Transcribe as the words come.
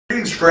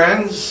Greetings,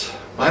 friends.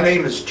 My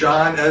name is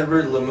John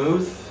Edward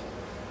LaMuth,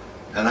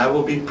 and I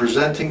will be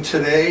presenting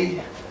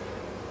today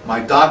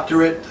my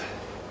doctorate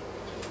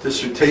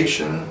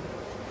dissertation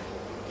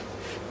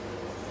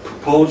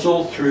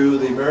proposal through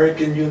the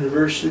American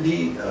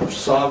University of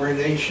Sovereign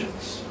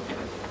Nations.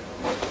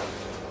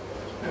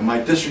 And my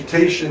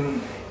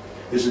dissertation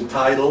is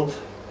entitled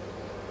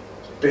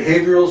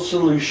Behavioral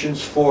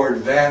Solutions for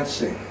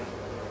Advancing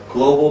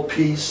Global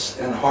Peace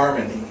and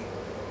Harmony.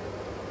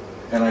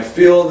 And I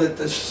feel that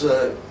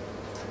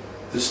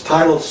this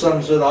title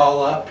sums it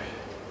all up,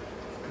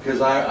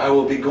 because I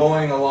will be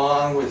going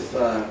along with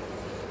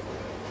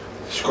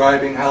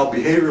describing how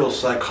behavioral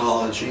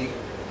psychology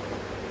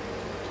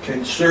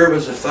can serve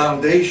as a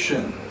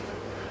foundation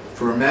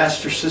for a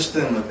master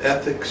system of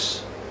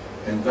ethics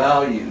and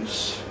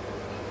values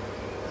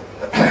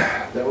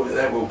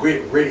that will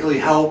greatly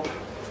help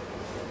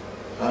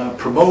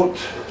promote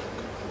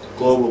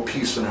global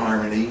peace and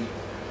harmony,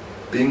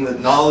 being that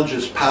knowledge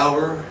is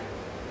power.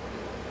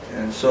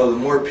 And so the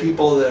more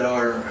people that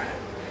are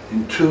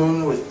in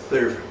tune with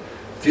their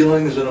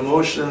feelings and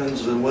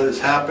emotions and what is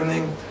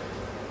happening,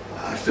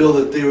 I feel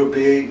that they will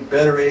be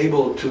better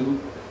able to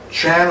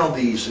channel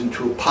these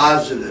into a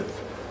positive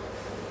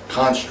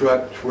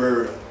construct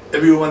where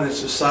everyone in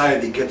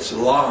society gets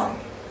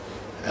along,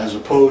 as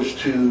opposed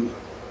to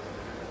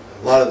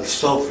a lot of the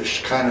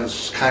selfish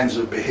kinds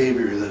of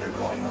behavior that are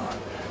going on.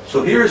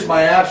 So here's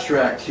my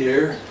abstract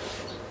here,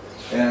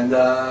 and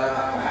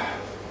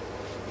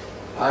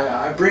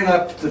I bring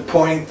up the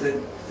point that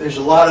there's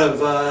a lot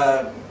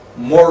of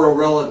moral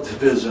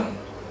relativism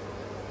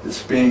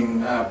that's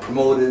being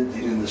promoted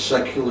in the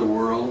secular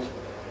world,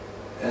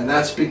 and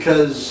that's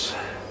because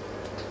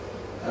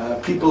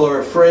people are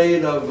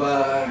afraid of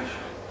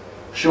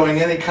showing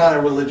any kind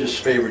of religious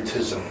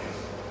favoritism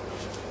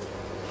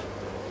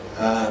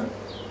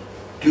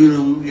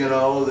due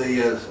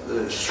to,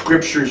 the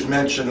scriptures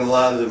mention a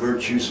lot of the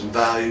virtues and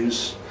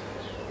values,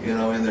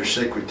 in their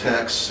sacred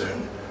texts.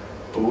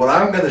 But what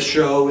I'm going to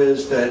show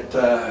is that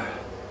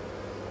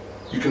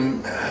you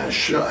can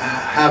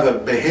have a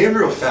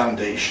behavioral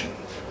foundation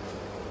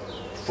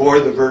for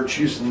the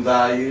virtues and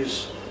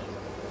values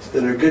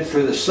that are good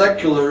for the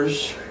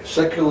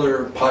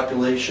secular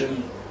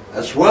population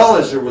as well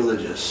as the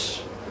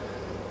religious.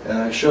 And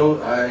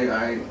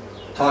I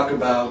talk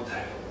about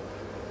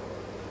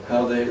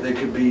how they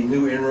could be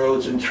new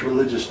inroads into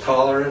religious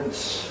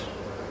tolerance,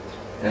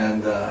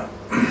 and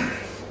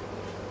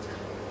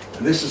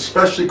this is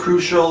especially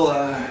crucial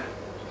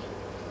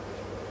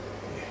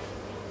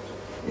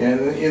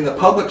in the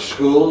public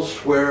schools,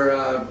 where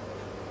a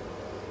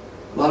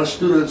lot of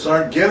students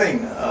aren't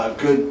getting a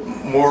good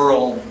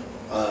moral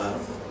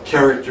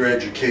character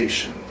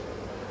education.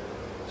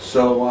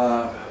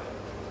 So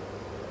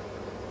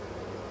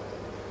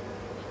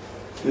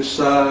this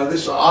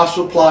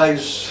also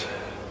applies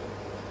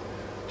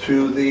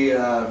to the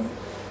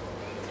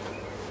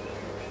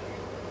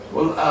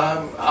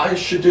I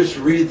should just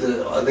read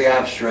the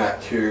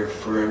abstract here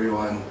for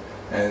everyone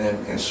and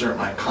then insert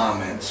my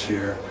comments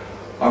here.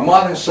 Our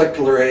modern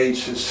secular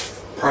age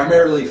has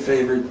primarily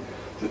favored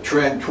the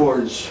trend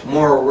towards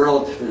moral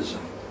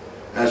relativism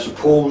as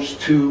opposed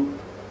to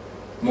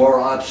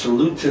moral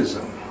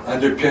absolutism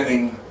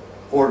underpinning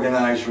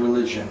organized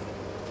religion.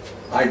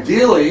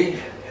 Ideally,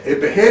 a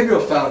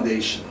behavioral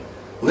foundation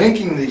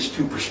linking these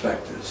two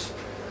perspectives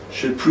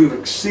should prove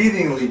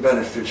exceedingly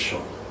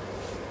beneficial,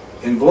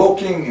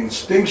 invoking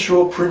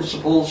instinctual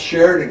principles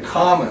shared in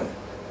common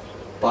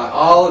by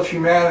all of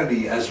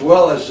humanity as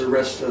well as the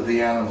rest of the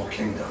animal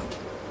kingdom.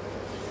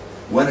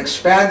 When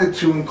expanded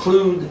to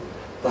include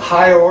the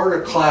higher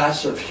order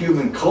class of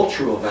human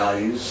cultural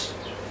values,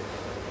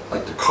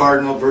 like the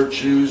cardinal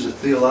virtues, the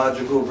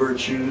theological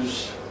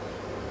virtues,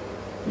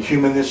 the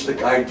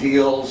humanistic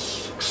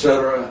ideals,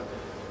 etc.,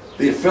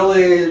 the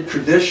affiliated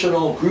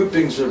traditional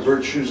groupings of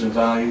virtues and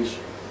values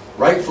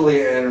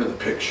rightfully enter the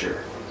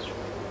picture.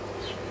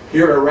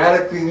 Here, a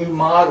radically new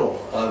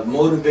model of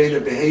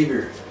motivated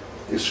behavior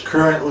is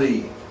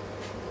currently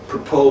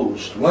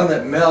proposed, one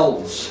that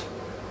melds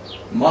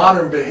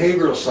modern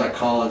behavioral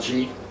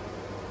psychology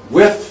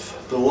with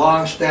the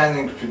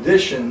long-standing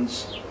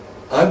traditions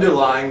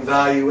underlying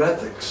value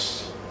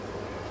ethics,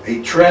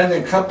 a trend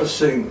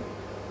encompassing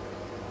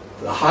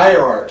the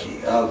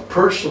hierarchy of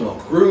personal,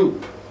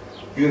 group,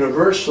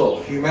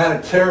 universal,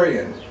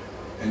 humanitarian,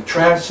 and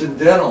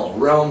transcendental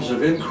realms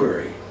of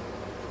inquiry.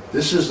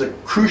 This is the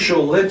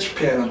crucial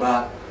linchpin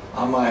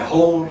on my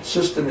whole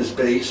system is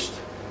based,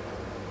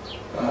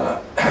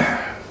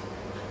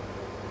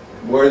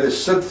 where the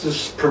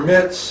synthesis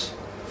permits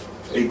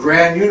a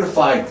grand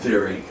unified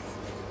theory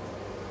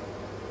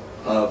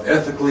of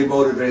ethically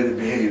motivated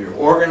behavior,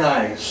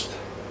 organized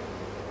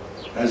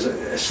as an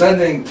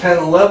ascending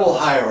 10-level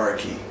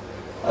hierarchy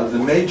of the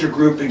major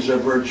groupings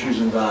of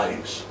virtues and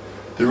values.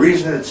 The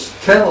reason it's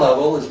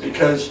 10-level is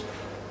because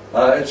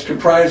it's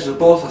comprised of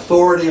both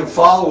authority and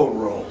follower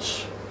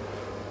roles,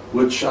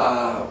 which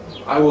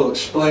I will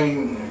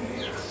explain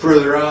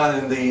further on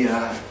in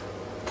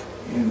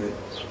the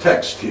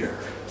text here.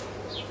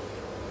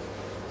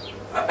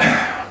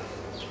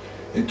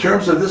 In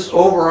terms of this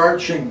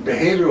overarching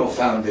behavioral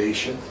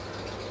foundation,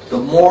 the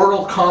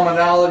moral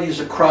commonalities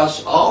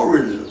across all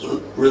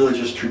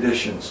religious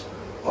traditions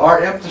are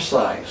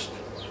emphasized,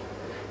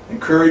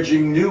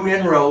 encouraging new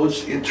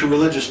inroads into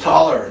religious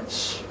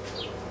tolerance,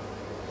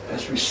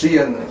 as we see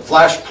in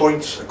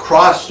flashpoints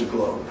across the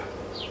globe.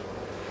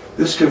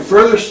 This can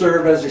further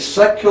serve as a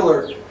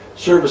secular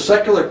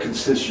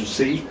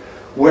constituency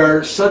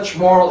where such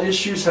moral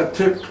issues have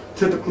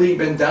typically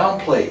been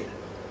downplayed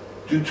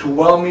due to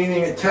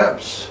well-meaning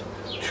attempts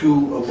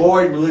to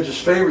avoid religious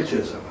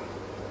favoritism.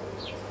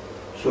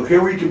 So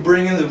here we can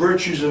bring in the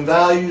virtues and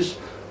values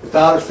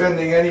without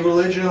offending any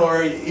religion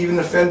or even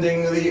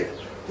offending the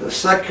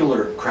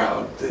secular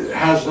crowd that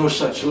has no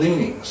such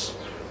leanings.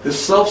 This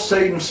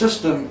self-same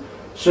system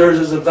serves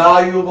as a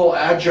valuable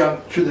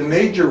adjunct to the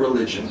major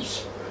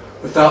religions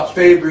without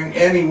favoring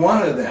any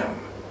one of them,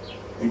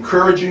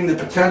 encouraging the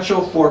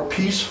potential for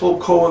peaceful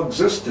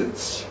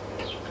coexistence,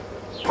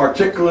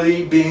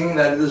 particularly being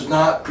that it does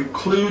not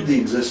preclude the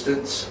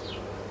existence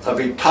of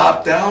a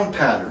top-down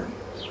pattern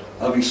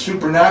of a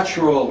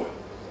supernatural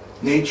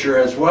nature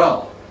as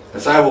well.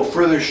 As I will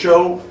further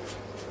show,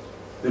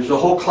 there's a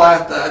whole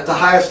class, at the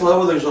highest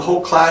level, there's a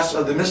whole class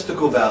of the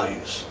mystical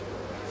values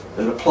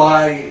that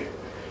apply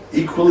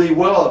equally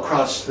well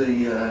across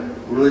the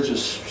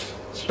religious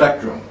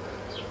spectrum.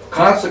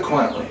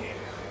 Consequently,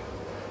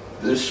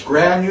 this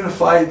grand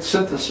unified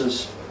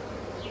synthesis,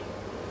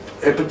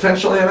 it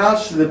potentially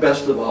amounts to the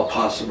best of all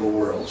possible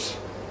worlds,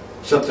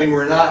 something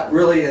we're not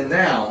really in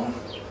now,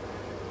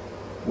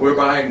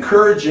 whereby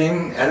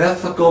encouraging an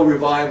ethical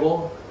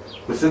revival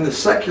within the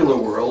secular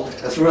world,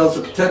 as well as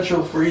the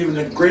potential for even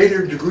a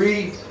greater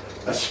degree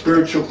of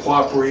spiritual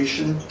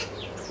cooperation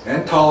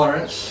and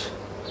tolerance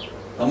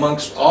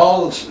amongst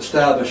all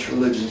established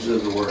religions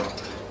of the world.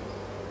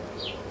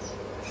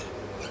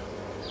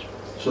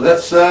 So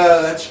that's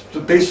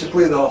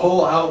basically the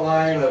whole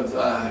outline of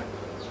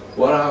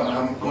what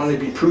I'm going to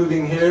be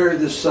proving here.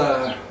 This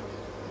I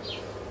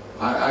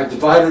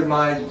divided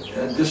my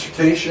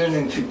dissertation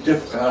into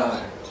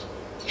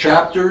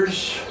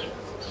chapters.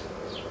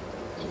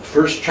 The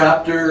first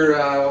chapter,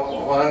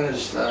 one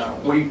is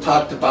we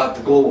talked about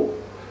the global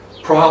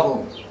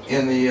problem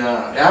in the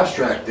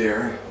abstract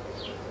there,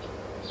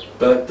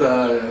 but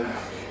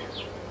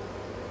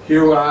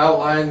here I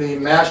outline the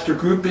master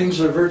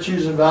groupings of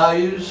virtues and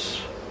values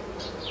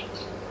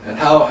and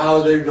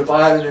how they're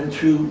divided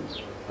into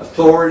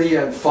authority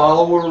and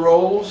follower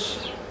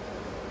roles,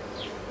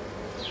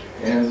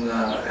 and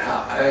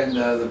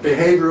the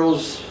behavioral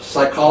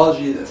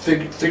psychology that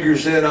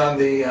figures in on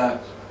the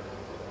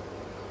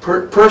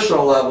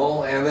personal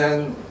level, and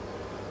then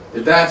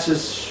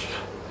advances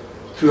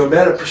to a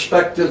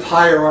meta-perspective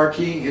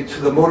hierarchy into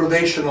the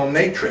motivational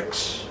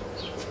matrix.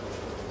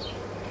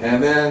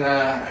 And then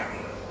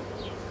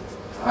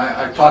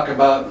I talk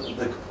about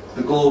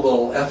the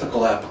global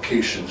ethical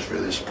applications for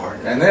this part.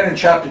 And then in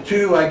chapter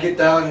 2 I get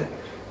down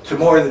to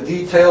more of the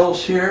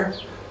details here.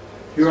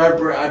 Here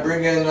I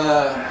bring in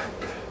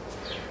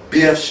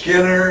B.F.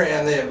 Skinner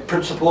and the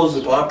principles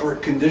of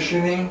operant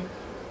conditioning,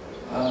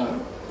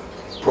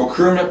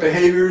 procurement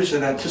behaviors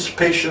in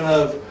anticipation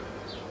of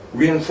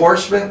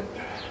reinforcement.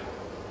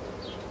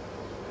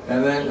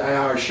 And then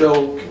I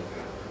show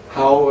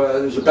how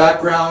there's a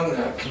background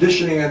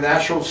conditioning in a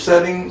natural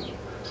setting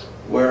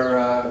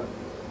where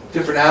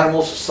different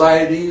animal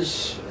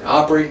societies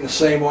operate in the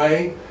same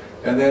way,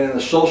 and then in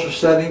a social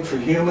setting for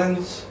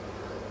humans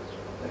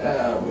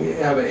we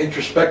have an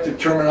introspective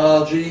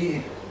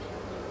terminology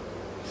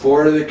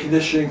for the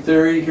conditioning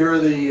theory. Here are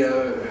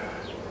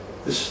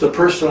this is the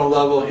personal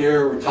level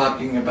here we're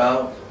talking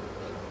about,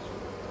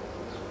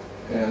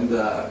 and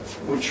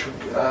which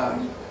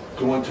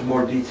go into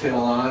more detail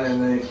on,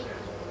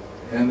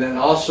 and then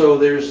also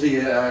there's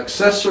the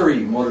accessory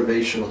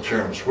motivational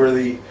terms where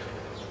the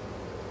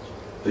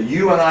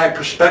you and I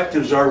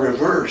perspectives are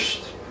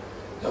reversed,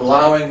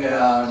 allowing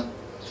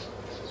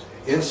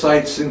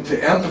insights into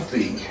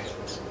empathy,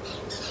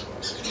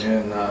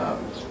 and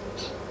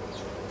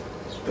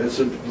it's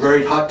a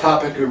very hot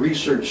topic of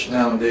research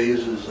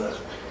nowadays, is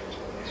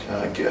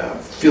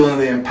feeling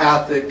the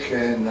empathic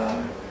and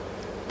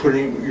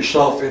putting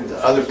yourself into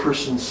other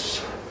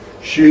person's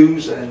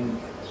shoes, and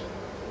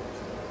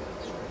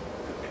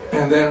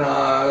then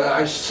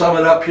I sum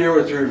it up here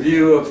with a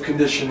review of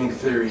conditioning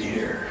theory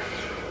here.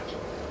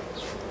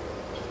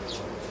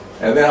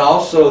 And then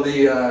also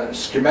the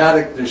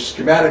schematic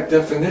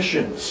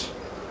definitions,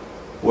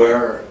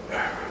 where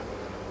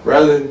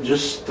rather than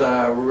just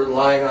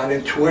relying on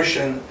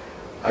intuition,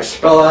 I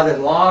spell out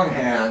in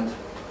longhand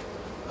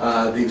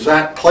the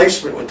exact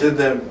placement within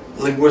the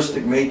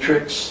linguistic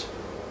matrix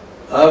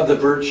of the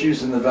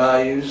virtues and the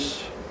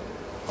values,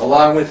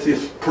 along with the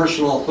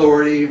personal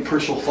authority,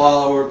 personal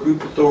follower,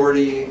 group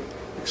authority,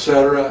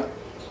 etc.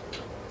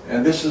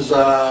 And this is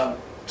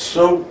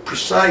so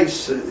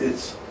precise,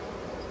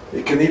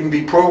 it can even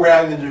be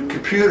programmed into a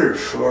computer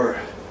for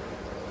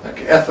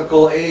like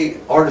ethical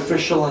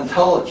artificial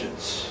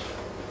intelligence.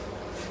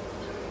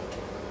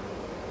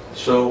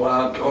 So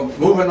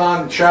moving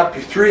on to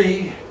chapter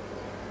 3,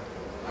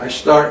 I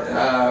start.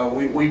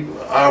 We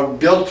are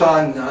built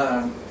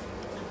on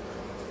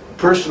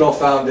personal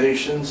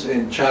foundations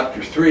in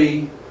chapter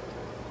 2,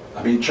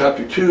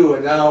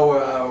 and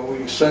now we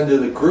ascend to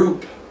the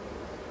group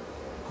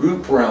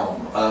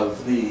realm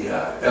of the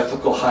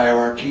ethical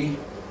hierarchy,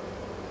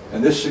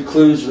 and this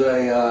includes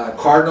the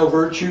cardinal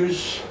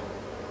virtues: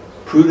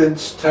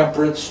 prudence,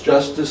 temperance,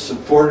 justice, and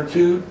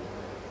fortitude,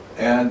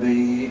 and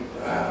the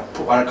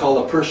what I call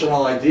the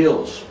personal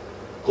ideals: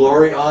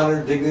 glory,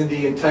 honor,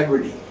 dignity,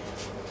 integrity.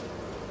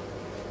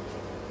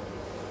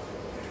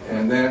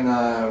 And then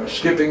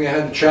skipping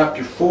ahead to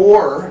chapter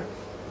 4,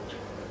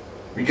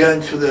 we get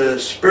into the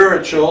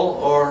spiritual,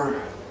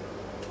 or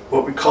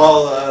what we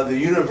call the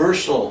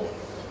universal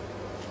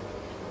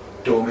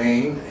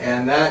domain,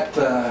 and that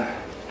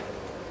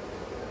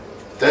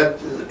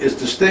is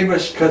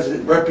distinguished because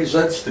it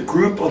represents the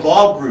group of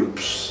all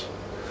groups.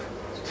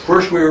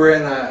 First we were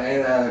in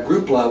a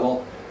group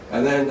level,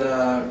 and then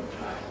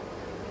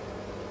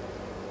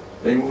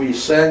we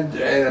ascend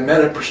in a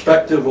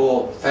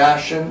meta-perspectival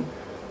fashion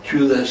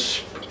to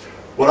this,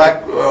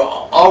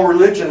 all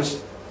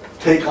religions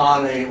take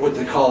on what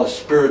they call a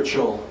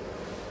spiritual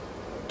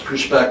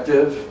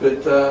perspective,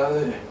 but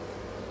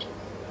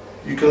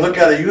you can look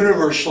at a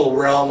universal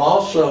realm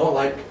also,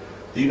 like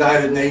the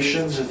United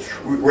Nations. It's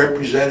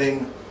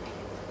representing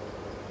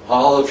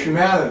all of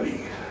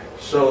humanity.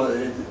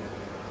 So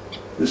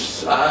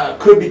this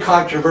could be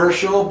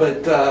controversial,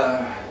 but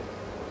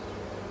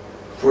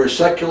for a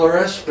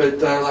secularist, but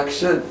like I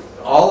said,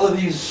 all of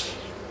these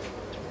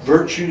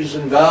virtues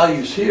and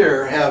values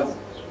here have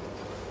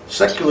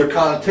secular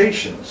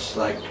connotations,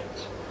 like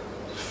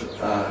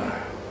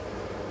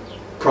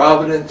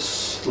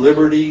providence,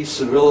 liberty,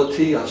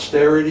 civility,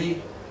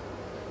 austerity.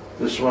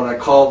 This is what I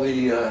call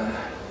the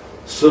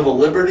civil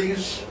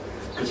liberties,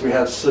 because we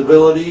have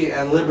civility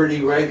and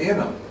liberty right in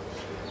them.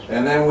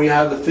 And then we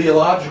have the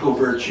theological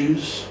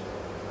virtues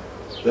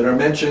that are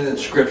mentioned in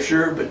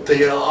Scripture, but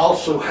they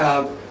also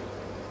have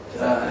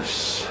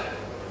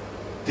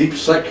deep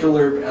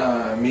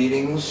secular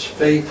meanings: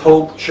 faith,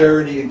 hope,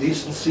 charity, and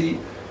decency.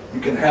 You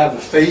can have a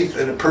faith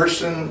in a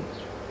person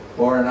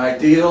or an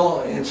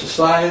ideal in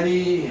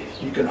society.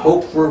 You can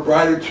hope for a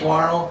brighter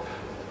tomorrow.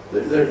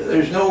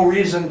 There's no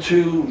reason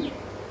to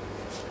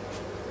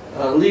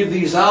leave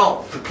these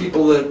out for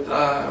people that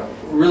are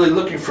really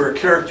looking for a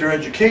character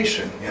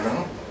education, you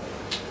know.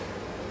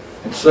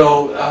 And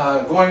so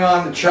going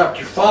on to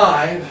chapter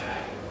 5,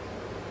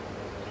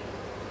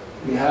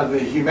 we have the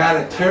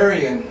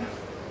humanitarian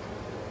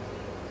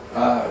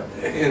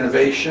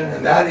innovation,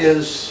 and that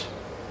is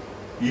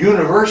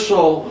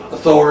universal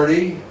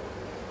authority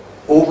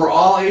over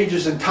all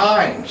ages and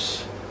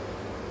times.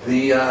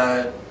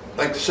 Like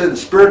I said, the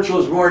spiritual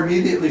is more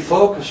immediately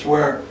focused,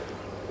 where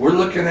we're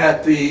looking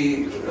at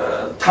the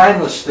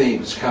timeless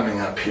themes coming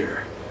up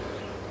here.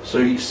 So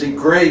you see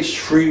grace,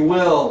 free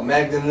will,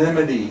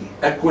 magnanimity,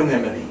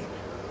 equanimity.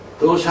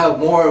 Those have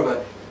more of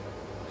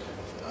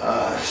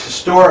a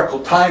historical,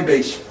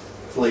 time-based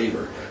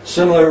flavor.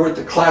 Similar with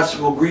the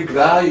classical Greek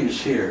values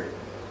here: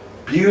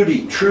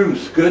 beauty,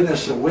 truth,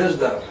 goodness, and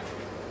wisdom.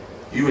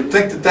 You would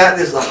think that that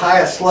is the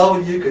highest level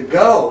you could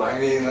go. I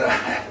mean,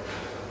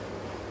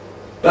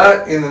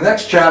 but in the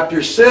next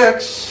chapter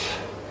 6,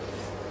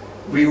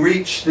 we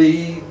reach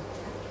the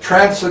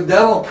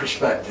transcendental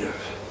perspective.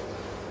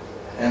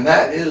 And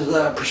that is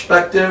a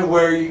perspective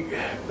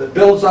that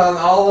builds on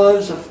all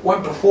those that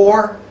went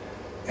before,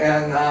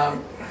 and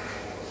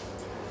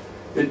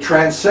it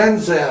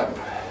transcends them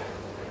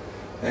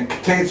and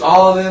contains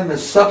all of them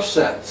as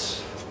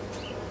subsets.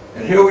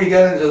 And here we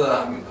get into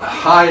the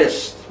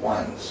highest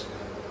ones,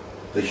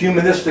 the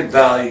humanistic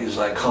values,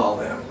 I call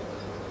them: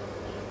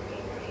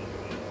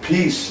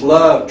 peace,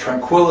 love,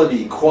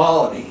 tranquility,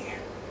 equality.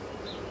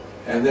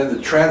 And then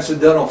the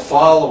transcendental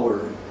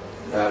follower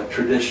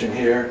tradition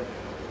here,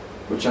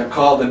 which I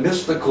call the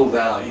mystical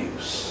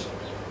values: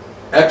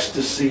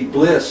 ecstasy,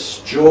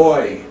 bliss,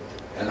 joy,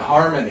 and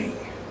harmony.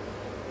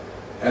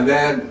 And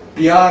then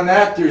beyond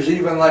that, there's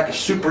even like a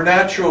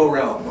supernatural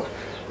realm.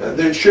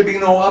 There should be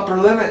no upper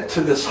limit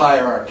to this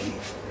hierarchy.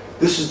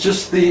 This is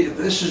just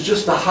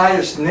the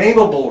highest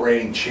nameable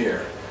range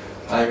here.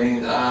 I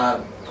mean,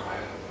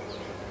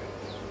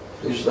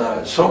 there's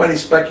so many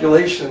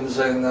speculations,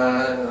 and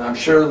I'm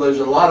sure there's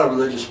a lot of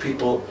religious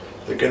people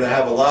that are going to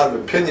have a lot of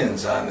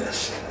opinions on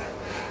this.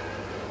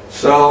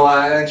 So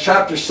in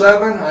chapter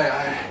 7,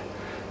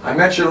 I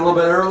mentioned a little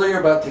bit earlier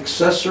about the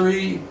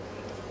accessory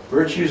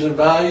virtues and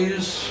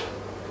values,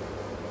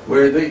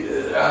 where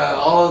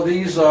all of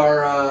these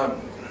are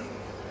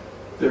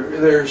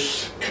they're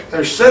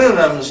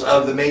synonyms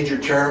of the major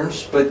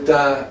terms, but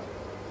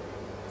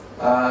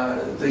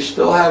they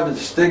still have a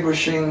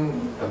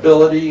distinguishing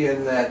ability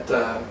in that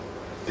the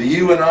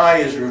you and I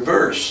is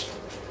reversed.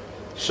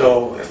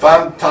 So if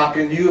I'm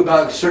talking to you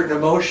about a certain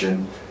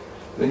emotion,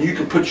 then you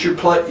can put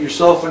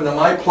yourself into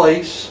my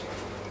place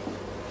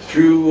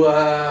through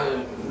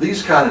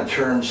these kind of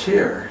terms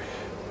here.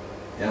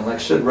 And like I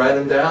said, write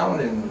them down,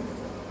 and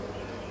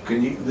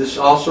This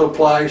also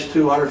applies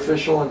to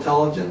artificial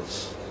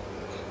intelligence.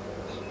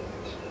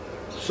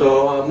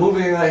 So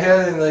moving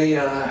ahead in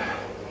the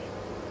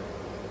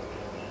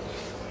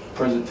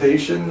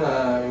presentation,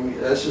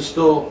 this is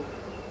still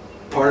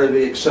part of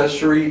the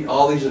accessory,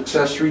 all these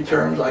accessory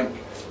terms.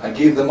 I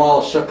gave them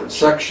all a separate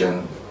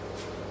section.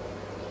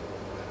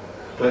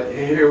 But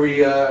here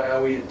we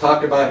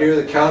talk about here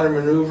the counter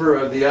maneuver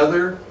of the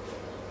other,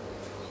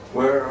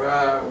 where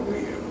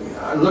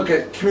I look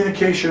at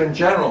communication in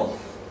general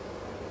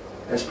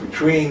as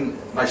between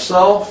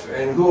myself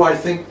and who I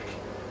think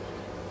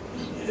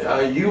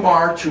you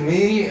are to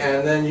me,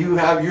 and then you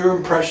have your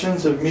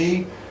impressions of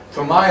me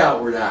from my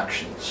outward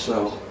actions.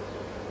 So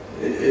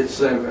it's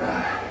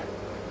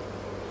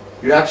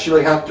you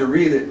actually have to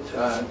read it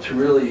to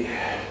really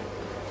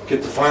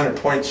get the finer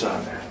points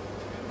on that.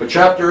 But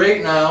chapter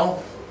 8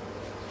 now,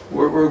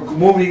 we're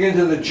moving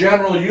into the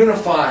general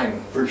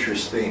unifying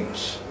virtuous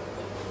themes.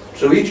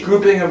 So each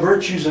grouping of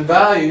virtues and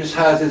values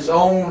has its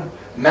own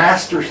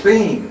master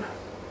theme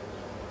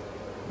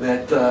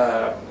that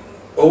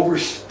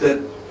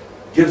that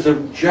gives a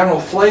general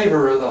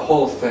flavor of the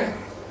whole thing.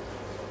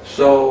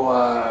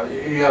 So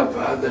you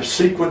have the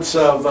sequence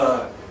of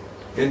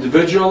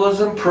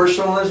individualism,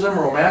 personalism,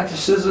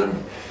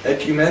 romanticism,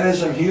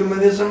 ecumenism,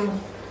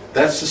 humanism.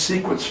 That's the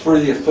sequence for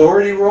the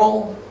authority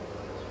role.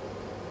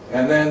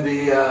 And then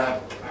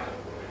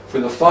for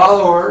the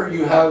follower,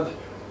 you have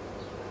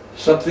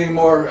something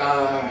more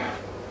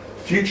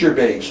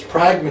future-based,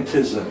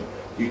 pragmatism,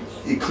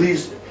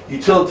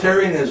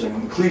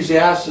 utilitarianism,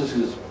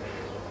 ecclesiasticism,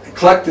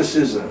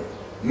 eclecticism,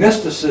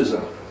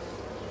 mysticism.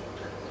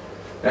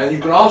 And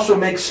you can also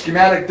make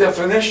schematic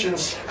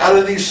definitions out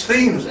of these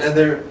themes, and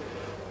they're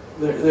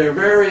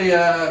very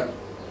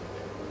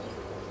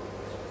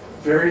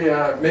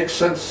make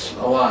sense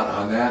a lot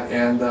on that.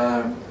 And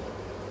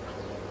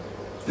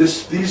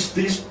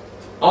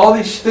all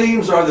these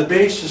themes are the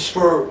basis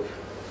for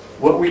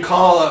what we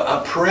call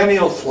a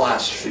perennial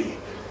philosophy,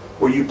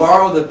 where you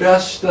borrow the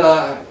best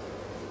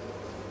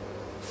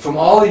from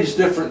all these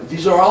different.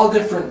 These are all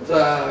different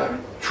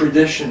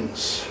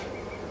traditions.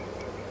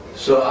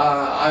 So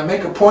I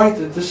make a point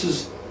that this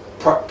is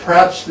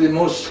perhaps the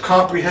most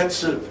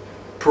comprehensive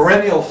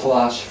perennial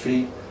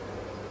philosophy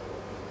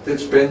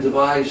that's been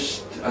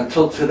devised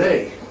until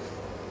today.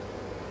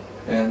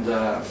 And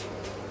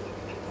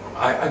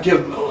I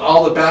give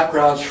all the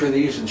backgrounds for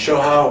these and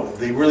show how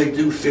they really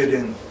do fit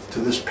into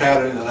this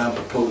pattern that I'm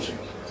proposing.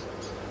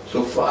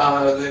 So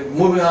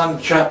moving on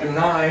to chapter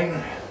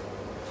 9,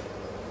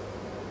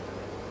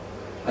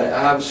 I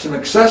have some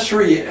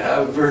accessory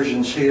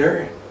versions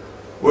here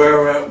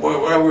where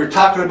we're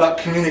talking about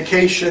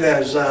communication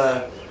as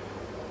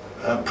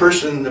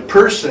person to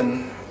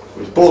person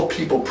with both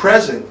people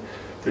present.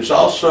 There's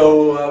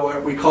also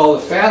what we call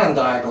the phantom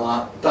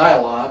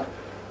dialogue,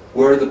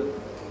 where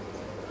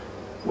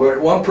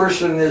one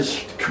person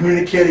is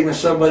communicating with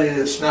somebody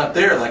that's not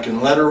there, like in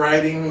letter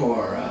writing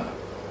or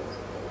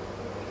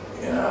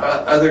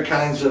other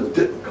kinds of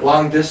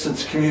long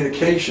distance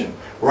communication,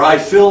 where I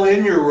fill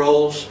in your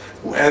roles,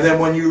 and then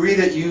when you read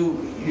it,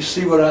 you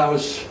see what I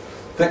was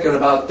thinking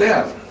about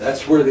them.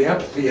 That's where the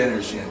empathy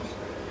enters in.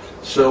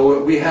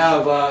 So we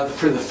have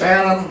for the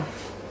phantom,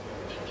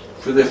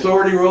 for the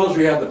authority roles,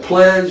 we have the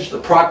pledge, the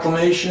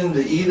proclamation,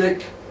 the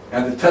edict,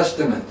 and the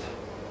testament.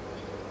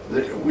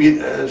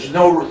 There's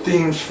no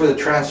themes for the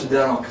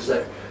transcendental because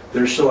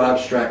they're so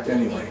abstract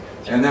anyway.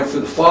 And then for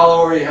the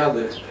follower, you have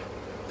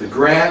the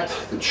grant,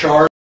 the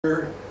charter,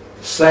 the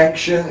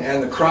sanction,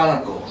 and the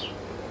chronicle.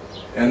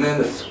 And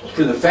then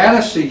for the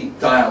fantasy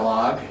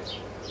dialogue,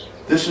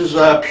 this is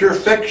pure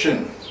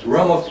fiction, the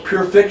realm of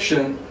pure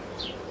fiction,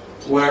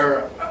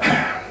 where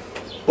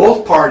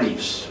both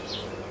parties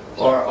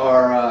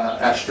are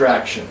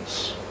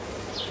abstractions.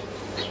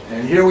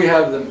 And here we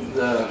have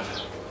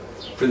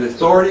for the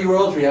authority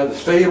roles, we have the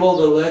fable,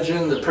 the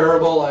legend, the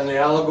parable, and the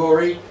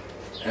allegory.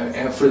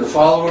 And for the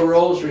follower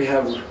roles, we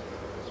have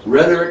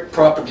rhetoric,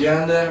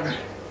 propaganda,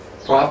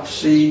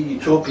 prophecy,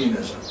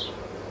 utopianism.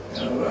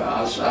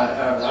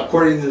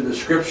 According to the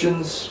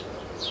descriptions,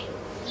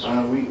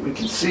 we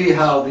can see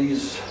how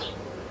these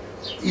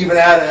even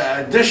add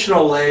an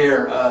additional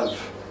layer of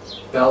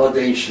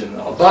validation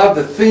above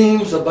the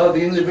themes, above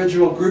the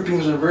individual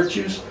groupings of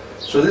virtues.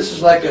 So this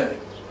is like a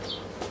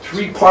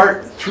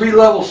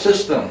three-level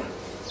system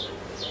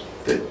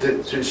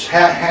that just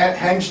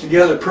hangs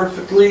together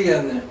perfectly,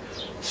 and it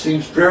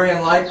seems very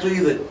unlikely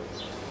that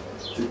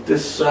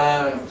this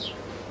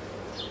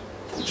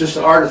just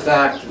an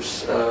artifact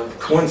of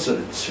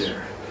coincidence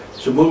here.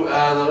 So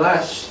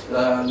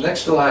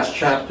next to last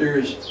chapter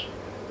is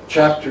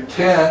chapter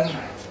 10,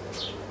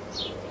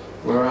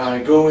 where I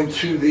go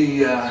into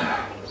the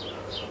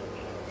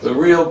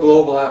real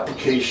global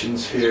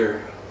applications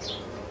here,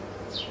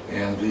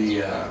 and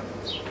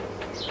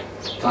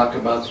talk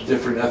about the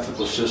different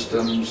ethical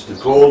systems, the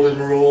golden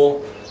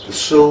rule, the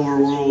silver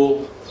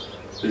rule.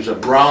 There's a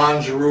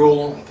bronze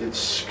rule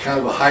that's kind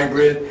of a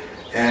hybrid,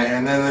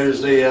 and then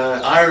there's the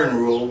iron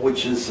rule,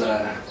 which is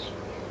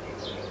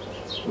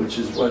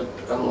what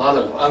a lot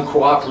of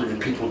uncooperative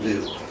people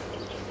do.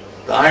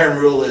 The iron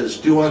rule is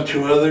do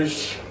unto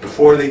others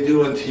before they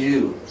do unto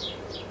you,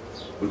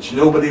 which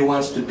nobody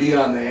wants to be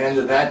on the end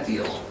of that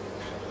deal.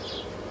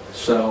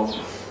 So,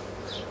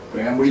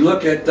 when we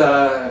look at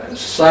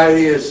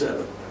society as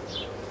a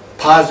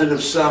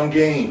positive sum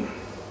game,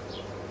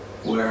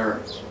 where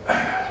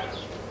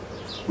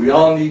we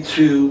all need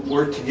to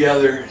work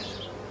together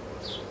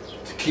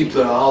to keep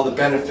all the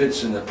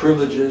benefits and the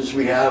privileges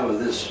we have of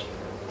this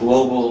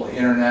global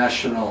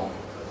international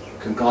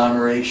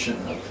conglomeration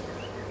of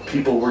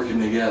people working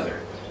together.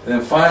 And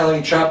then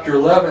finally, chapter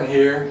 11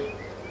 here,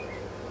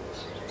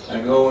 I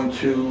go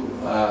into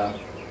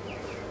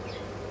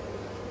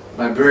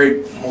my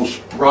very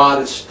most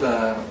broadest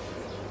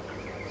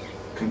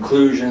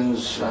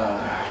conclusions,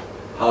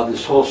 how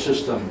this whole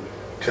system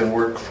can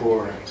work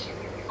for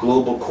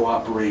global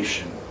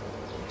cooperation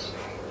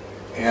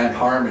and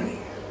harmony.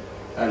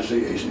 As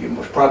you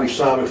probably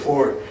saw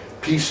before,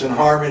 peace and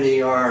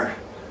harmony are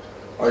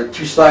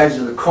two sides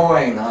of the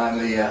coin on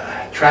the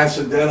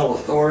transcendental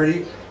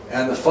authority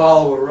and the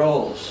follower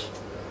roles.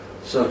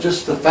 So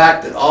just the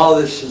fact that all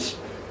this is,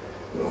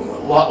 a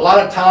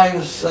lot of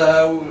times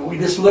we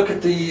just look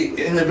at the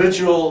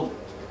individual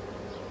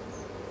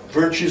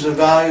virtues and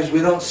values.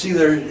 We don't see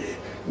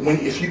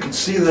if you can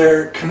see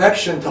their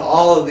connection to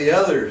all of the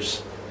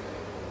others,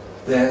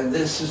 then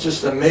this is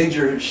just a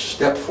major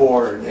step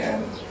forward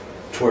and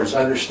towards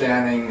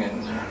understanding,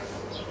 and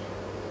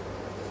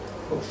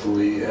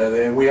hopefully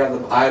then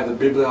I have the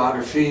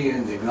bibliography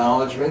and the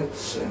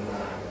acknowledgments, and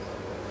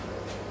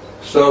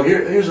so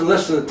here's a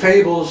list of the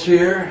tables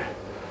here.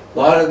 A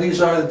lot of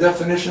these are the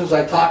definitions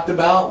I talked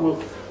about.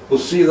 We'll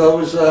see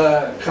those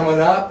coming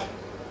up,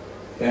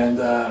 and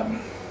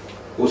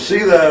we'll see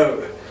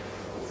the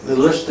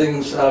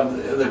listings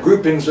of the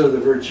groupings of the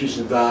virtues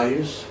and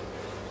values.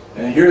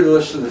 And here are the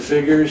list of the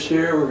figures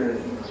here.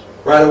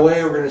 Right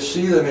away we're going to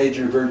see the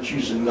major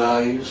virtues and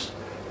values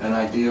and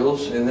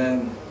ideals, and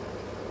then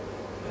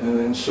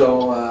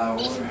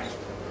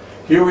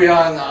here we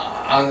are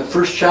on the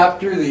first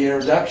chapter, the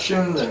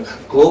introduction, the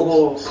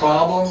global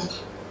problem.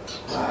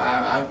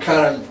 I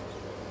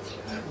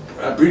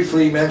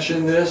briefly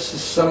mentioned this.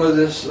 Some of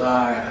this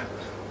I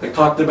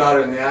talked about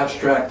it in the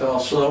abstract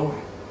also.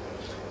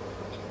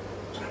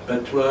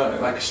 But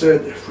like I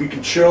said, if we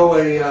could show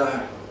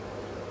a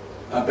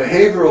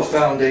behavioral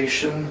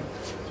foundation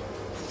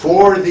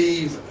for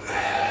the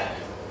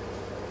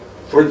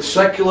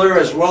secular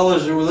as well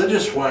as the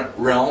religious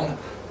realm,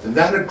 then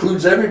that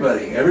includes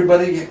everybody.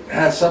 Everybody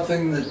has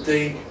something that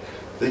they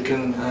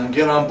can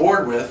get on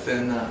board with,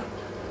 and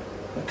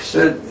like I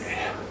said,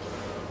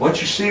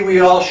 once you see we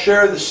all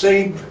share the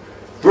same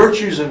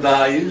virtues and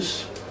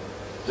values,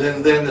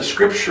 then the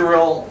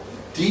scriptural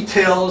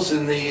details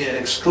and the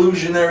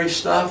exclusionary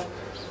stuff,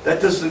 that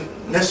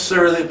doesn't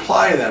necessarily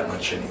apply that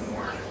much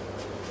anymore.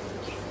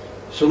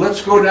 So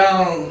let's scroll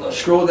down a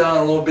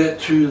little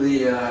bit to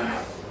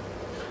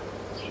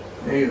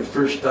maybe the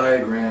first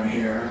diagram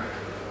here.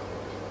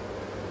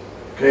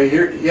 Okay,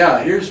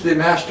 here's the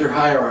master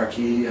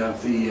hierarchy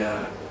of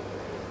the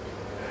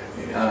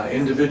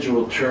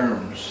individual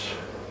terms.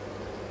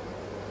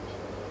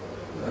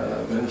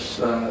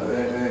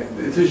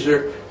 These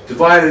are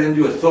divided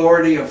into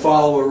authority and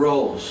follower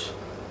roles.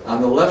 On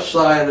the left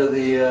side of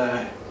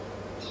the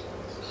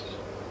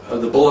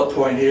bullet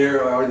point here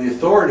are the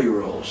authority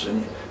roles,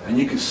 and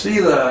you can see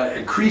the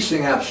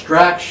increasing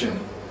abstraction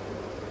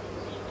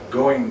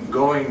going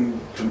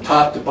from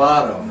top to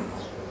bottom.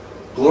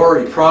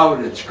 Glory,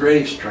 providence,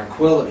 grace,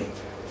 tranquility.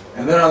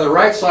 And then on the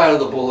right side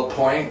of the bullet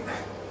point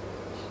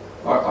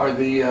are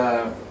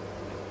the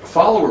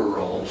follower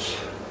roles,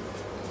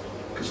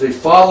 because they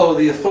follow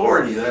the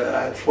authority.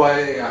 That's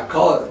why I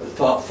call it the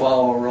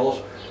follower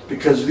roles,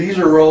 because these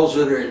are roles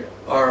that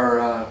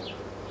are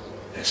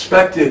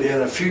expected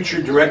in a future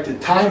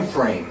directed time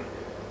frame.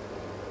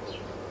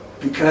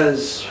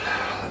 Because,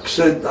 like I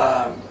said,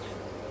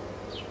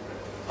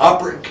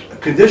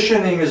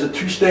 conditioning is a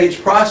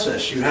two-stage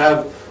process. You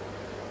have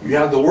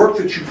the work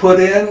that you put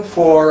in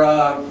for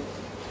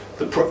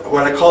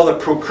what I call the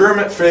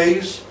procurement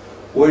phase,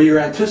 where you're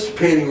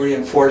anticipating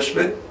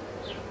reinforcement,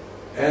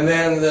 and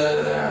then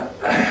the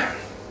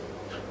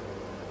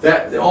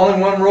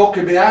only one role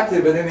can be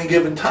active at any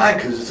given time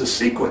because it's a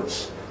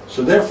sequence.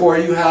 So therefore,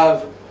 you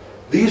have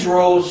these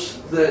roles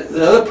that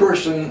the other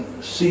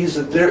person sees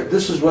that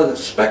this is what's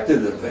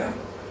expected of them: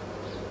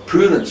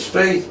 prudence,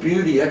 faith,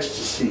 beauty,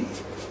 ecstasy,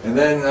 and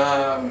then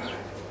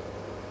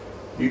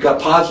you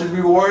got positive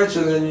rewards,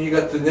 and then you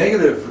got the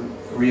negative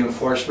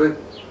reinforcement,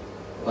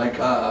 like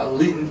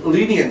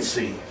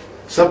leniency.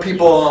 Some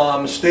people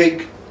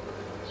mistake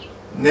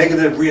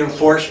negative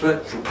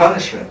reinforcement for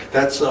punishment.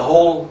 That's a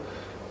whole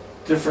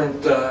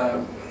different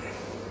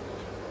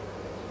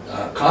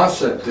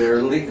concept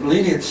there.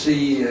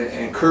 Leniency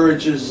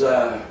encourages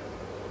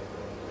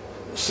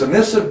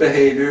submissive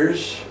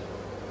behaviors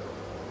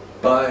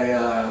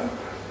by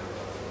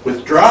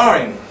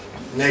withdrawing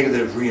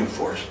negative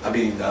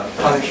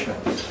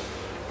punishment.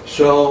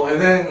 So, and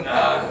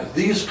then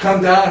these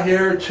come down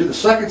here to the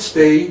second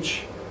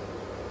stage,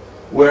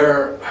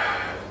 where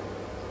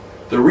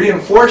the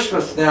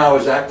reinforcement now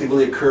is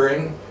actively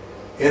occurring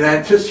in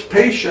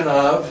anticipation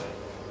of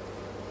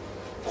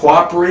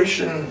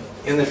cooperation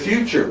in the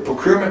future,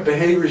 procurement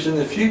behaviors in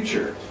the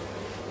future.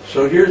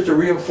 So here's the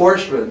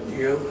reinforcement.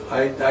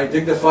 I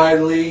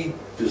dignifiedly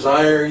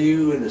desire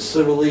you in a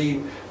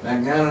civilly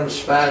magnanimous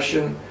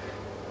fashion,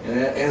 and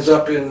it ends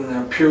up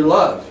in pure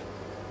love,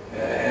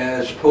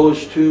 as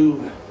opposed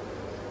to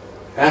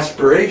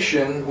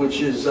aspiration,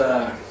 which is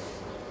a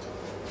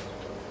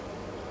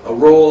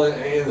role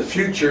in the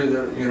future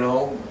that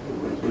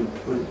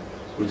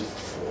would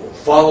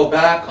follow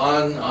back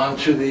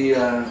onto the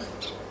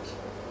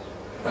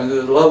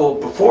level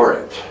before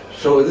it.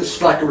 So this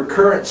is like a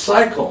recurrent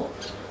cycle.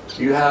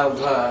 You have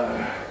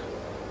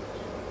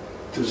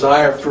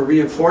desire for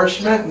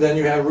reinforcement, and then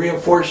you have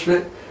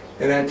reinforcement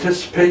in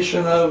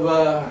anticipation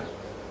of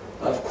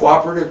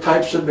cooperative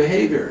types of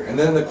behavior, and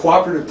then the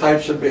cooperative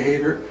types of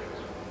behavior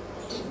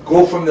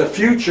go from the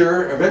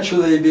future.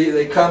 Eventually,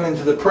 they come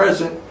into the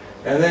present,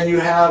 and then you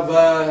have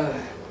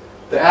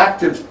the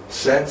active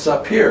sense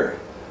up here.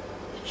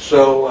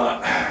 So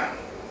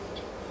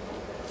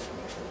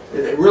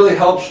it really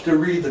helps to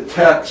read the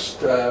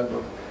text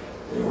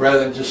rather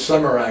than just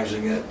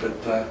summarizing it.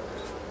 But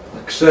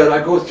like I said,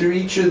 I go through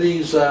each of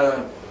these,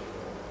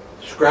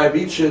 describe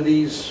each of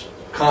these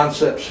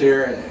concepts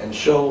here, and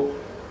show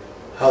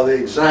how they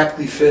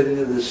exactly fit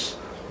into this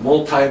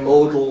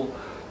multimodal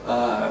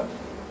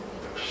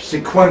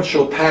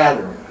sequential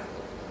pattern.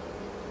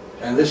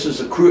 And this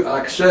is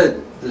like I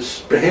said,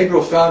 this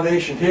behavioral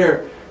foundation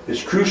here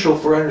is crucial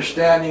for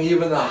understanding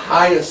even the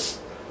highest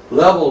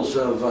levels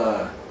of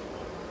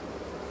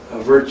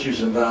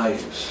virtues and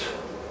values.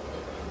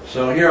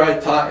 So here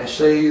I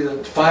say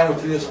that define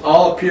within this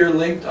all appear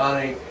linked on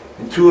an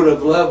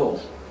intuitive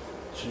level,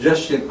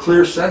 suggesting a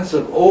clear sense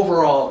of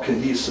overall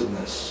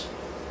cohesiveness.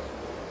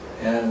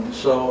 And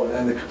so,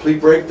 and the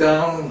complete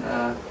breakdown,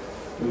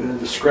 we're going to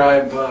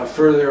describe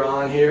further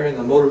on here in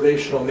the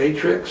motivational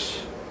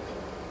matrix.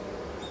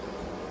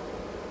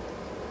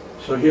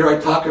 So here I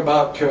talk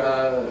about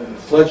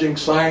fledgling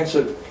science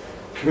of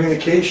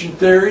communication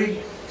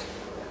theory.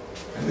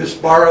 And this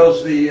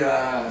borrows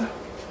the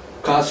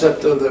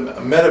concept of the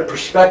meta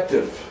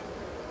perspective,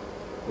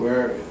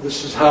 where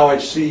this is how I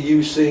see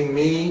you seeing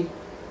me,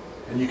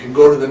 and you can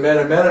go to the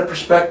meta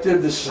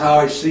perspective. This is how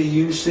I see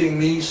you seeing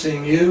me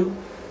seeing you,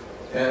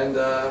 and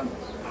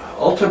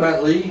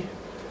ultimately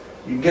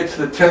you can get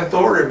to the 10th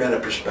order meta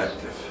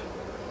perspective,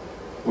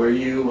 where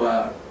you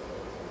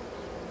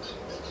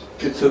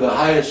get to the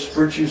highest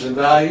virtues and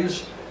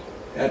values,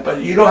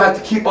 but you don't have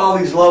to keep all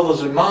these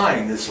levels in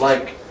mind. It's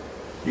like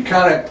you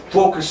kind of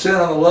focus in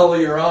on the level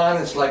you're on.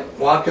 It's like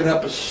walking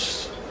up a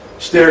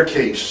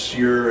staircase.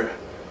 You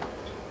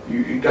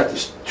got the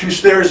 2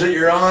 stairs that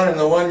you're on and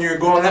the one you're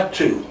going up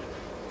to.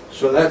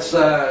 So that's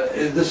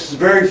this is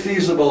very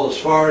feasible as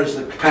far as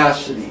the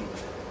capacity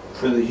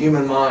for the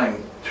human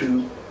mind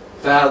to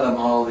fathom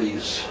all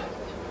these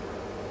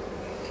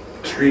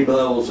 3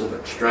 levels of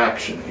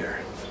abstraction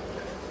here.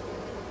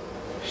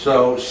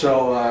 So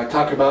I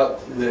talk about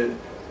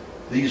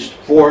these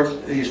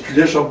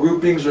traditional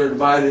groupings are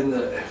divided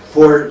into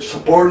 4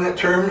 subordinate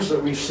terms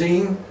that we've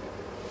seen,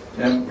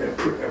 and it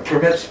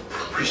permits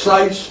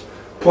precise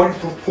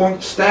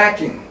point-for-point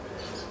stacking,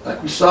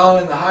 like we saw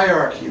in the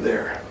hierarchy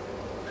there.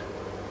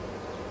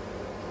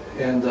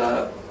 And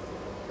the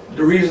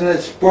reason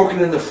it's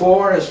broken into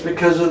 4 is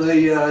because of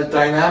the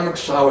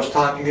dynamics I was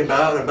talking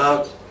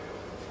about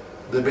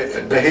the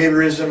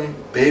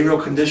behavioral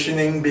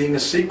conditioning being a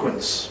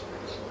sequence.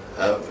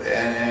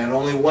 And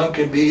only one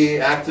can be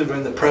active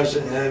in the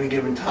present at any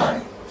given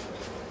time.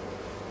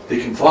 They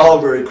can follow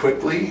very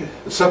quickly,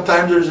 but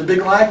sometimes there's a big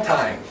lag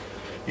time.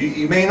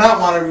 You may not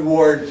want to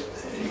reward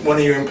one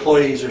of your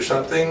employees or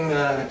something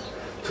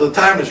till the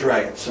time is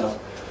right. So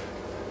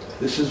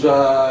this is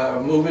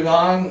moving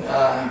on.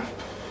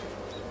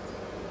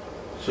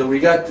 So we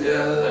got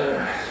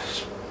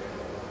this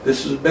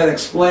has been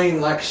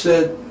explained, like I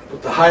said,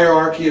 with the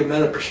hierarchy of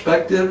meta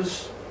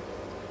perspectives.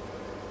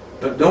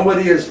 But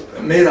nobody has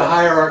made a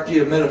hierarchy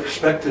of meta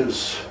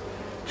perspectives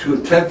to a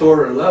 10th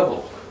order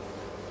level,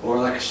 or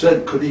like I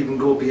said, could even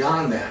go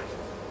beyond that.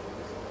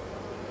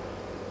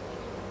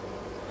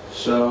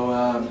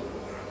 So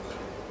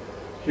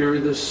here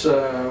we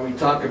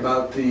talk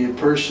about the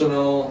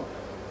personal,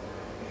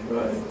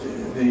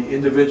 the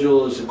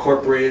individual is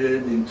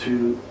incorporated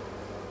into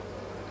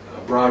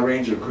a broad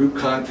range of group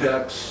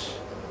contexts,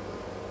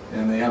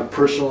 and they have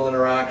personal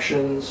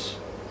interactions,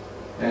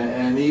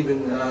 and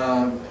even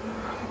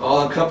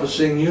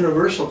all-encompassing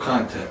universal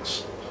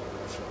context,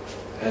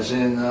 as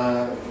in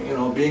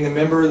being a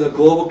member of the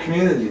global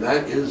community.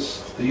 That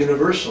is the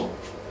universal.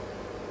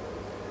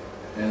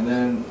 And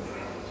then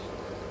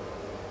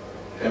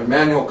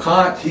Immanuel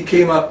Kant, he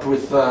came up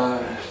with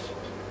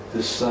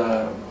this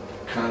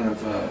kind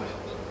of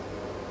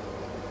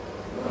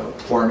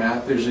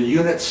format. There's a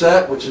unit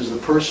set, which is the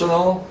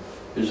personal,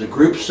 there's a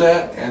group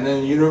set, and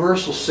then a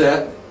universal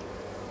set,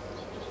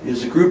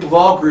 is a group of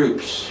all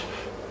groups.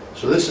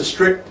 So this is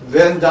strict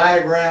Venn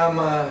diagram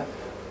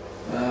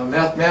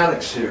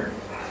mathematics here.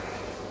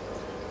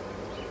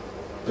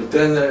 But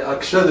then, like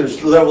I said,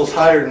 there's levels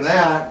higher than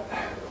that.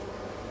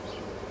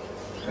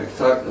 I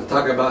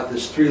talk about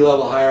this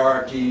three-level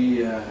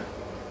hierarchy. It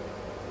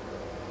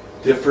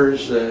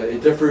differs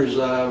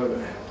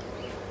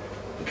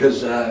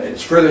because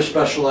it's further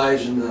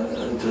specialized in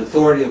the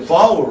authority and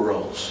follower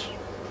roles,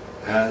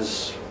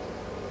 as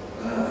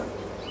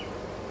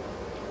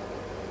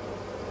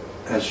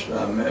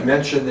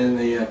mentioned in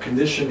the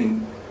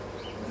conditioning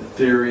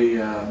theory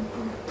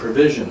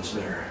provisions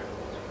there.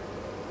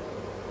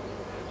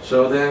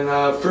 So then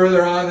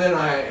further on, then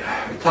I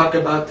talk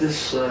about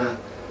this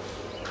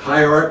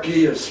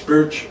hierarchy of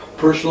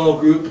personal,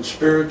 group, and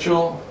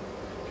spiritual.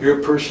 Here,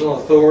 personal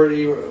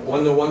authority,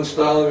 one-to-one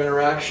style of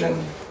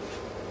interaction.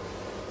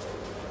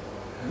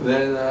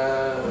 Then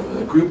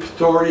the group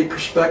authority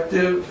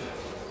perspective,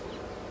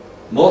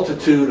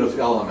 multitude of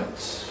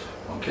elements,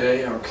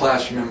 okay, or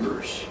class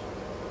members.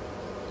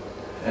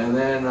 And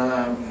then,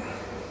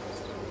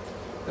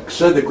 like I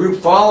said, the group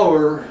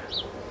follower,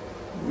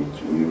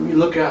 we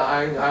look at,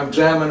 I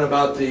examine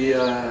about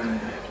the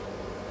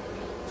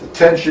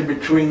tension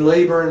between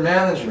labor and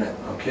management,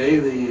 okay?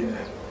 The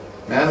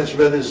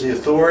management is the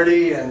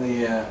authority, and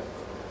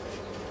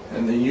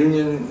the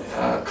union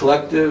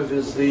collective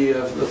is the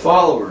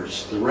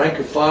followers. The rank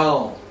and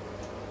file,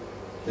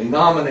 they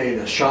nominate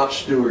a shop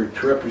steward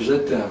to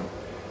represent them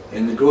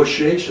in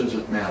negotiations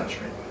with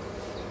management.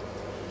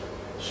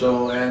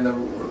 So, and the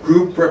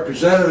group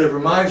representative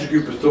reminds the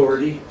group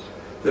authority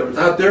that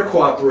without their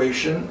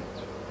cooperation,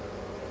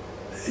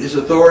 his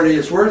authority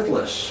is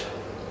worthless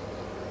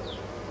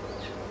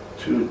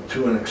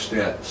to an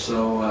extent.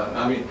 So,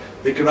 I mean,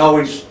 they can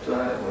always,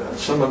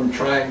 some of them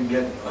try and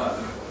get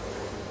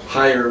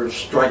hire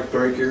strike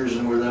breakers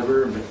and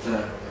whatever,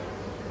 but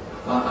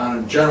on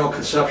a general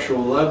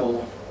conceptual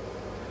level,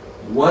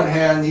 one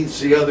hand needs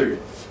the other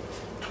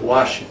to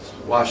wash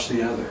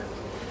the other.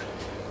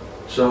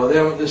 So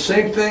then the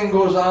same thing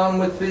goes on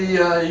with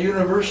the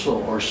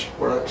universal or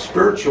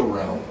spiritual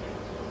realm,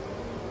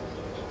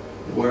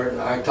 where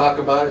I talk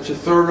about it's a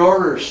third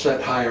order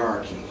set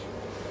hierarchy,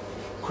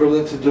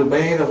 equivalent to the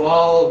domain of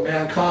all of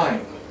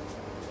mankind.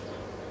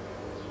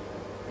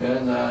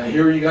 And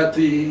here you got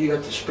the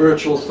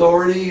spiritual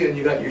authority, and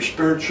you got your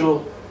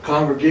spiritual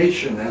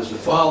congregation as the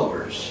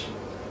followers.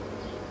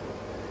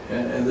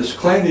 And this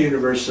claim to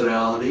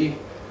universality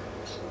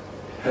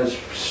has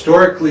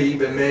historically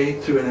been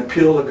made through an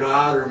appeal to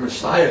God or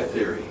Messiah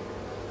theory,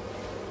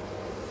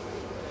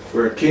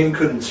 where a king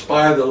could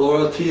inspire the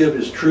loyalty of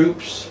his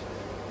troops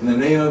in the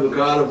name of a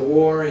god of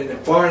war in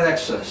far in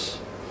excess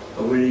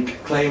of what he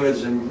could claim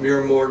as a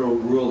mere mortal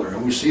ruler.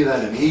 And we see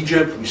that in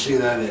Egypt, we see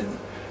that in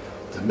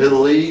the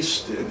Middle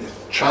East, in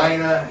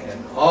China,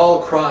 and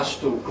all across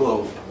the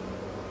globe.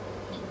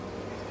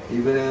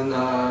 Even in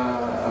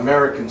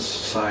American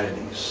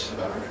societies,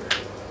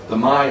 the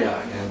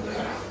Maya, and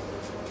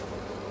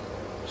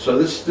so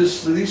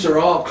these are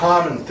all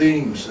common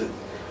themes that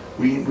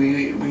we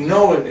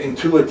know it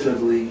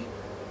intuitively,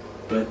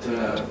 but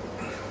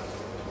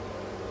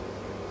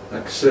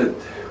like I said,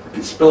 we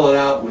can spell it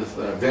out with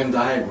Venn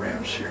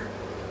diagrams here.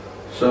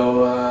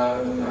 So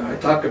I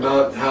talk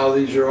about how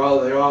they're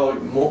all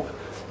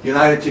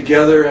united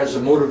together as a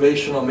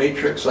motivational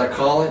matrix, I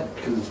call it,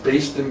 because it's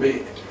based in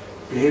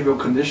behavioral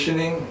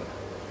conditioning,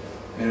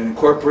 and it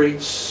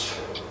incorporates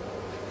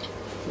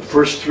the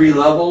first three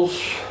levels.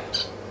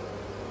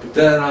 But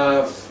then,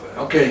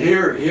 okay,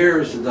 here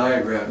is the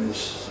diagram.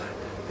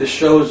 This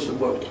shows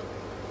what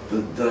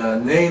the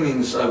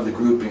namings of the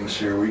groupings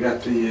here. We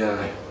got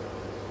the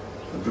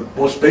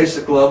most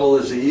basic level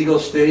is the ego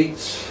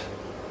states.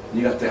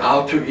 You got the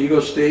outer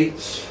ego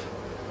states,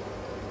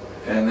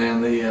 and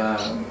then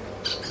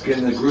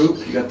in the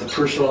group, you got the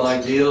personal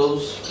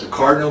ideals, the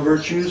cardinal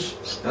virtues.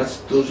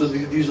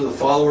 These are the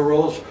follower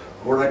roles,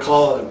 or what I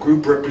call a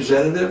group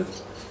representative.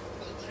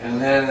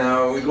 And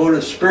then we go to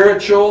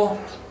spiritual.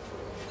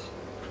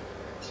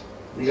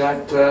 You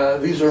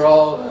got these are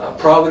all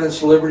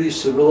providence, liberty,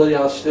 civility,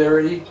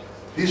 austerity.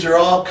 These are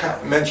all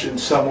mentioned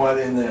somewhat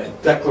in the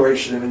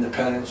Declaration of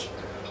Independence,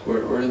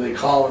 where they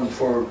call them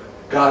for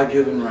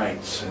God-given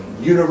rights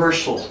and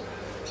universal.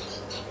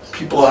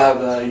 People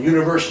have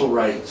universal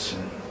rights,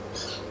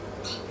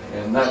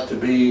 and not to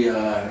be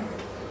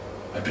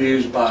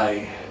abused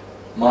by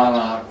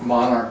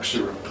monarchs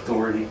or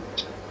authority.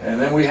 And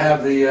then we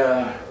have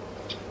the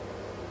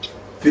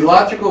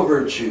theological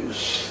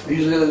virtues.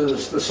 These are the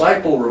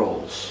disciple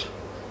roles: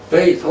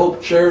 faith,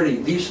 hope, charity,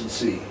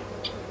 decency.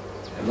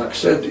 And like I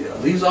said,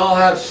 these all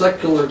have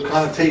secular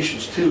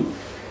connotations too,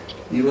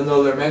 even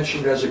though they're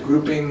mentioned as a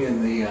grouping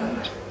in the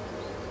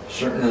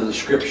certain of the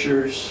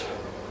scriptures.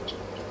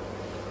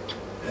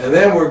 And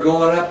then we're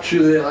going up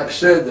to the, like I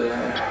said,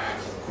 the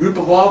group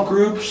of all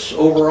groups,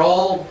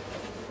 overall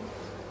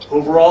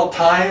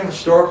time,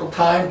 historical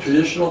time,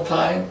 traditional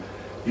time.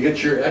 You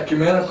get your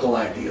ecumenical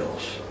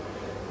ideals,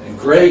 and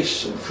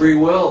grace and free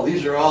will.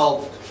 These are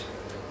all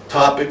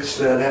topics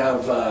that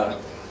have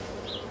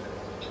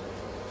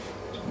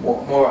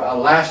more a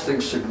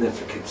lasting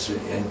significance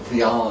in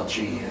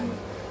theology and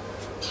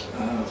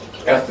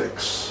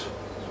ethics.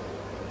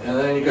 And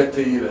then you got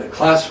the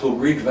classical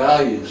Greek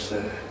values.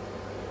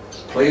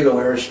 Plato,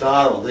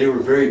 Aristotle, they were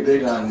very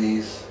big on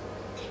these.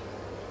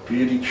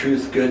 Beauty,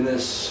 truth,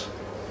 goodness.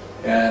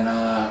 And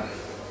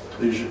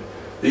they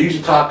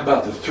usually talk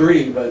about the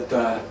three, but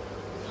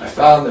I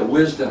found that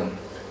wisdom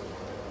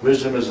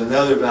is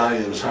another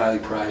value that was highly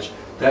prized.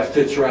 That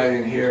fits right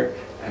in here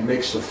and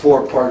makes the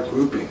 4-part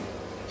grouping.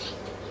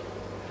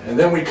 And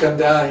then we come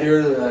down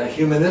here to the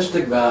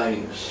humanistic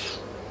values,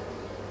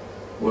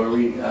 where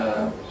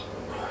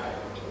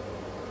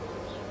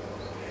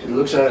it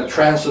looks at a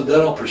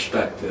transcendental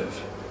perspective,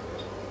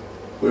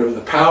 where the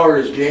power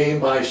is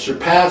gained by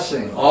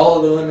surpassing all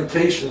of the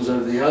limitations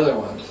of the other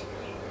ones.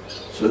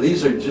 So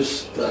these are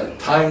just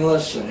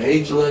timeless and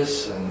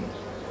ageless, and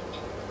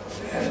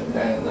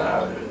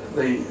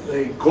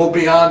they go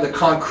beyond the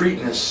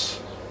concreteness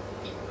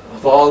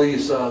of all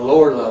these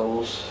lower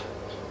levels,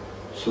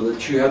 so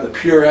that you have the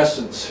pure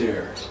essence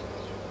here: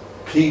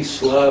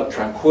 peace, love,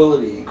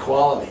 tranquility,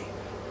 equality.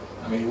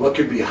 I mean, what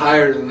could be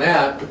higher than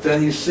that? But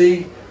then you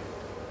see,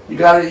 you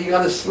gotta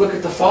look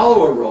at the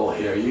follower role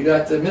here. You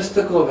got the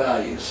mystical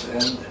values,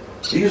 and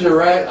these are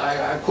right.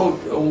 I quote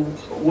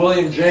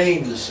William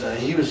James.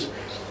 He was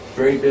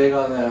very big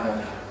on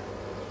the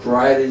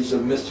varieties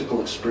of mystical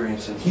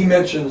experience, and he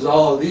mentions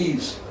all of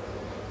these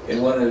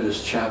in one of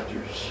his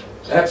chapters: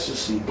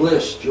 ecstasy,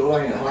 bliss,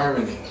 joy, and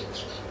harmony.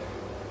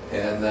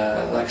 And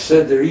like I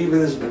said, there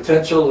even is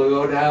potential to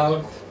go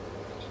down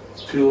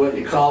to what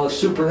you call a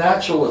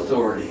supernatural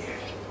authority.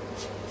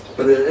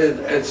 But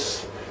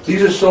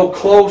these are so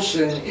close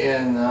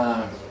in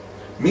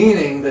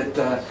meaning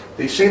that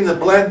they seem to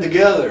blend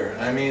together.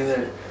 I mean,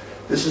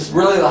 this is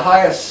really the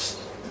highest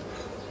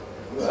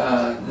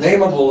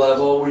nameable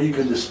level where you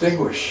can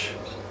distinguish.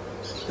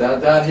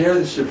 Down here,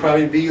 this should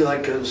probably be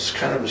like a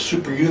kind of a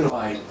super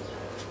unified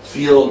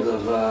field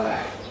of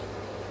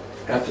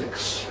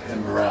ethics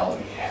and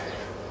morality.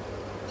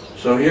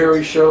 So here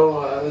we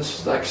show,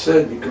 this is, like I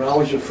said, you can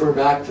always refer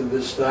back to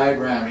this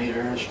diagram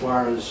here as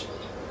far as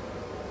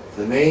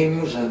the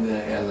names and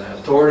the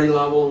authority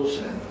levels,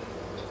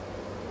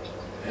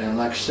 and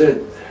like I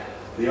said,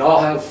 they all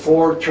have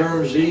 4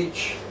 terms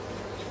each.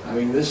 I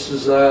mean, this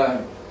is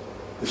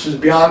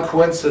beyond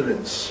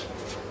coincidence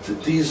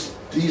that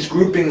these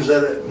groupings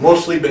that have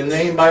mostly been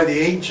named by the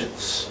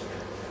ancients,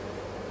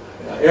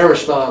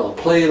 Aristotle,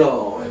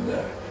 Plato, and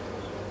the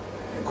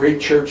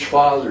great church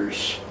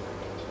fathers,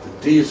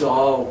 that these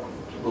all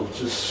will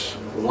just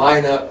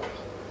line up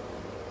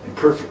in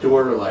perfect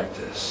order like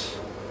this,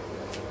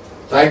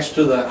 thanks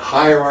to the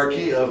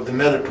hierarchy of the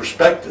meta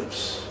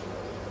perspectives.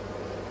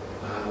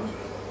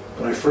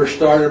 When I first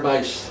started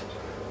by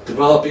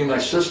developing my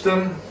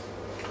system,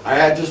 I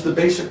had just the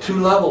basic 2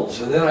 levels,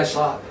 and then I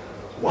saw,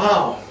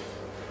 wow,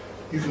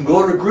 you can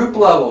go to group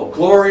level: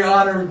 glory,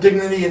 honor,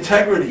 dignity,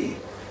 integrity.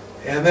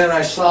 And then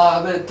I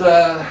saw that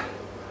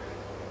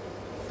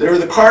they were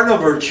the cardinal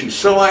virtues,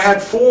 so I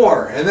had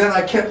 4. And then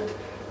I kept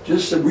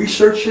just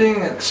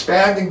researching and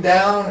expanding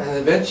down, and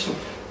eventually,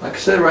 like I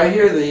said right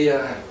here,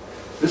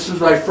 this is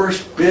my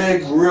first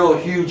big, real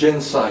huge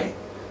insight.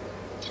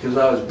 Because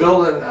I was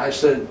building, I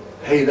said,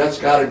 hey, that's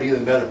got to be the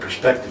meta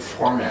perspective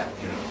format,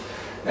 you know.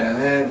 And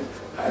then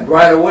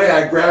right away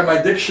I grabbed my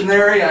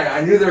dictionary.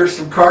 I knew there were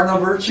some cardinal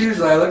virtues,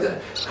 and I looked at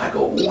it. I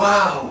go,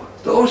 wow,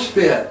 those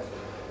fit.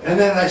 And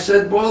then I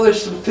said, well,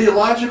 there's some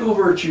theological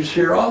virtues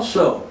here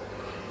also,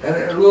 and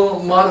a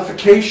little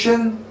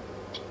modification.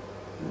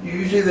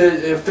 Usually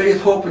the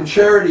faith, hope, and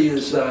charity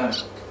is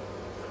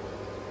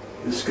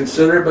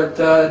considered, but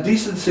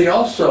decency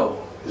also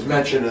is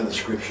mentioned in the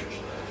scriptures.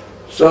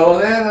 So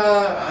then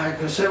I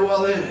said,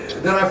 well,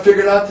 then I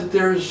figured out that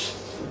there's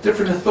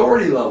different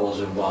authority levels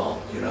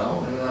involved, you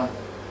know,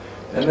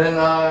 and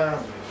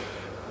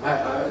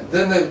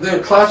then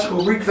the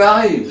classical Greek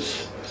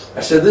values. I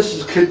said, this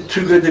is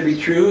too good to be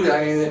true.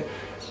 I mean,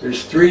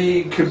 there's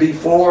 3, could be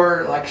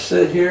 4, like I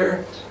said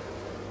here.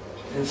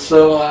 And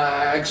so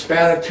I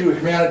expanded to a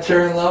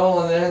humanitarian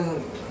level, and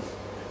then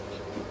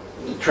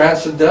the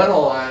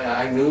transcendental.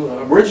 I knew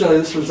originally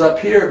this was up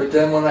here, but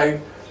then when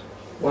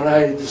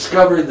I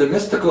discovered the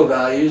mystical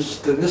values,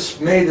 then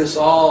this made us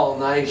all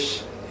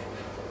nice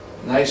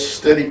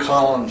steady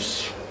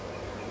columns,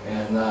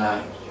 and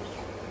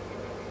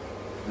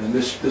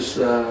this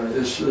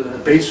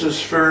basis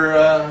for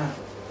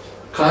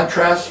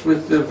contrast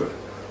with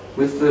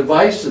the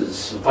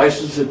vices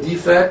of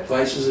defect,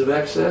 vices of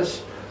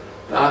excess.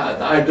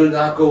 I do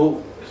not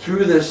go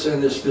through this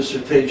in this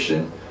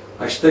dissertation.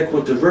 I stick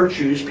with the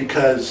virtues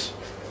because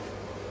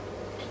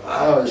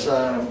I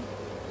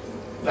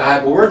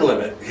have a word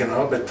limit, you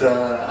know, but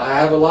I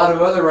have a lot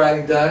of other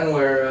writing done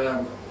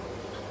where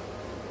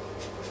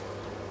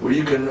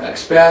you can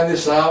expand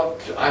this out.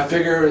 I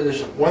figure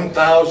there's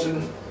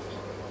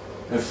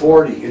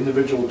 1,040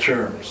 individual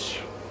terms.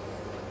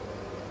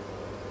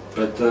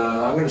 But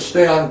I'm going to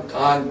stay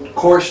on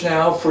course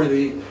now for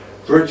the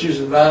virtues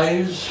and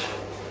values.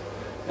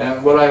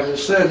 And what I've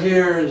said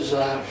here is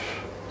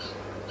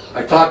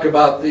I talk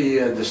about the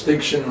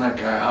distinction,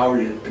 like I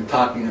already have been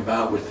talking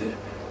about, with the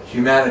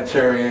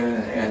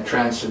humanitarian and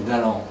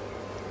transcendental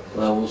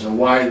levels and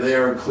why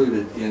they're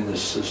included in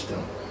this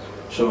system.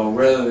 So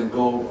rather than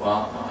go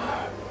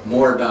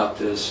more about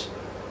this,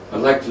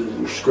 I'd like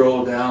to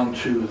scroll down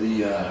to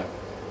the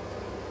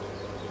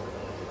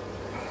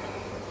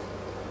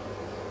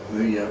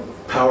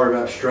power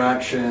of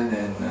abstraction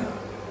and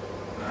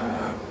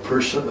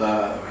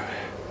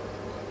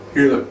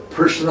here are the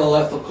personal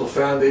ethical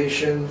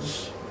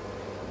foundations.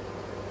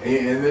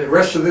 In the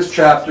rest of this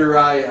chapter,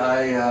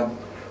 I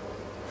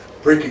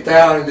break it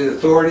down into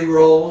authority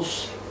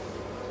roles.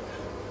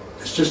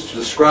 It just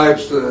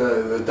describes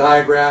the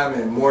diagram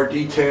in more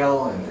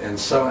detail and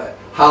some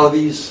how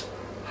these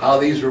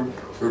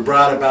were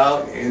brought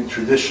about in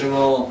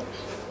traditional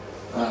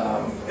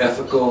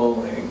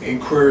ethical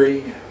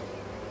inquiry.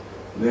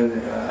 Then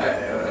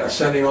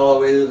ascending all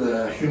the way to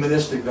the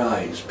humanistic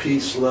values: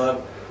 peace,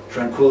 love,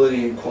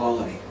 tranquility, and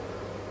equality.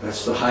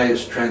 That's the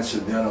highest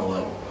transcendental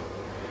level.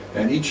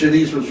 And each of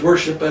these was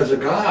worshipped as a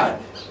god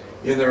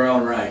in their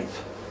own right.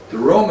 The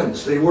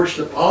Romans, they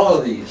worshipped all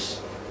of these.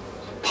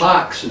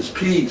 Pax is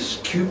peace,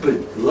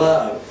 Cupid,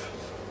 love,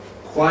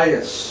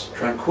 Quietus,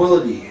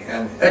 tranquility,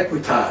 and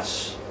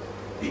Equitas,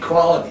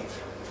 equality.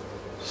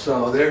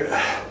 So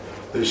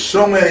there's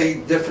so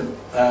many different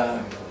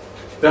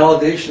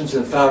validations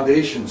and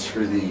foundations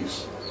for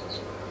these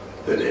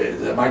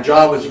that my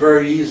job was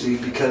very easy,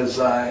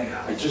 because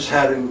I just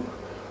had to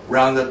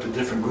round up the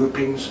different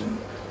groupings and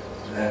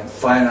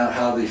find out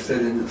how they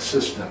fit into the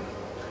system.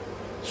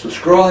 So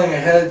scrolling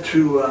ahead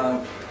to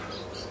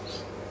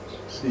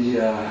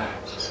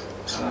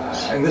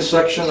in this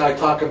section, I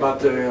talk about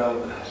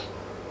the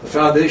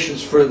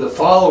foundations for the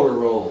follower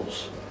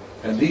roles,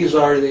 and these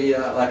are the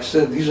like I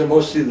said, these are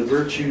mostly the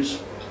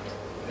virtues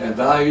and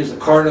values, the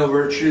cardinal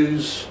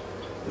virtues,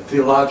 the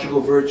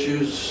theological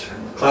virtues,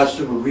 and the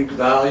classical Greek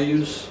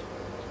values,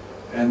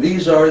 and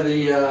these are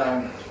the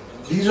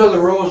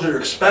roles that are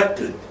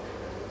expected.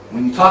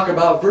 When you talk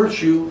about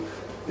virtue,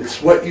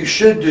 it's what you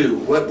should do,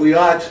 what we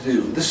ought to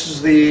do. This is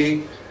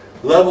the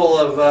level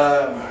of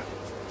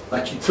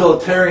like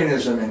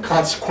utilitarianism and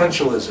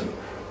consequentialism.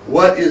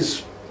 What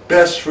is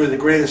best for the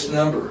greatest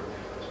number?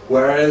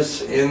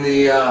 Whereas in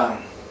the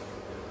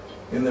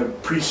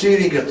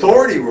preceding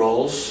authority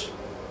roles,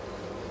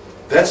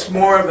 that's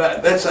more of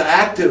that's an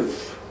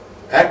active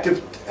type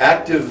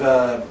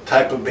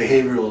of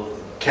behavioral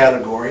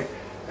category,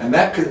 and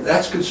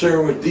that's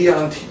concerned with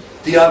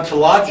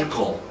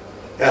deontological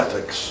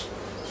ethics,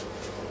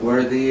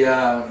 where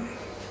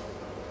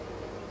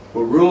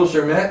where rules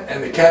are met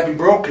and they can't be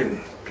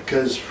broken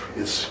because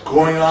it's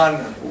going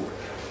on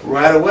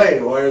right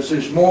away. Whereas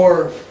there's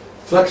more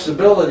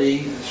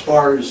flexibility as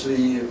far as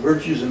the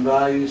virtues and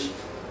values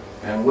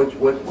and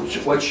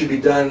what should be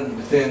done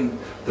within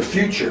the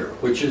future,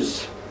 which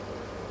is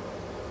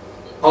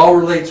all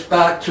relates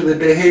back to the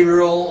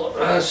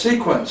behavioral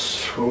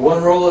sequence, where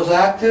one role is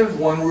active,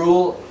 one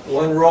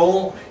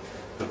role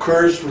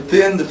occurs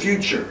within the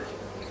future,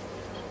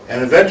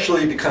 and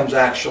eventually becomes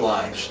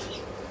actualized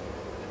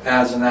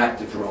as an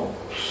active role.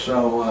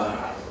 So,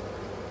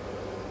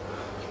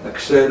 like I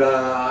said,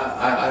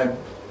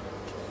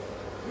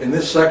 in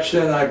this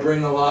section I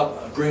bring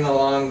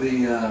along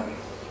the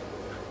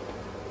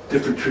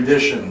different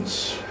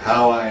traditions,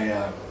 how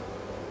I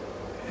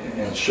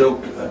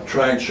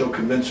try and show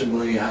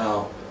convincingly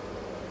how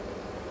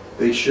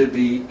they should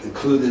be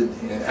included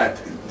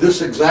at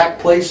this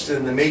exact place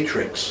in the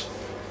matrix,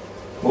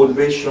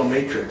 motivational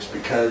matrix,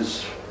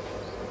 because,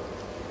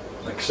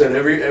 like I said,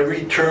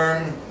 every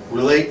term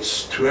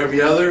relates to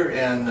every other,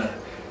 and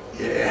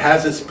it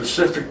has its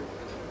specific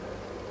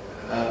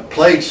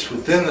place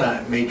within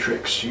that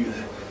matrix.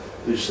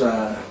 There's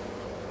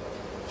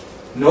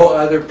no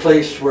other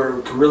place where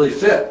it could really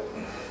fit,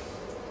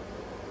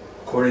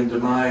 according to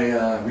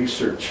my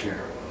research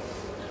here.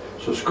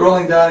 So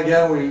scrolling down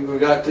again, we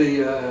got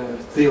the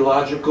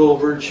theological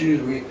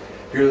virtues.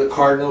 Here are the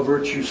cardinal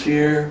virtues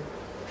here,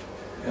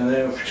 and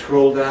then if we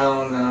scroll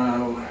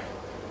down,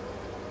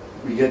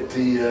 we get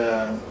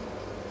the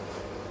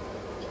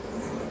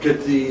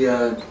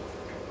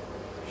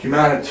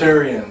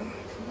humanitarian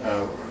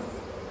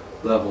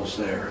levels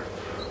there.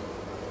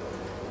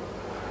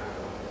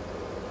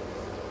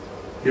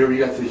 Here we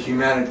got the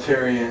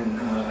humanitarian,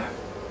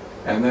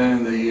 and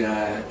then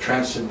the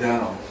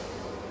transcendental.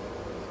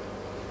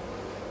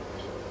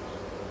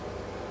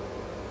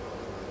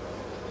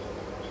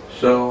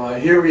 So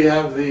here we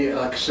have the,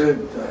 like I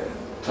said,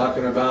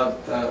 talking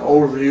about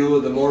overview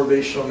of the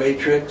motivational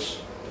matrix.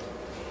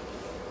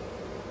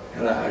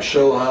 And I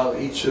show how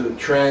each of the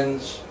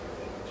trends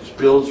just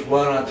builds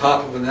one on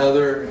top of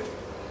another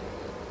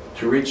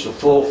to reach the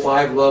full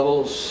 5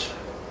 levels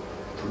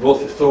for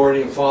both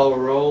authority and follower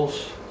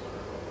roles.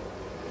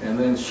 And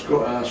then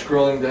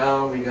scrolling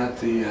down, we got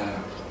the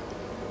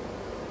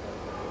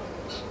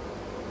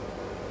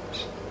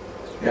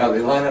they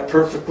line up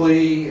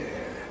perfectly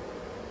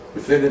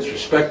within its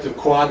respective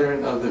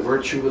quadrant of the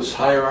virtuous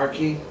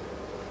hierarchy.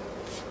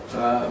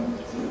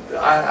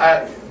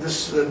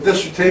 This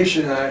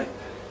dissertation,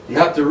 you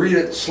have to read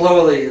it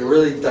slowly to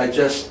really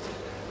digest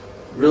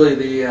really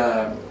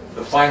the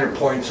finer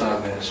points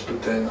on this.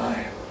 But then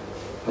I'd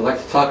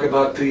like to talk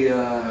about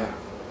the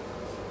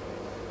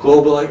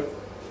global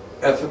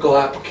ethical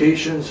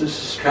applications.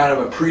 This is kind of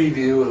a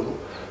preview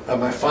of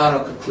my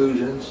final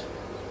conclusions.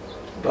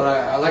 But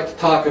I'd like to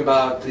talk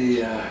about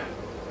the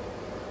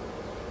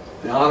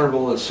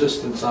honorable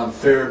insistence on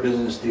fair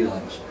business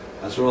dealings,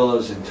 as well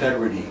as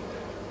integrity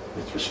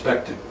with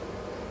respect to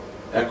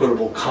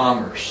equitable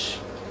commerce.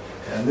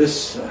 And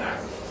this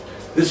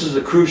is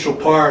a crucial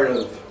part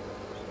of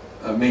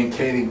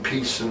maintaining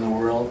peace in the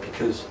world,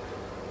 because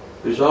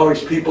there's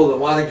always people that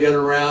want to get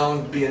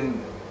around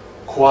being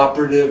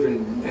cooperative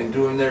and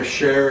doing their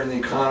share in the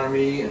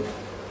economy, and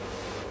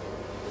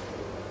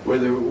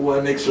whether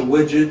one makes a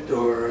widget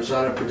or is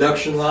on a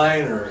production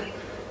line or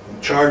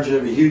in charge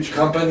of a huge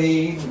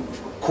company,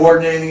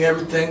 coordinating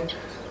everything.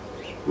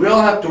 We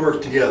all have to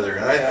work together.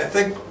 And I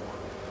think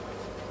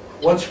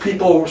once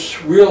people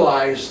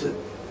realize that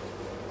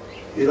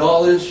it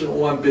all is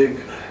one big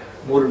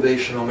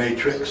motivational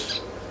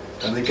matrix,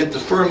 and they get the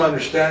firm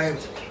understanding,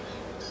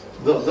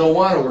 they'll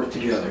want to work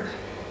together.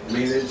 I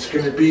mean, it's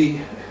going to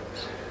be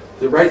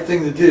the right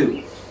thing to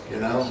do, you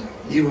know,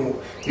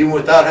 even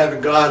without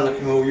having God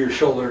looking over your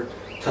shoulder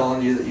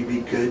telling you that you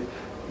be good.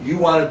 You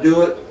want to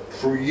do it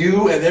for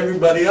you and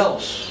everybody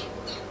else.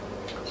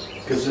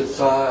 Because if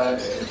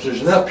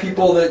there's enough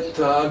people that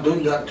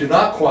do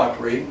not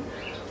cooperate,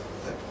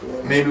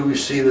 maybe we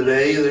see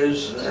today,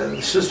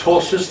 this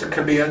whole system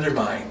can be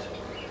undermined.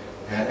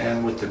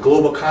 And with the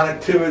global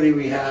connectivity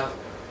we have,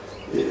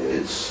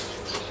 it's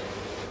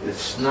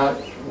not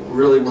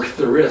really worth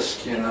the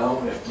risk, you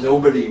know. If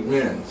nobody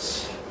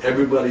wins,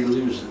 everybody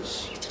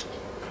loses.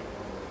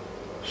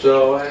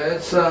 So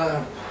it's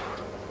I'm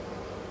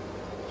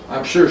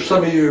sure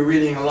some of you are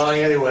reading along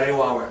anyway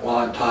while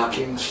I'm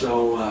talking.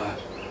 So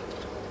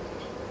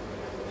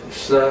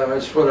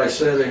that's what I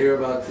said here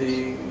about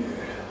the.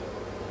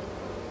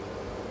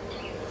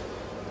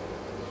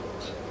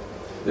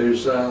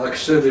 There's like I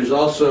said, there's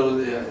also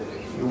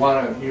you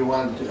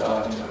want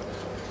to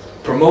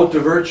promote the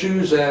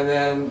virtues and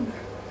then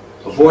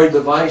avoid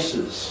the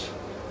vices.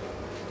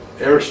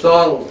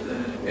 Aristotle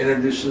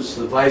introduces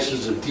the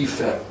vices of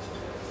defect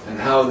and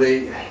how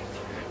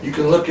you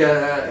can look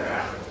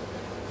at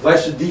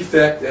vice of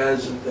defect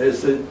as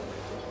the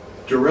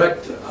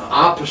direct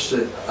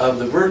opposite of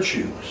the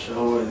virtue.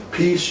 So in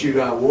peace you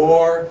got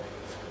war,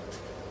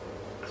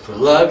 for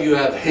love you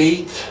have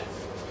hate,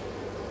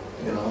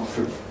 you know,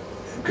 for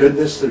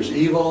goodness there's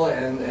evil,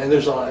 and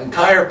there's an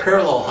entire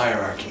parallel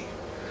hierarchy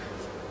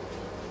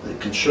that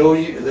can show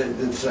you that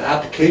it's an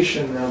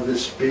application of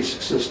this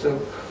basic system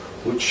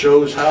which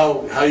shows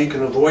how you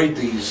can avoid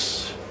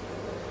these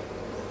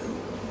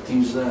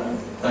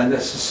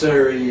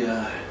unnecessary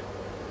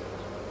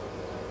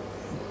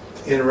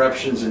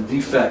interruptions and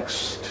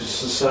defects to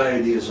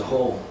society as a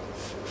whole.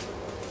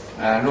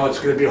 I know it's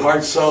going to be a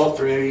hard sell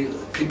for maybe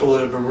people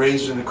that have been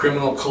raised in a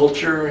criminal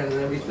culture and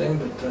everything,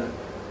 but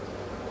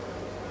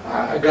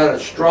I got a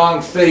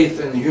strong faith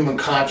in the human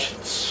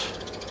conscience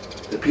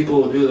that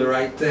people will do the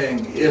right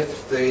thing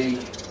if they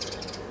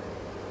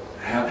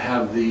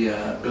have the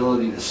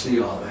ability to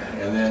see all that.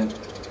 And then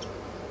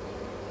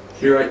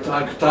here I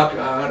talk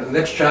the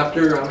next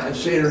chapter,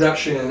 just the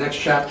introduction in the next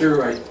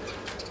chapter,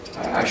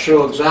 I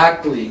show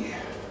exactly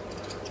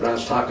what I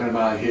was talking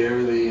about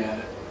here,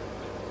 the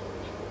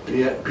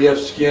B.F.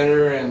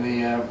 Skinner and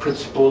the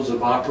principles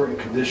of operant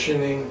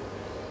conditioning,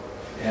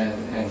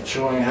 and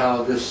showing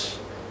how this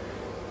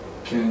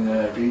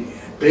can be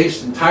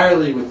based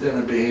entirely within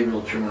a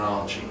behavioral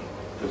terminology,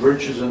 the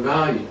virtues and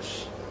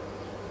values.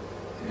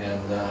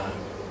 And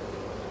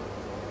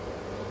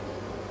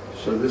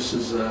so this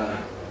is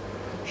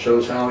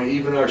shows how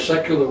even our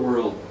secular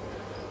world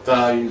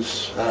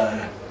values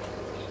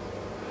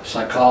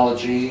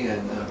psychology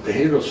and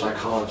behavioral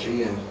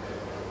psychology, and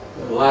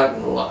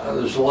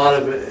there's a lot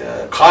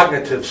of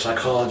cognitive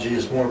psychology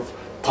is more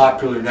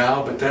popular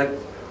now, but that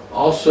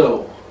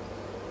also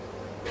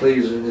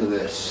plays into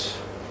this.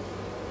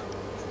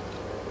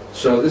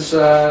 So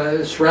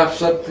this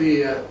wraps up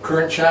the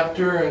current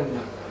chapter,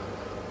 and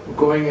we're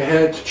going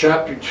ahead to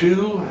chapter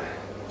 2.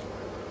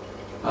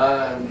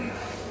 Like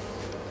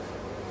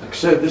I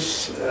said,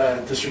 this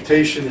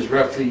dissertation is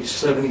roughly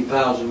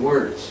 70,000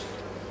 words,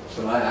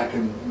 so I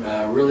can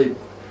really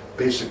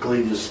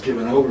basically just give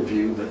an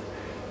overview. But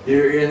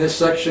here in this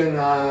section,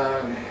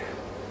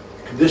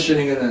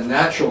 conditioning in a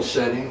natural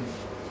setting,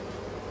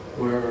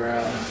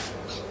 where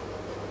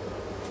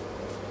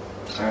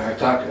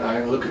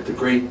I look at the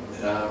great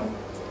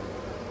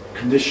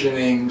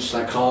conditioning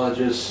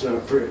psychologists.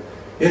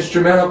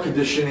 Instrumental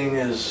conditioning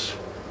is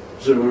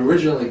it was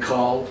originally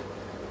called,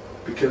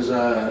 because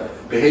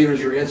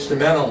behaviors are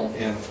instrumental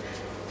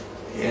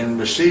in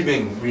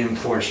receiving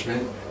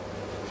reinforcement.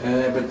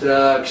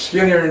 But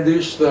Skinner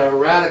introduced the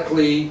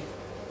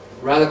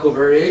radical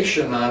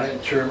variation on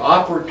it, term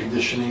operant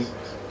conditioning,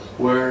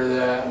 where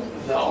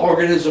the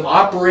organism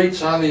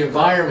operates on the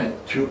environment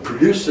to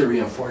produce the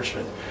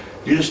reinforcement.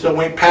 You just don't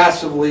wait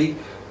passively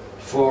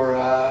for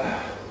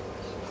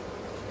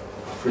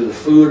the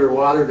food or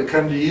water to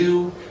come to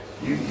you.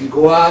 You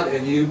go out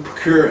and you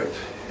procure it,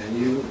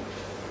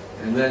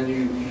 and then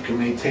you can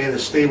maintain a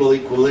stable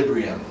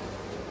equilibrium.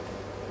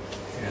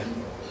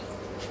 And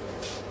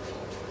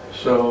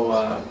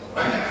so,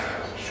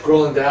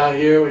 scrolling down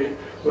here,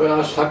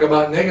 let's talk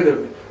about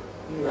negative.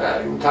 We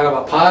can talk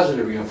about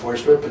positive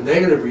reinforcement, but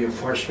negative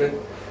reinforcement,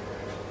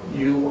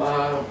 you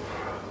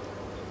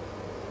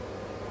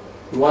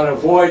want to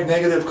avoid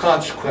negative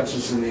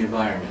consequences in the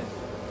environment,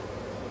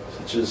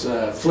 such as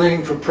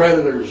fleeing from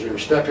predators or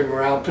stepping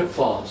around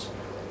pitfalls.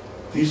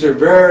 These are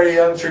very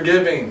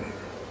unforgiving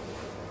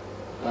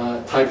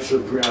types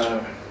of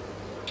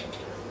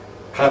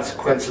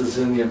consequences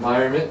in the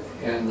environment,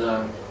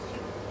 and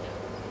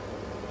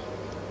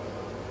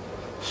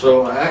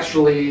so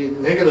actually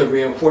negative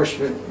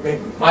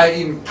reinforcement might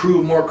even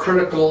prove more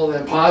critical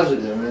than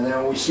positive, and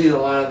then we see a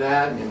lot of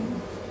that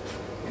in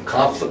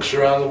conflicts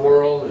around the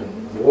world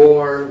and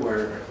war,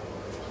 where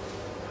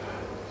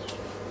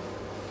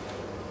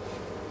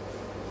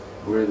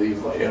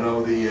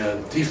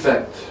the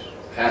defect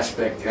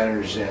aspect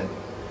enters in,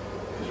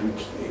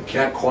 because we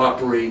can't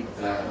cooperate,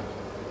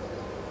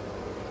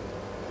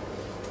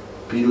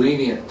 be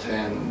lenient,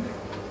 and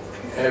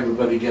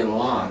everybody get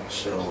along.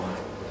 So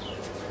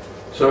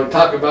we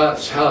talk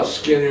about how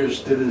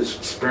Skinner's did his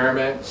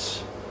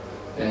experiments,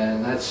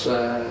 and that's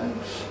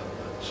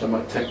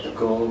somewhat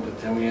technical, but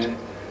then we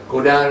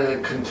go down to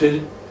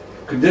the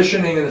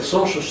conditioning in a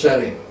social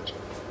setting,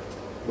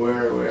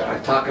 where I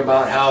talk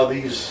about how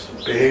these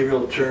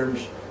behavioral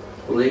terms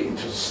relate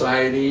into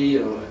society.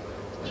 Like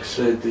I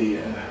said, the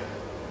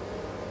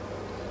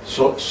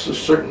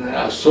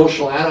certain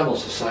social animal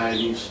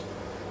societies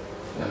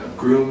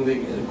groom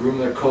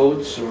their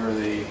coats, or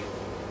the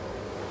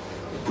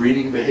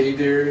breeding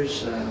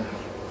behaviors,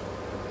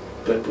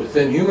 but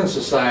within human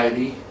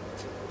society,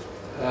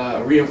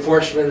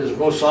 reinforcement is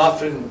most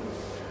often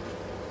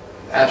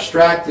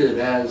abstracted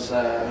as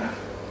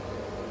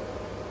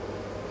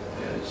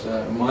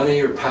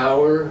money or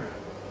power,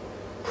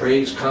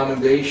 praise,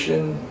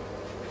 commendation.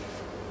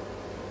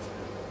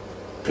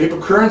 Paper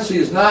currency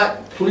is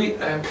not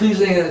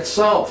pleasing in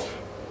itself,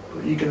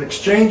 but you can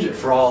exchange it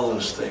for all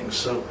those things.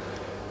 So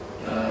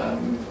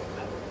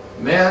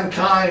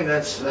mankind,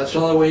 that's the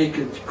only way you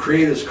could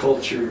create this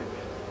culture,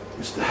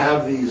 is to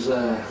have these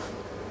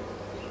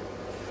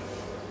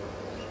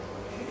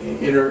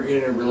inner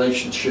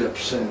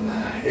relationships, and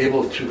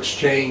able to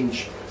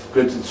exchange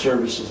goods and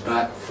services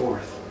back and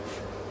forth.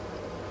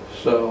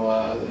 So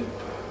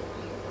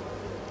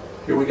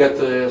here we got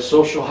the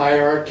social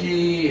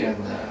hierarchy and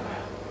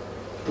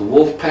the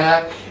wolf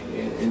pack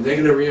in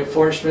negative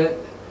reinforcement.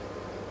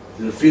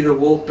 The defeated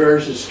wolf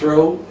bears his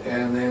throat,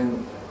 and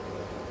then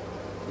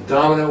the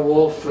dominant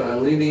wolf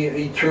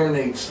leniently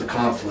terminates the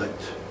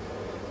conflict,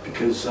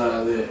 because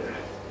the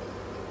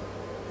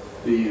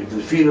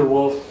defeated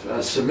wolf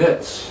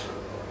submits.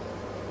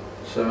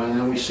 So, and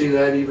then we see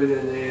that even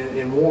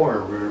in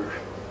war, where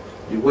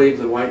you wave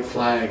the white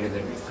flag and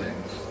everything.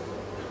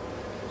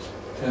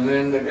 And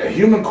then the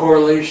human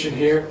correlation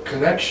here,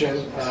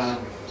 connection,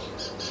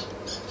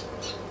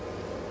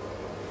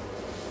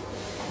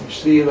 you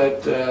see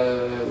that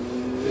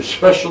there's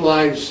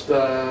specialized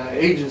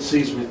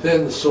agencies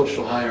within the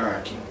social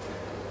hierarchy.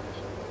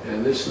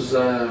 And this is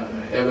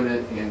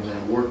evident in the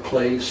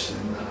workplace,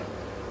 and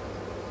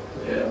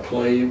the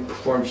employee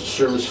performs a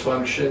service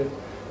function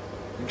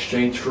in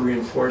exchange for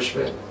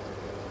reinforcement.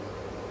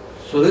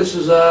 So this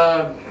is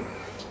the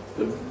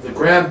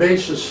grand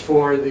basis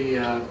for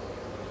the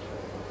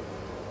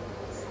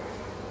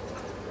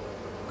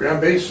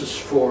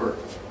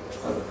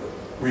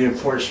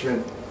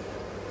reinforcement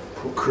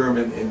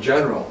procurement in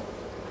general.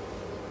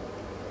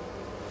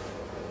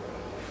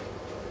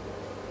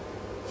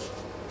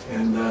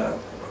 And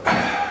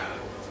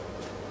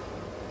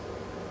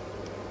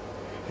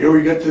here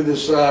we get to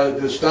this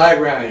this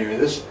diagram here.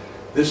 This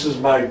is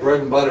my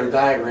bread and butter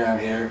diagram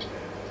here.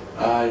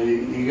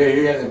 You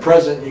get in the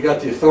present, you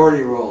got the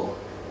authority role.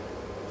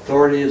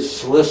 Authority is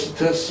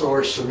solicitous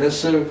or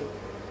submissive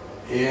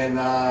in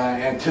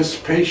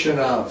anticipation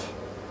of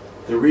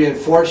the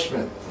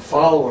reinforcement, the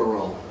follower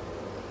role,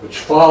 which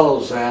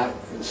follows that.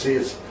 And see,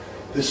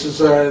 this is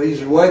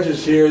these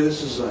wedges here.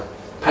 This is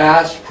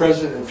past,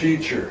 present, and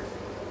future,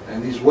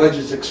 and these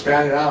wedges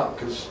expand out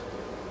because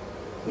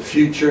the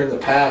future and the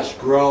past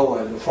grow,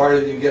 and the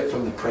farther you get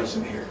from the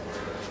present here.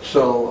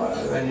 So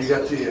then you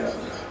got the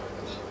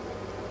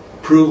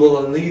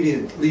approval and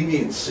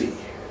leniency,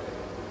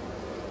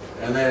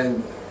 and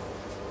then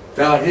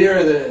down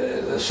here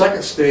the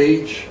second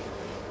stage,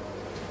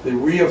 the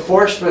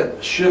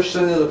reinforcement shifts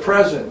into the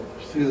present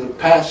through the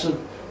passive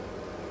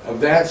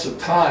advance of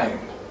time.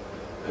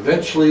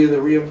 Eventually the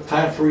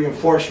time for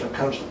reinforcement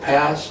comes to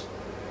pass,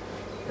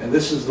 and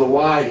this is the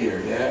Y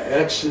here.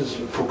 X is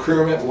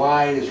procurement,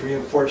 Y is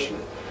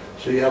reinforcement.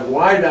 So you have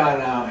Y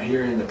down out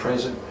here in the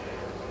present,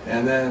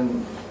 and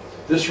then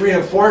this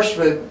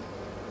reinforcement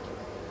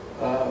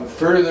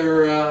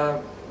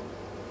further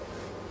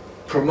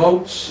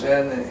promotes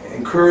and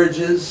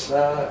encourages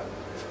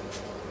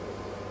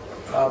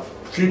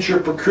future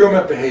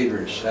procurement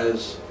behaviors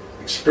as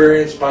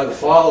experienced by the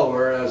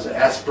follower as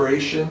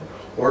aspiration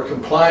or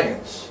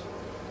compliance.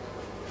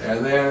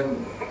 And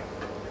then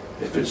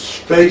if it's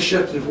phase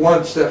shifted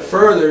one step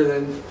further,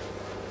 then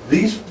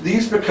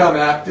these become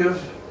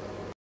active,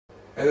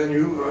 and then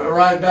you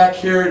arrive back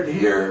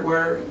here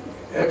where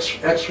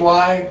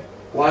XY,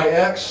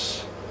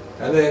 YX,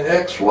 and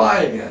then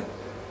XY again.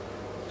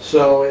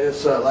 So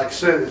it's like I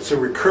said, it's a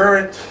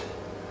recurrent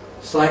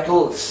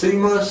cycle. It's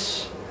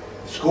seamless.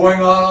 It's going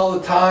on all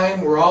the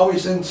time. We're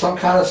always in some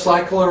kind of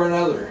cycle or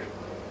another.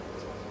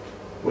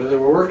 Whether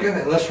we're working,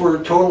 unless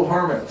we're total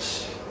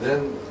hermits,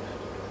 then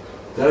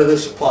none of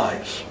this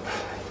applies.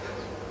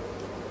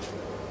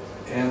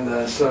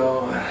 And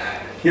so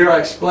here I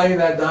explain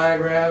that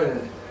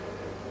diagram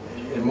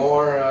in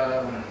more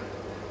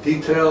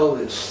detail.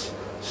 This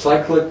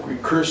cyclic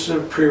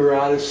recursive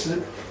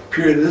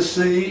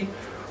periodicity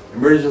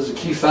emerges as a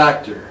key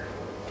factor,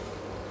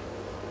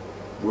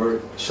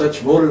 where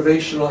such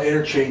motivational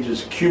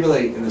interchanges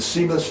accumulate in a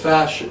seamless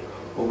fashion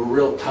over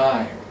real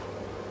time.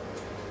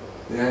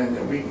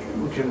 And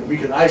we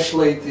can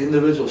isolate the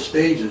individual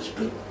stages,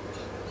 but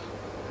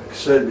like I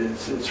said,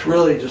 it's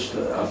really just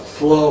a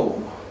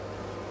flow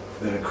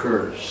that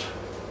occurs.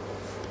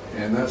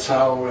 And that's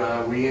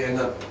how we end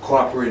up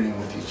cooperating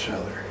with each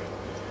other.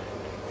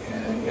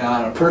 And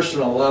on a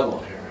personal level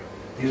here.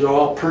 These are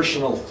all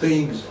personal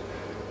things,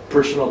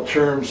 personal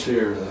terms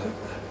here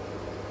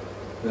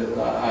that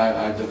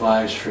I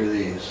devised for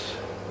these.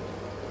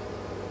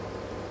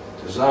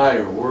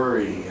 Desire,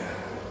 worry,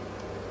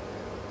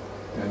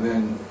 and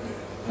then,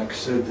 like I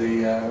said,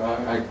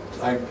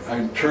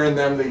 I turn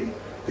them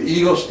the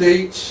ego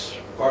states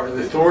are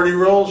the authority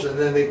roles, and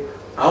then the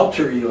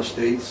alter ego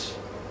states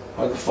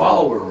are the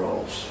follower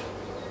roles.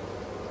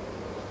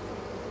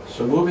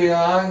 So moving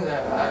on,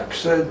 like I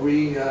said,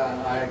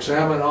 I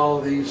examine all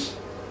of these.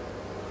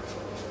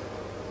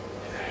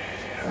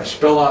 I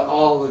spell out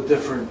all the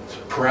different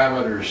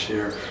parameters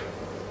here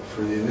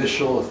for the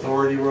initial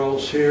authority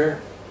roles here,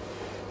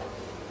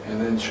 and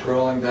then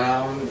scrolling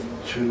down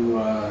to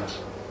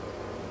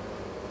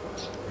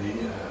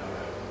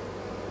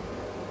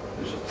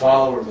there's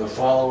the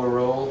follower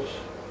roles.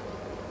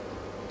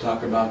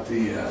 Talk about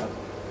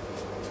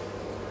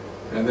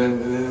and then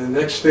the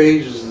next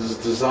stage is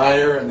the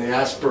desire and the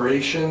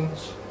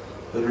aspirations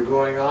that are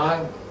going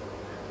on.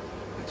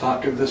 I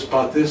talk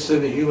about this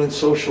in a human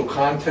social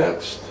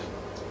context.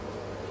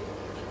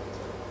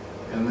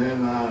 And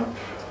then, like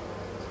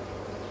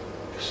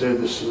I said,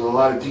 this is a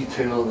lot of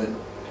detail that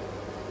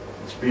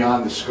it's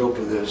beyond the scope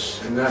of this.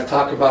 And then I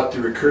talk about the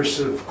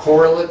recursive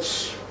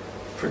correlates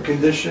for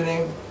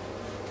conditioning,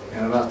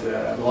 and about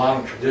the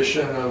long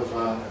tradition of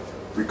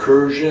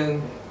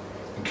recursion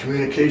and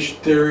communication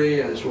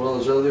theory, as well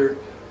as other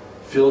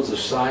fields of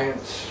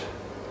science.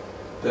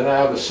 Then I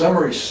have a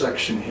summary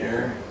section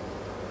here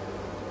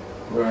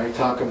where I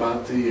talk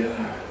about the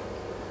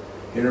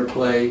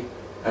interplay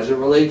as it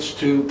relates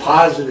to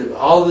positive.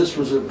 All this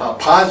was about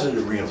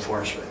positive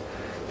reinforcement.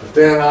 But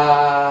then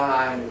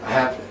I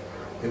have,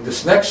 in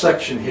this next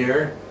section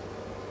here,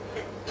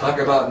 talk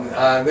about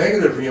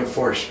negative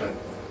reinforcement.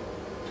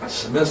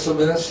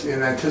 Submissiveness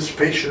in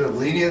anticipation of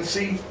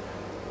leniency.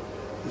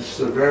 This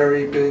is a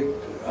very big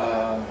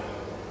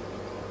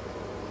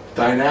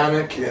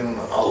dynamic in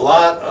a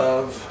lot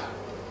of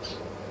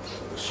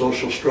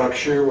social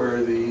structure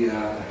where the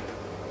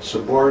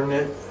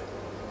subordinate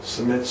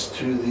submits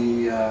to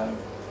the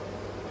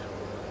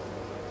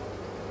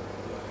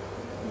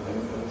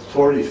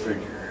authority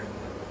figure.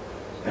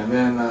 And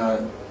then,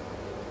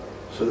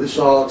 so this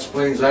all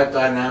explains that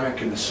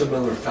dynamic in a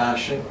similar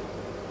fashion.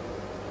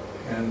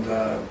 And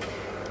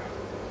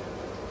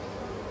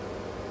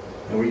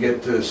we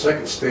get to the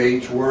second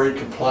stage, worry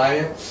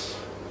compliance.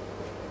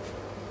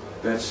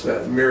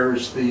 That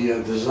mirrors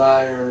the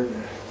desire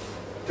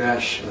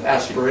dash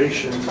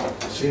aspiration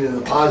seen in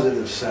the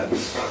positive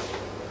sense.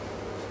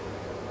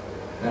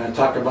 And I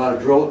talk about a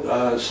drill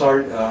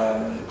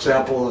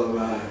example of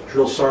a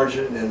drill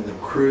sergeant and the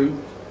recruit,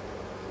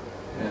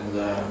 and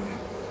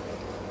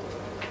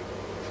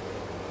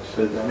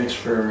so that makes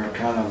for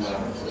kind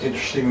of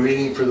interesting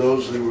reading for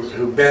those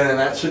who've been in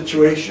that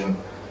situation.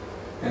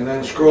 And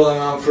then scrolling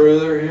on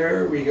further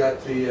here, we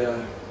got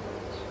the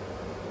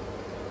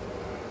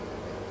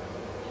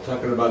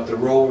talking about the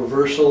role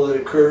reversal that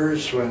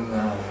occurs when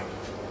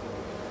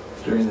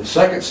during the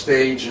second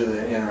stage of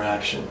the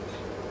interaction,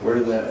 where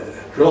the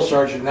drill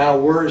sergeant now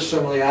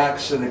worrisomely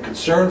acts in a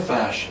concerned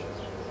fashion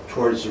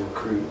towards the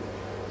recruit,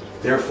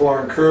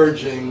 therefore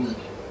encouraging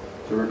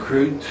the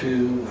recruit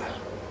to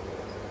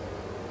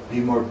be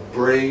more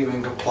brave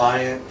and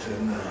compliant,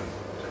 and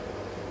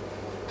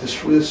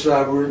this removes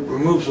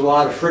a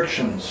lot of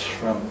frictions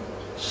from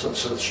such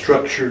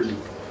structured,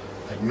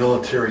 like,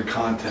 military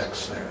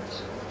context there.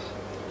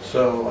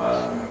 So,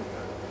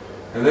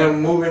 and then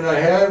moving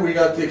ahead, we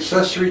got the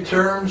accessory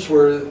terms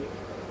where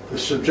the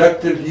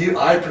subjective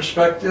I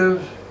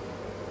perspective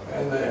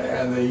and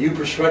the you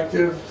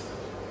perspective,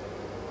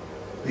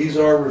 these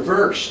are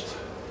reversed.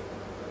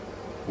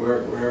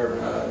 Where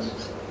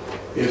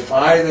if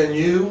I then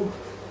you,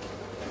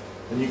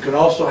 and you can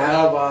also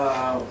have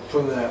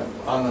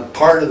on the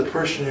part of the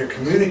person you're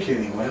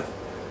communicating with,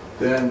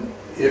 then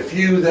if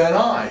you then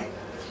I.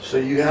 So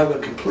you have a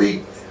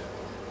complete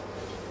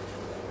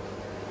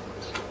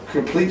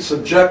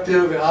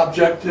subjective,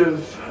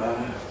 objective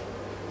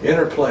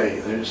interplay.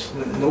 There's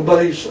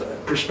nobody's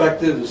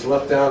perspective is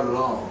left out at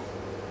all.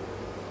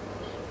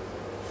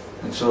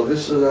 And so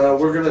this is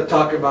we're going to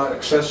talk about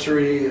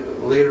accessory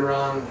later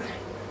on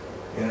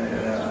in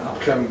an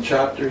upcoming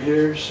chapter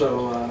here.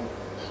 So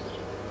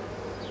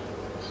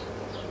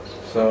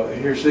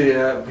here's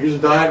a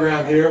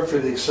diagram here for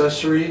the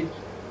accessory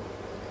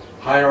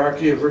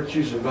hierarchy of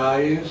virtues and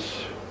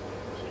values.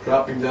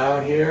 Dropping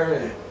down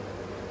here.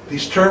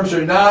 These terms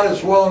are not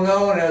as well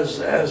known as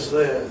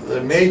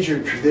the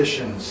major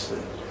traditions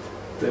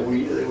that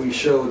we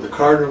show, the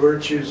cardinal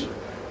virtues,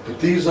 but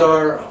these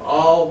are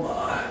all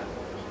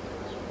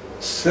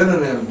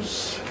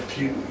synonyms. If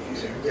you're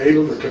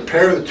able to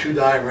compare the two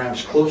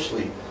diagrams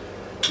closely,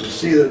 you'll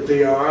see that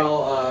they are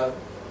all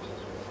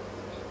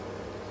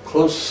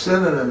close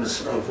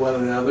synonyms of one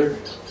another,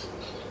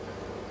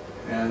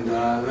 and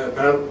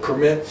that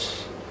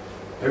permits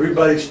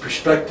everybody's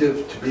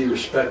perspective to be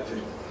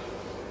respected.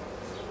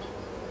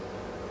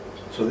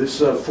 So this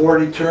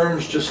 40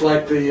 terms, just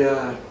like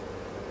the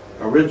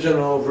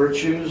original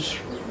virtues,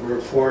 were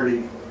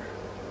 40.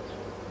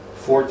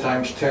 4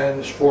 times 10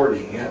 is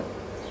 40, yeah.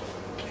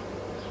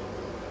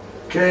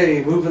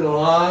 Okay, moving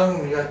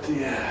along, we got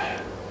the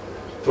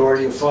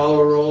authority and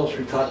follower roles.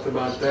 We talked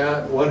about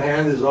that. One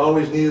hand is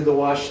always needed to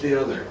wash the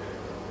other.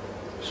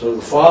 So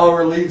the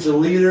follower leads the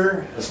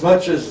leader as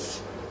much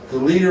as the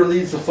leader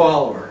leads the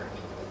follower.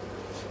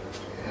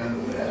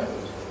 And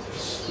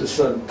this is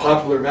a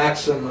popular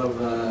maxim of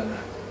the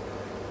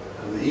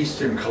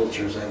Eastern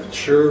cultures, and it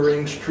sure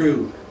rings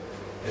true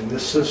in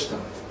this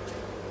system.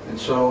 And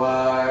so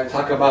I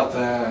talk about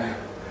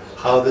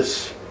how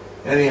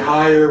any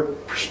higher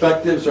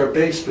perspectives are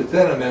based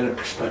within a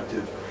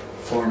meta-perspective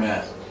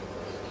format,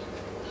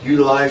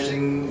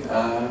 utilizing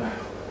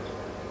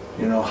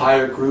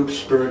higher groups,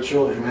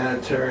 spiritual,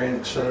 humanitarian,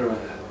 etc.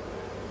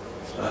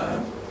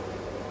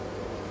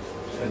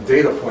 And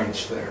data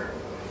points there.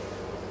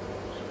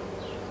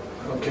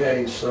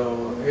 Okay,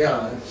 so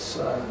yeah, it's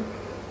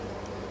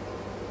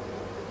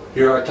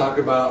here I talk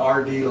about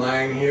R.D.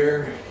 Lang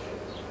here.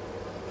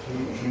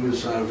 He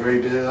was very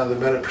big on the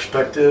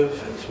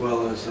meta-perspective, as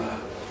well as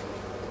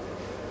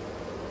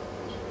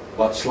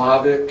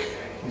Václavic,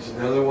 he's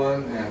another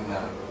one, and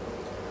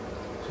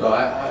so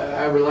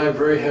I rely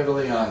very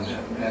heavily on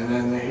them. And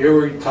then here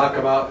we talk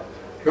about,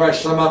 here I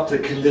sum up the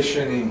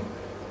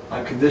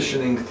my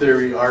conditioning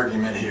theory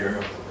argument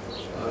here,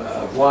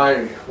 of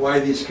why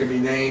these can be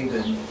named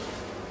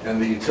and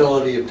the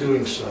utility of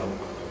doing so.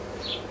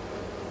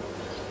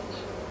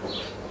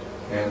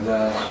 And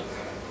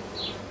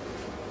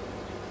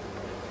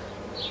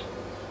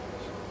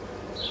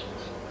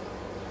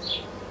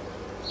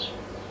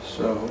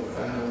so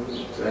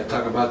I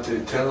talk about the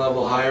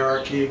 10-level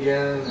hierarchy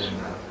again, and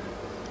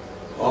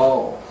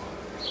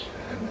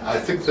and I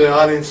think the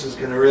audience is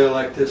going to really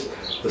like this.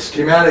 The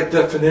schematic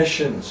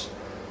definitions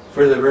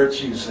for the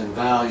virtues and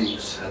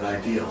values and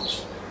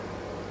ideals.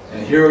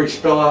 And here we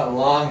spell out in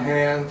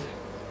longhand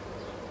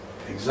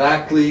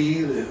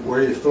exactly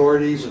where the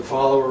authorities and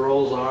follower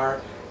roles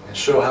are, and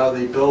show how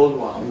they build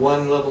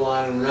one level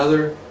on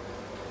another.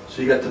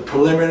 So you got the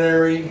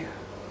preliminary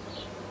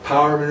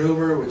power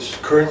maneuver, which is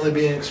currently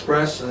being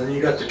expressed, and then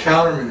you got the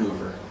counter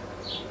maneuver,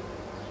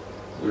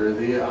 where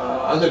the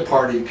other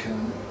party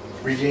can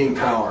regain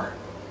power.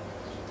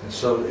 And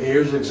so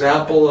here's an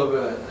example of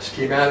a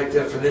schematic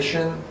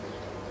definition.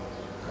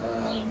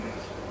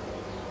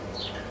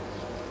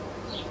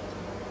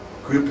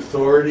 Group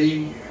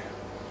authority,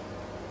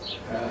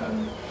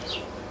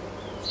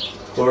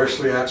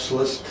 gloriously acts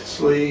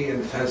solicitously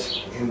in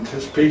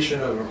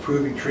anticipation of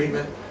approving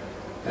treatment,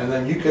 and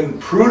then you can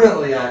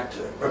prudently act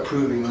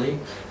approvingly.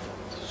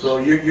 So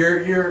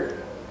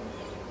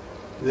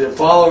the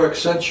follower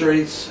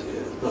accentuates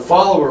the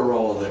follower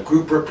role, the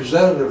group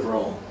representative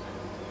role,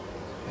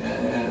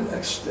 and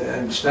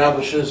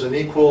establishes an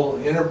equal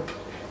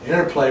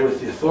interplay with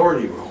the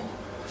authority role.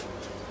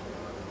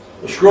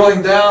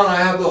 Scrolling down, I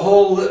have the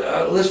whole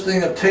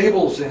listing of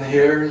tables in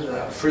here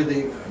for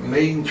the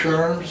main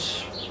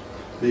terms,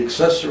 the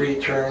accessory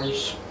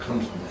terms.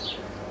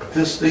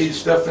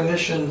 These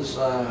definitions,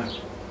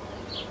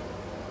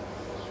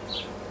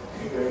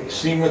 you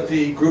see with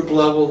the group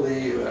level,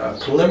 the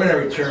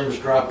preliminary terms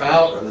drop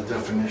out of the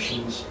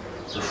definitions,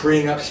 for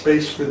freeing up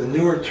space for the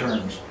newer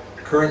terms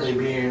currently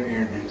being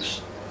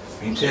introduced,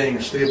 maintaining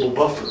a stable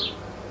buffer.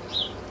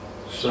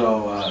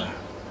 So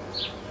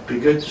it'd be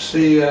good to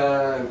see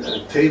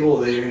a table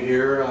there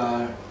here.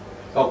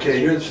 Okay,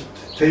 here's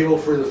the table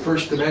for the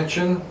first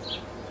dimension.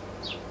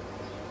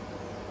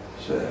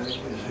 So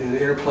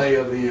the interplay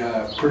of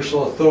the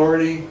personal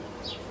authority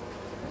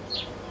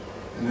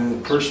and then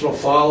the personal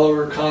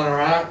follower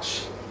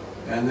counteracts,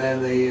 and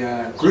then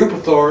the group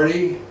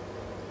authority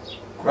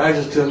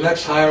rises to the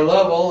next higher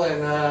level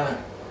and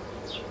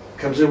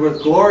comes in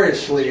with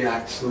gloriously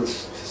acts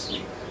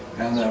solicitously,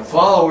 and the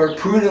follower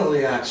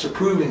prudently acts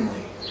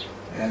approvingly,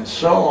 and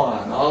so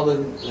on. All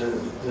the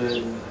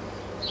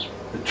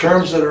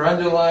terms that are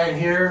underlined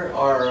here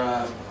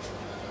are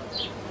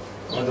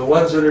the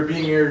ones that are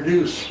being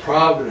introduced: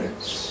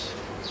 providence,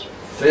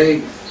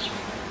 faith,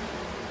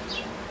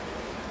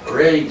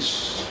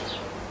 grace,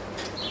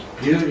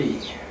 beauty.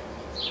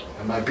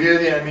 And by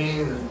beauty I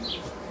mean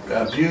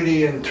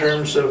beauty in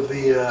terms of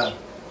the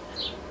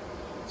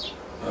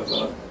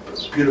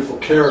beautiful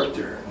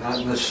character,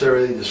 not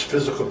necessarily just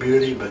physical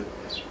beauty, but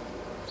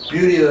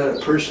beauty that a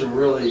person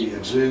really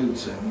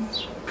exudes and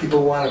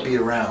people want to be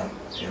around.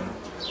 You know.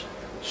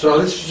 So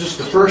this is just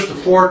the first of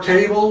 4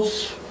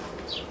 tables.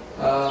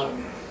 I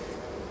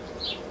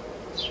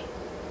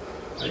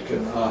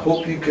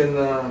hope you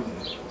can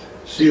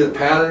see the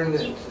pattern.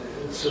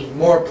 It's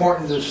more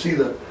important to see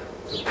the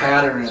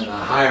pattern and the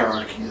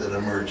hierarchy that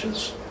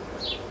emerges.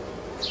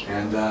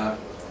 And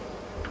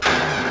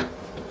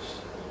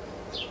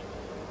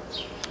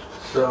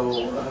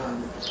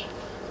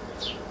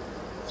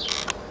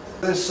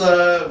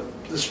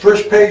this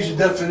first page of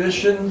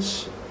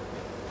definitions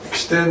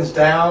extends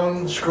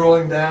down,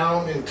 scrolling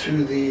down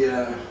into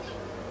the.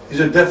 These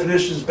are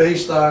definitions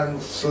based on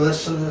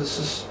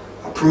solicitous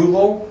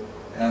approval,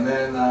 and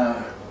then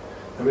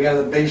we got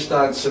it based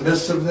on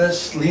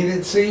submissiveness,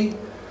 leniency.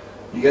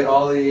 You get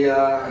all the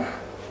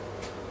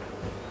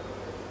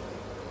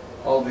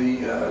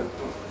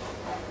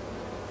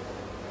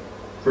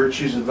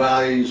virtues and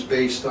values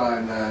based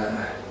on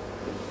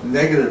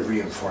negative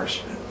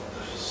reinforcement,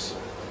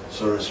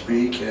 so to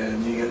speak,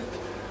 and you get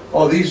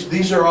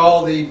these are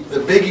all the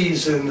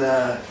biggies in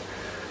the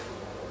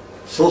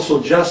social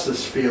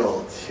justice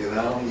field. You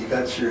know, you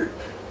got your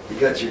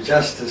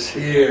justice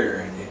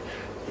here, and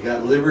you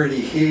got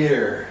liberty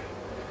here,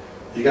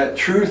 you got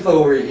truth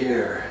over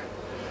here,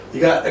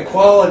 you got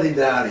equality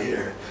down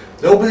here.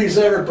 Nobody's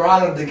ever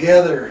brought them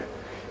together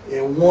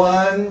in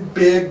one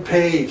big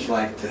page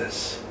like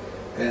this.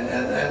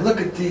 And look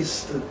at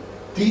the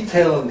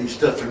detail in these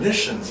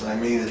definitions. I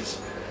mean,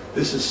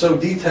 this is so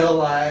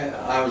detailed.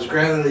 I was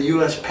granted a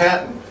U.S.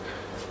 patent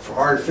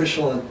for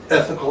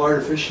ethical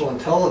artificial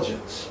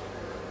intelligence,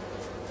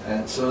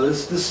 and so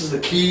this is the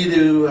key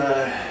to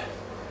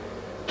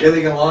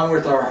getting along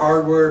with our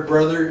hardware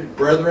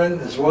brethren,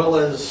 as well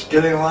as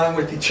getting along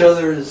with each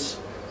other as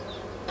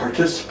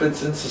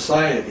participants in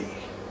society.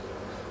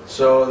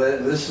 So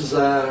this is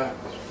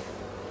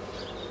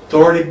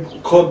authority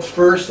comes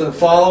first and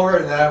follower,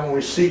 and then when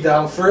we see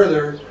down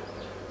further,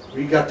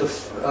 we got the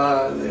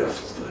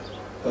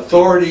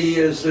authority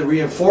is the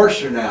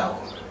reinforcer now.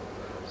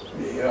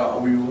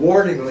 We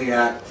rewardingly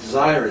act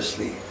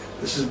desirously.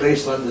 This is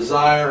based on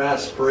desire,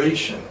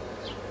 aspiration,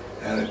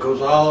 and it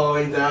goes all the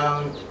way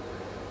down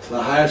to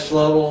the highest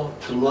level,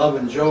 to love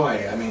and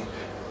joy. I mean,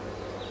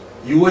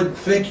 you wouldn't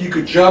think you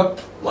could jump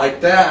like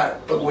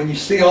that, but when you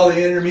see all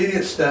the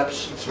intermediate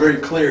steps, it's very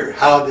clear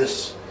how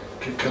this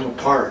can come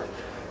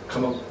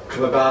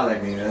about. I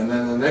mean, and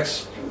then the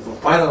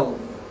final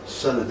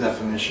set of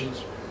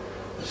definitions,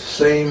 the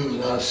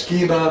same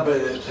schema, but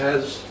it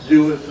has to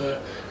do with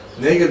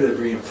negative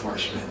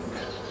reinforcement.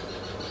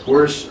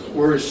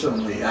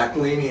 Worrisomely, act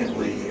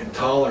leniently, and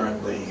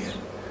tolerantly,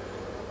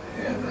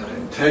 and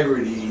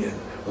integrity, and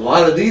a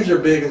lot of these are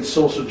big in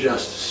social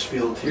justice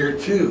field here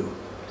too.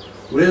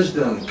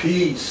 Wisdom,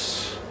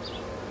 peace,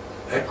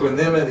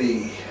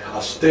 equanimity,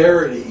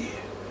 austerity,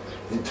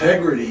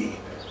 integrity.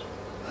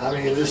 I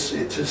mean, it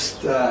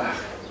just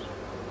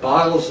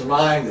boggles the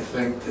mind to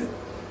think that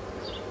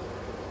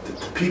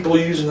the people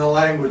using the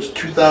language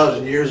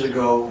 2,000 years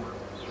ago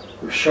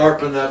were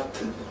sharp enough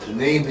to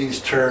name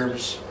these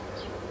terms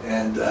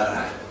and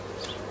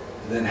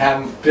then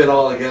have them fit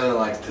all together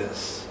like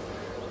this.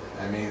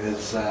 I mean,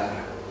 it's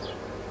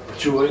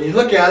but when you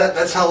look at it,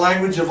 that's how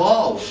language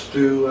evolves.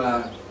 You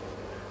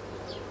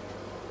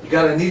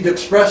got a need to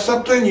express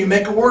something, you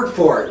make a word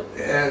for it.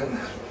 And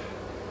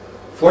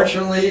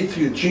fortunately,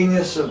 through the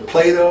genius of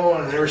Plato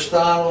and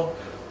Aristotle,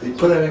 they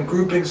put them in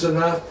groupings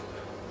enough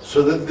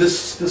so that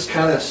this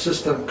kind of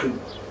system could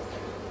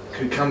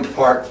come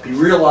apart, be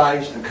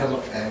realized, and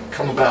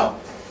come about.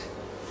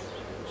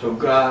 So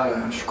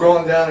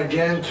scrolling down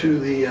again to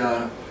the,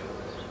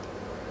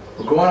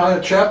 we're going on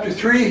to chapter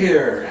 3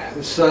 here.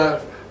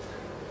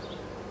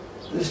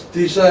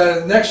 These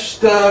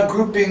next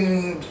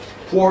grouping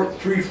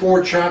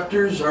 4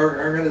 chapters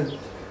are going to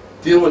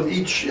deal with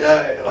each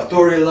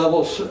authority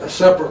level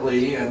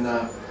separately, and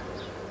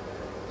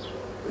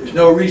there's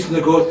no reason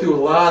to go through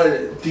a lot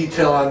of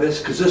detail on this,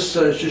 because this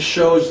just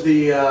shows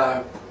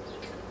the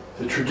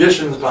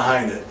traditions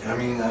behind it. I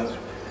mean,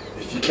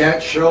 if you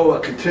can't show a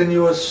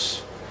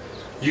continuous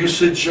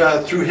usage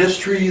through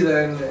history,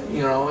 then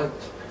you know.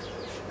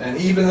 And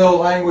even though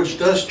language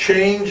does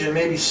change, and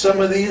maybe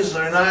some of these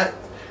are not,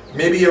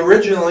 maybe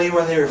originally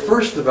when they were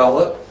first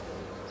developed,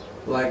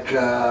 like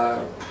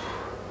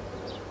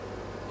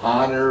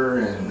honor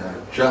and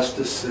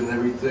justice and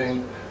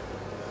everything.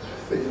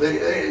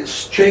 It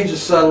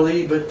changes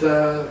subtly, but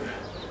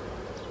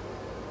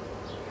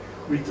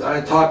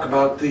I talk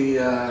about the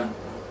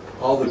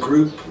all the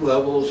group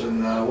levels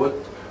and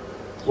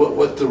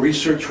what the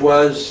research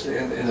was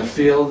in the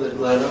field that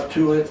led up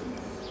to it.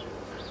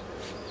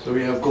 So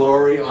we have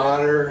glory,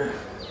 honor,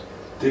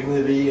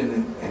 dignity,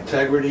 and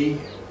integrity,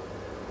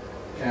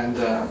 and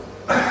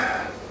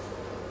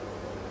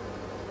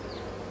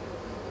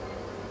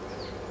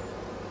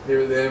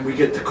then we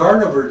get the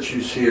cardinal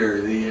virtues here.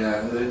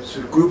 It's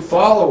a group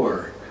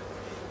follower,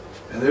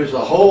 and there's a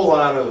whole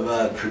lot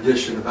of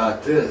tradition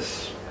about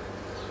this,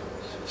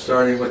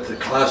 starting with the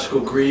classical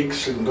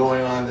Greeks and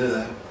going on to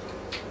the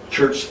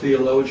church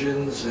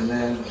theologians, and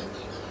then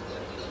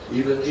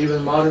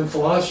even modern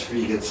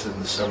philosophy gets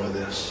into some of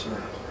this.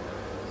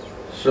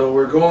 So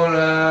we're going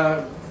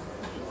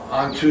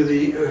on to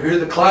here are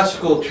the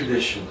classical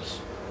traditions,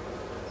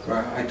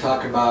 where I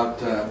talk about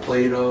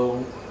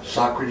Plato,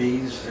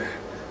 Socrates,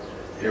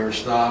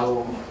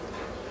 Aristotle.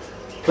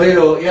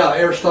 Plato, yeah,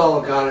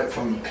 Aristotle got it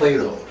from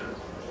Plato,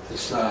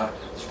 as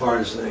far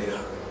as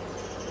the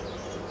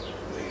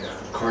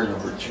cardinal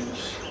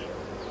virtues.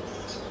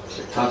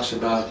 It talks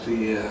about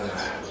the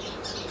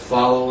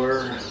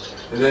follower,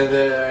 and then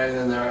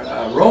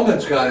the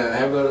Romans got it.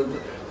 Have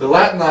the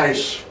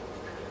Latinized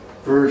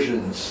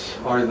versions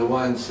are the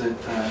ones that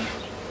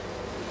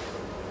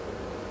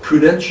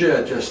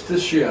Prudentia,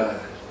 Justitia,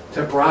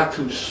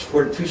 Temperatus,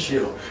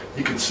 Fortitio.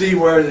 You can see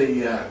where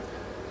the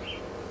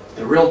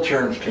real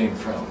terms came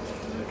from.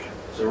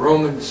 The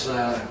Romans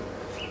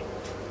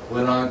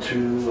went on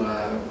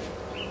to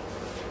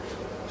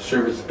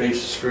serve as the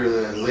basis for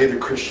the later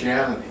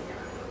Christianity,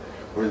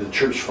 where the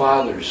church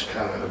fathers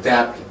kind of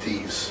adapted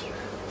these.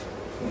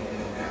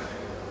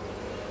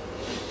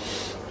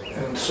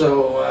 And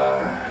so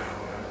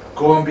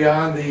going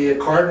beyond the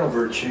cardinal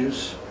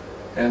virtues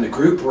and the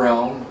group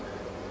realm,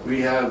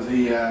 we have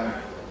the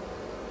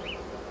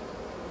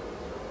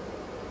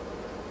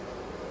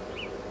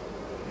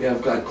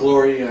I've got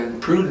glory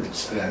and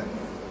prudence then.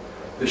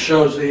 This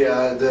shows the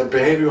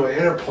behavioral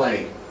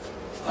interplay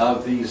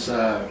of these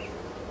of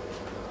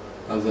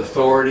the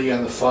authority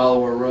and the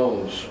follower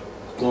roles.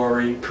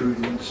 Glory,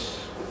 prudence,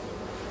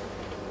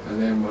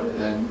 and then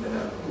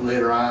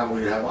later on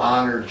we have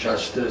honor,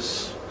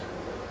 justice.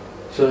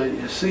 So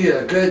you see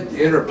a good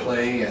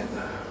interplay, and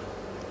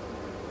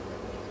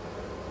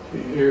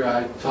here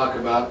I talk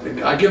about,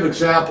 I give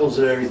examples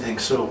of everything.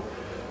 So.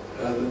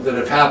 That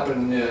have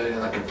happened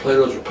like in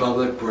Plato's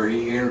Republic, where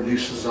he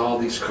introduces all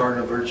these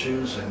cardinal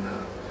virtues, and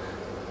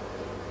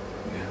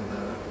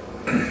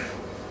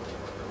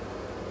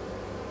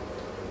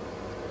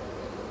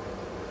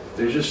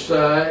they're just like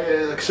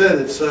I said,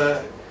 it's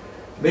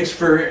makes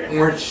for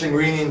more interesting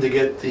reading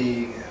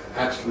to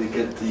actually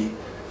get the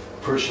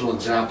personal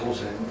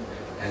examples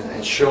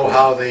and show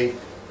how they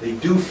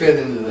do fit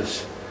into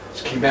this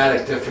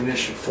schematic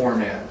definition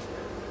format.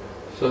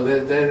 So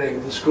then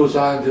this goes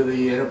on to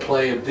the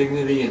interplay of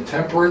dignity and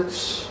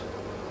temperance,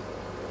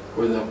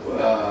 where the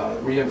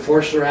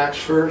reinforcer acts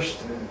first,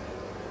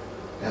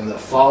 and the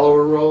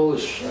follower role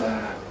is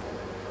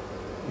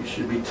you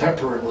should be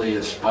temperately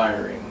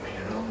aspiring,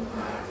 you know.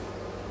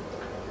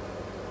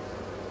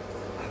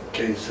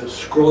 Okay, so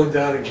scrolling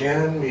down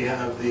again, we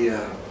have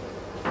the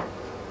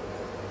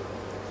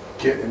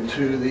get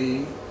into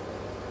the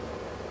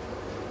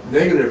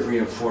negative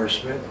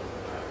reinforcement.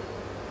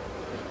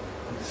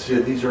 See,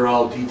 these are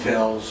all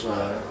details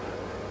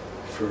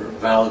for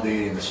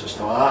validating the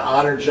system.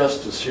 Honor,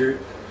 justice here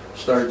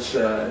starts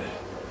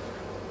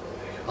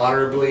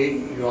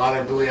honorably. You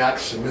honorably act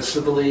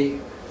submissively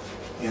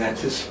in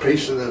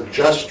anticipation of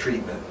just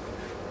treatment.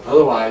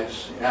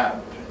 Otherwise, yeah,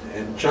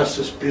 and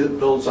justice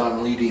builds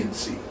on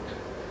leniency.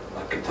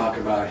 I could talk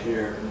about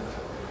here.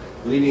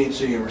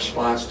 Leniency in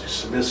response to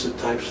submissive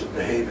types of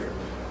behavior.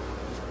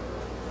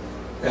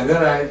 And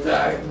then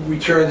I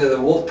return to the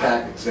wolf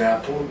pack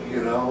example,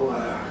 you know,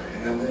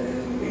 and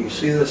you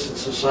see this in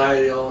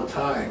society all the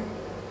time,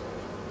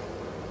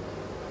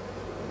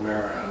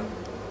 where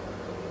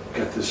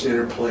you got this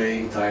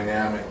interplay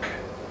dynamic.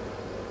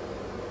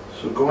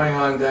 So going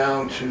on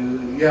down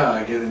to, yeah,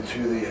 I get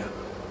into the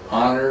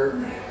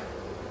honor.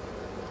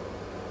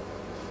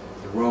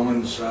 The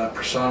Romans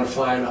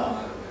personified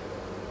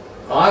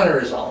honor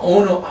as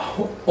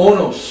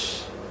onos.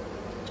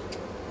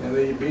 And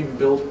they even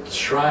built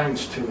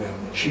shrines to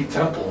him. Chief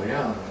temple,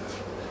 yeah.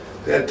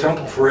 They had a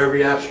temple for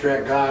every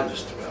abstract god,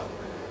 just about.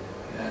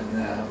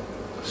 And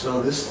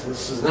so this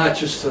is not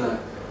just a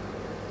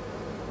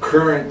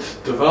current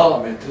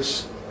development.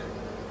 This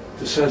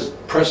has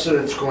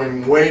precedents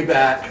going way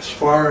back as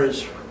far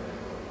as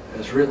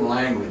written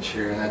language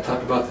here. And I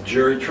talk about the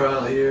jury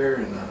trial here,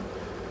 and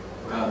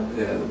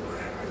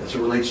as it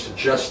relates to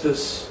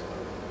justice,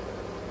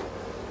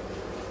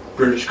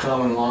 British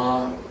common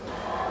law.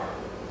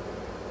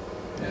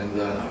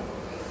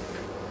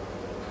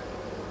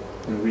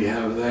 And we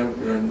have them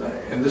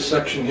in this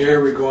section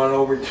here. We're going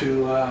over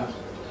to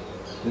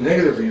the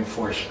negative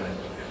reinforcement.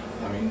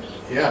 I mean,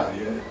 yeah,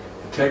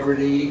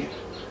 integrity.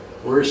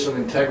 Worse than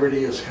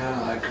integrity is kind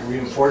of like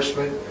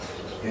reinforcement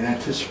in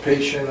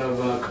anticipation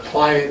of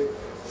compliant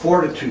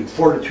fortitude.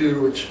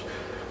 Fortitude, which is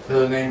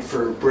another name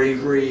for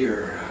bravery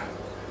or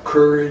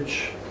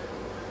courage.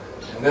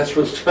 And that's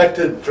what's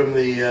expected from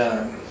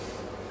the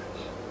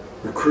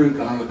recruit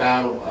on the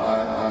battle,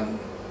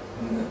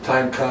 when the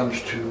time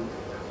comes to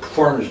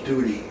perform his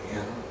duty. You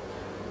know?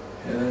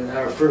 And then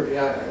I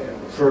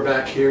refer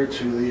back here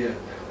to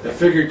the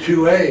figure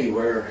 2A,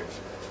 where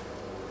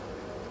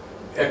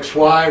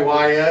XY,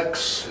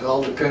 YX, it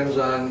all depends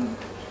on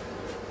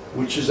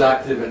which is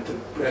active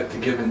at the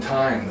given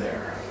time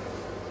there.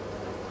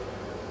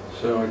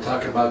 So I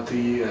talk about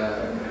the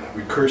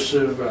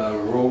recursive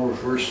role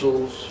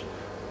reversals.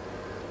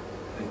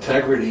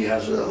 Integrity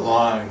has a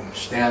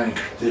long-standing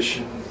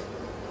tradition,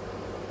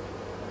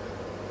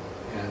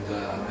 and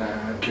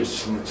I give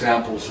some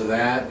examples of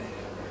that.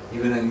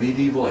 Even in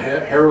medieval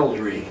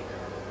heraldry,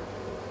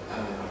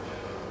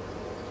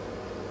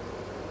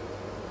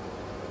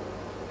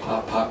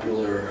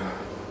 popular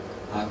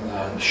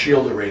on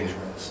shield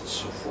arrangements and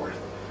so forth.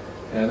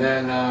 And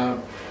then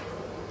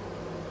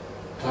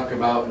talk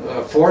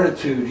about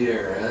fortitude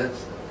here.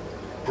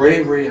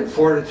 Bravery and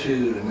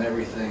fortitude and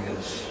everything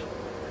is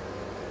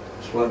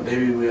what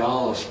maybe we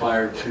all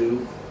aspire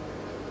to.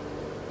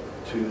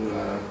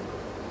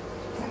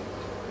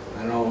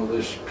 I know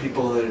there's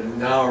people that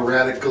now are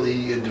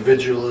radically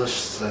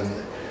individualists, and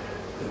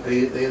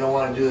they don't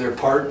want to do their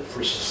part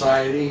for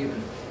society.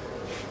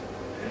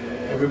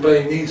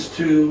 Everybody needs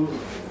to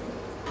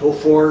pull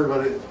forward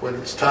when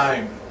it's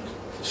time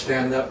to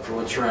stand up for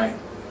what's right.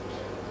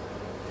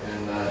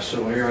 And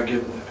so here I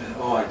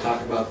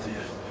talk about the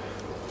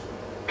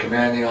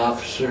commanding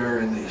officer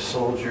and the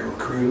soldier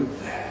recruit.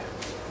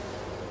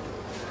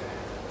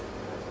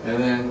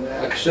 And then,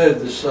 like I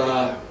said,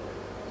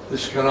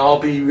 this can all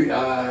be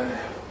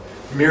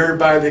mirrored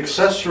by the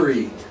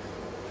accessory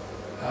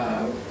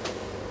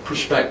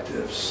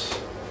perspectives,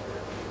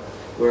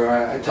 where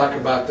I talk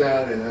about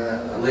that in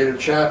a later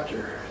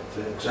chapter,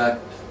 the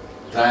exact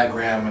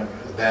diagram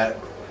of that.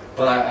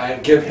 But I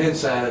give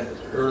hints at it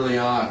early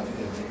on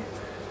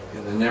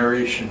in the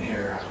narration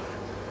here.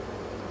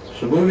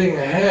 So moving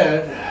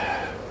ahead,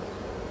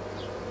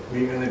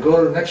 we're going to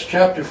go to the next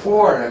chapter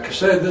 4. Like I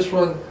said, this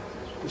one,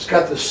 it's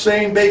got the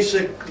same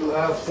basic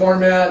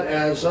format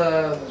as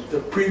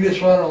the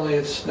previous one, only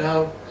it's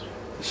now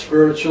the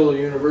spiritual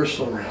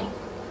universal realm.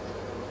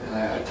 And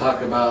I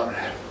talk about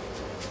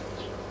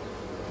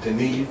the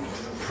need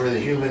for the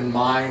human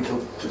mind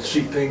to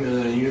see things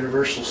in a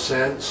universal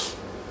sense.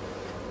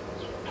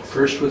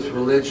 First with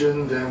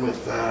religion, then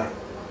with the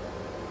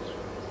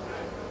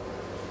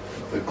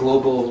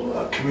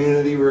global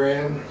community we're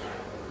in.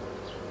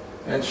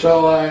 And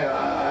so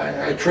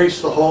I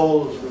trace the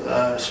whole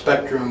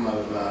spectrum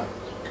of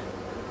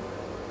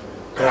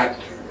back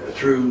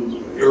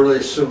through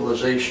earliest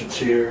civilizations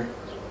here,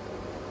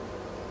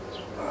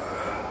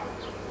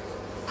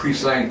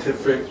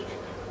 pre-scientific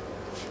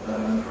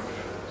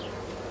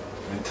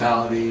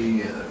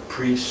mentality,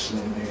 priests,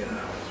 and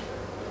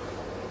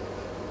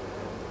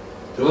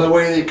the only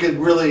way they could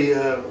really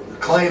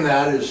claim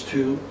that is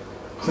to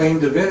claim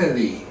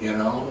divinity,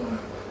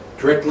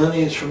 direct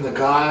lineage from the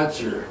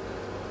gods,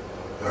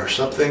 or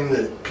something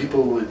that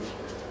people would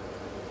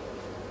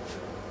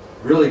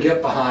really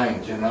get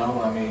behind,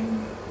 I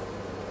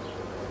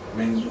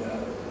mean,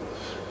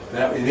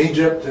 that in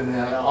Egypt and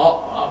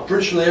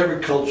virtually every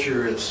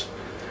culture, it's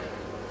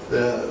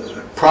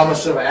the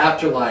promise of an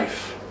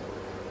afterlife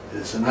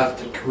is enough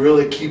to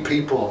really keep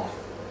people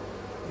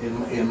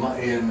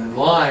in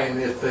line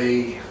if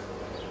they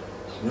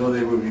know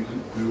they will be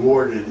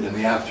rewarded in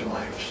the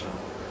afterlife.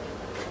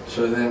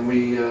 So then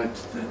we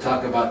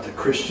talk about the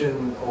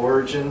Christian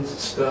origins and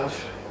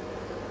stuff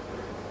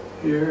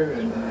here,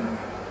 and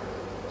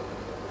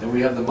then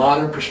we have the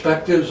modern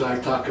perspectives. I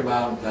talk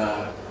about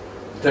the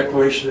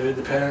Declaration of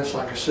Independence,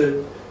 like I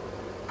said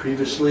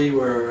previously,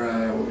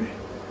 where we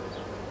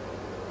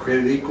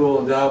created equal,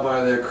 endowed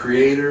by their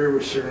Creator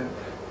with certain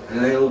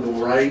inalienable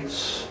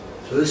rights.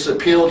 So this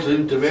appeal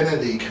to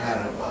divinity, kind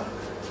of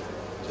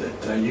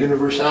that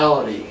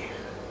universality.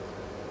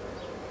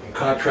 In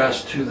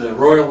contrast to the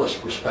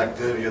royalist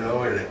perspective,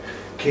 where the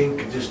king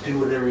could just do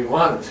whatever he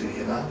wanted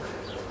to,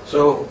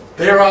 So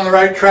they're on the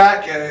right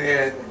track,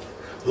 and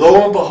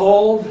lo and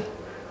behold,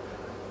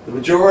 the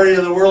majority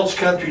of the world's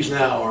countries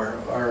now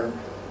are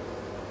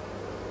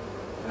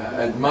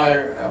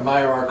admire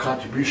our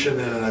contribution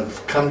and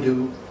have come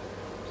to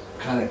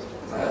kind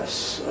of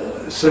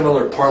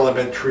similar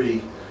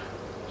parliamentary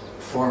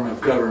form of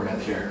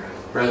government here,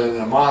 rather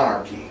than a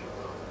monarchy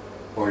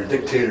or a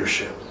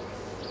dictatorship.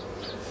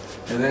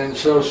 And then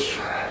so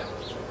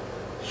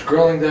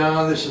scrolling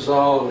down, this is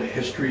all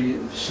history,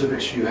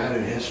 civics you had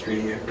in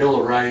history, Bill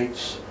of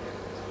Rights,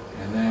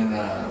 and then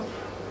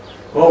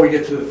we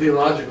get to the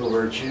theological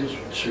virtues,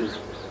 which are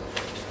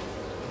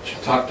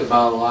talked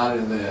about a lot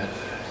in the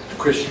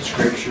Christian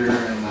scripture,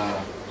 and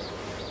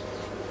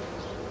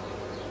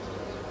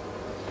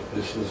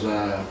this is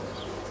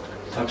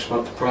talks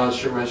about the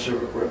Protestant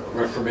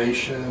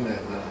Reformation,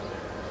 and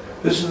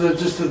this is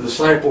just the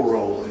disciple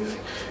role. You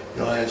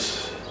know,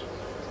 as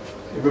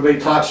everybody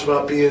talks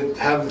about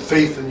having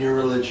faith in your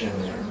religion,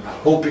 and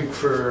hoping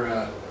for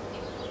a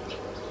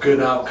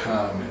good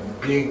outcome,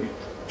 and being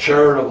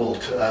charitable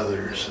to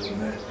others,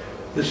 and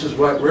this is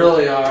what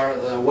really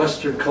the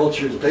Western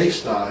culture is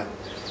based on,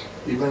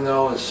 even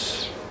though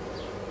it's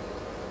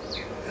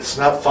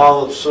not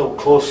followed so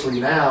closely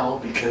now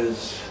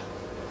because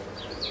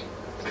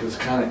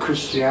kind of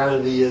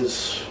Christianity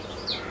is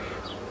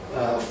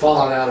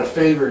fallen out of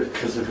favor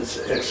because of its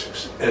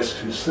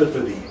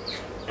exclusivity.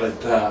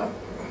 But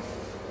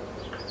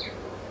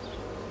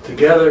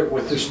together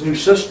with this new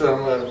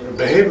system, a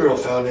behavioral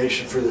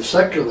foundation for the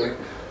secular,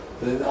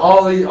 then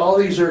all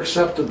these are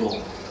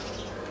acceptable.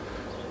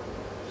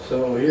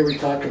 So here we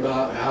talk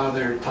about how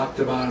they're talked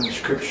about in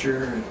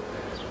Scripture,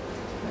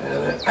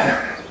 and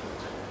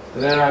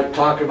then I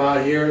talk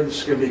about here,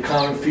 this is going to be a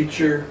common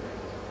feature,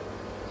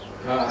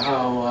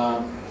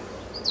 how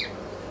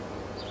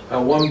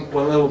one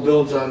level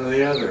builds on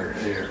the other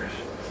here.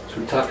 So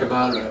we talk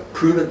about a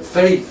prudent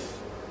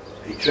faith,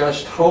 a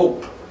just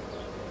hope,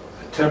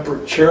 a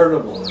temperate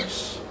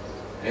charitableness,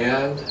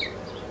 and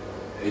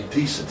a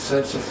decent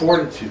sense of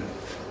fortitude.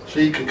 So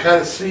you can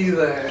kind of see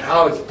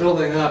how it's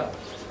building up,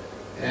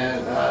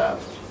 and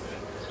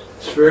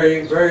it's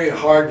very, very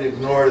hard to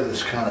ignore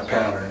this kind of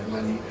pattern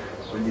when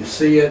you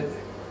see it,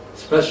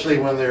 especially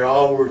when they're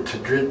all were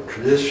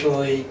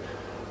traditionally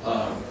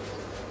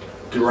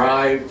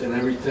derived and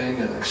everything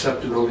and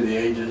accepted over the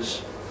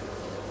ages.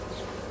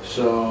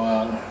 So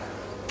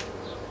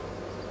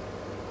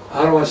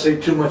I don't want to say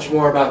too much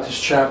more about this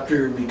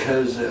chapter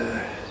because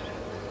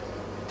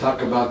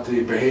talk about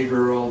the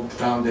behavioral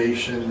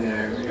foundation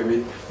there.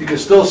 You can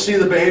still see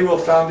the behavioral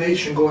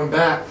foundation going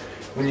back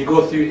when you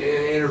go through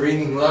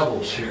intervening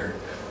levels here.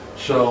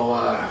 So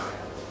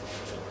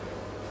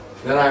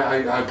then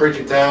I break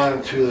it down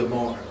into the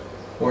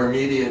more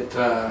immediate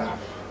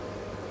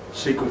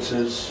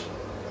sequences: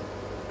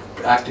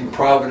 acting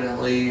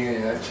providently,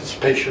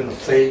 anticipation of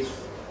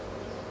faith,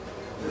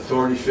 the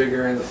authority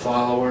figure and the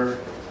follower,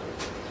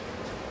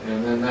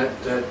 and then that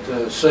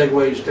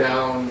segues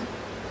down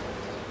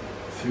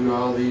through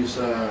all these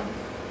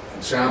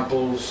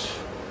examples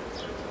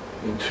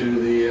into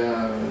the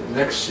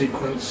next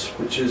sequence,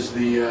 which is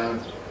the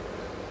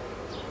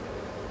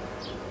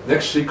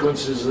next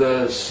sequence is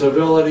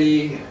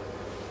civility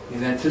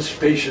in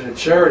anticipation of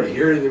charity.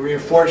 Here the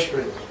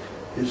reinforcement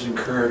is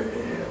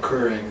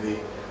occurring. The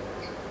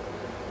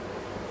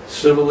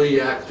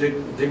civilly act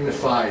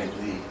dignified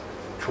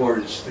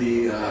towards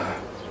the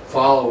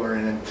follower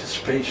in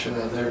anticipation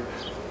of their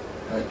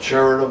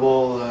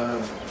charitable,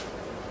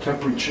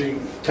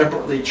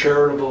 temperately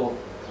charitable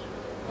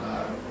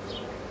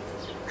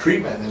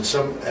treatment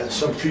at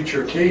some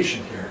future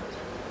occasion here.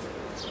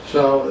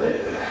 So,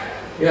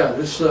 yeah,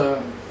 this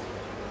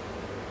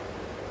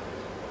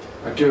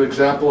I give an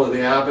example of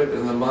the abbot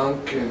and the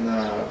monk, and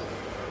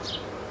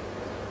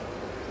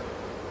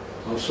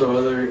also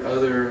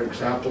other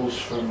examples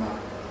from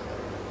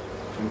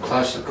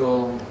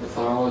classical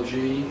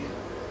mythology,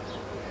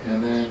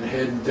 and then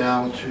heading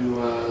down to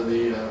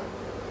the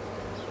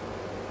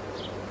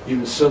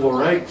even civil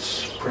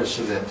rights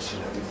precedents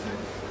and everything.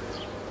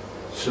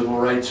 Civil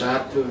Rights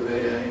Act of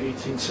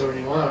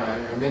 1871.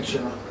 I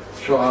mentioned,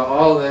 so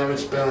all of them.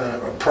 It's been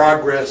a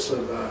progress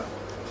of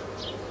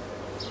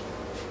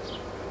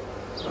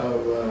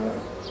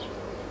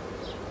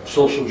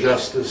social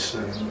justice,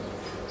 and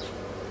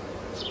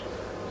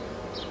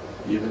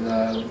even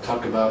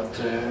talk about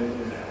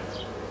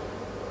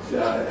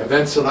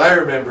events that I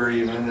remember.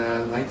 Even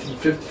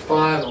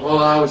 1955. Well,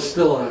 I was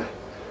still a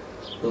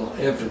little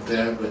infant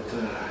then, but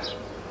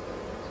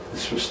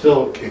this was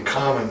still a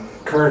common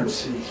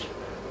currency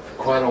for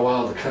quite a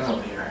while to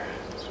come here.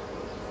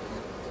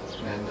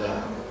 And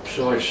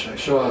so I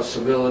show out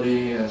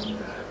civility and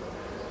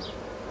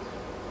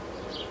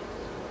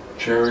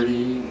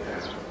charity.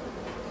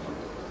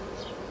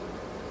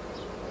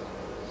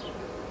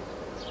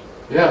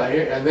 Yeah,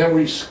 and then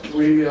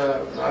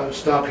I'll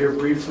stop here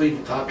briefly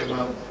to talk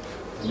about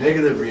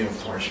negative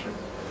reinforcement.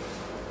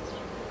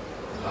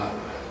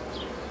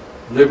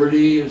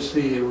 Liberty is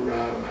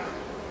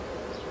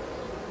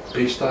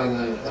based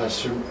on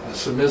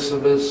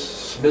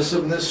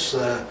submissiveness.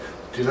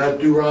 Do not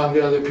do wrong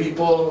to other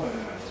people.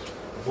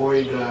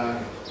 Avoid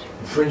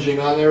infringing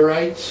on their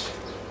rights.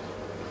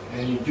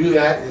 And you do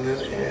that in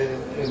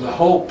the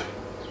hope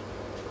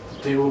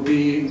that they will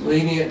be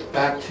lenient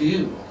back to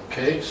you.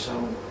 Okay,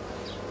 so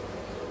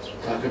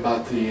talk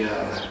about the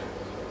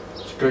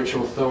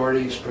spiritual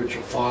authority,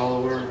 spiritual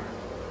follower,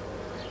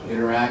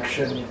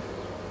 interaction,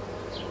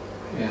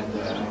 and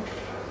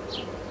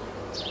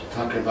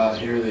talk about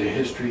here the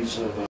histories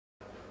of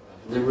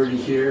liberty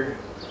here.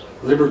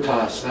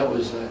 Libertas, that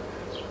was the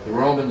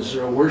Romans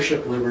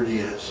worship liberty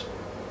as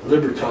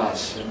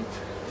libertas,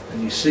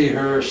 and you see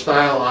her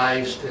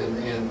stylized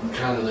in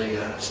kind of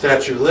the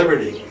Statue of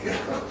Liberty. You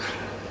know?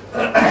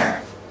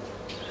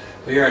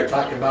 Here I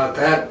talk about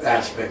that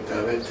aspect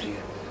of it, the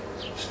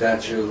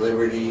Statue of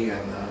Liberty,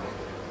 and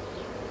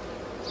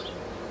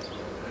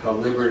how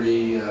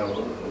liberty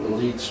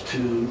leads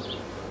to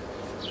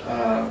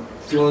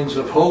feelings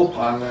of hope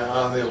on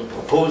the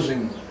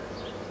opposing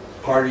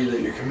party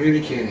that you're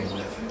communicating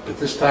with, but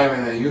this time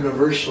in a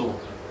universal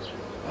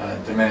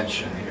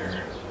dimension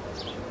here.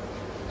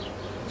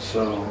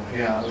 So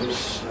yeah,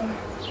 there's a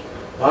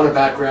lot of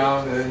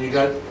background, and then you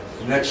got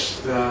the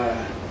next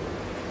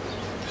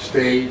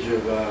stage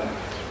of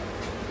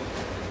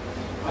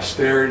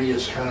austerity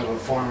as kind of a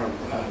form of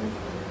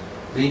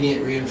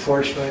lenient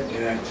reinforcement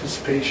in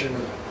anticipation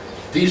of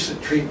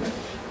decent treatment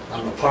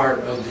on the part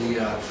of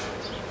the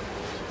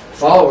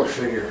follower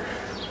figure.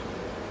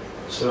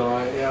 So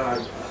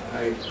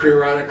I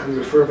periodically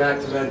refer back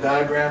to that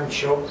diagram and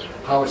show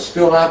how it's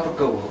still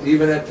applicable,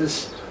 even at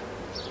this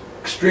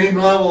extreme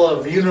level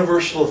of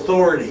universal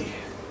authority.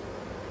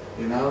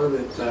 You know,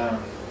 that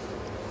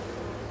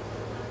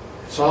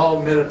it's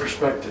all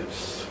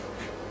meta-perspectives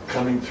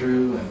coming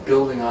through and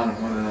building on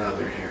one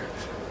another here.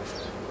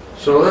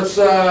 So let's,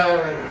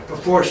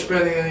 before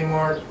spending any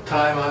more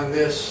time on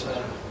this,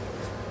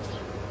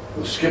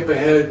 we'll skip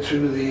ahead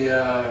to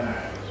the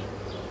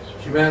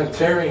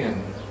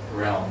humanitarian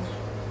realm.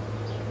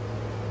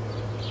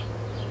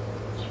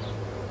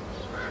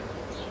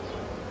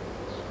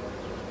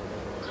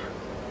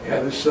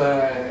 Yeah, this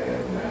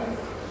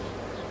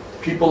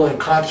people in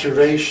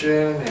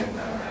conservation and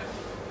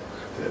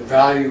that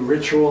value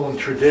ritual and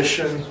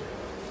tradition.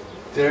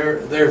 They're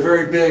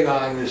very big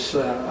on this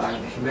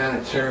on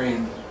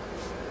humanitarian.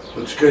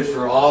 What's good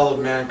for all of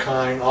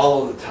mankind,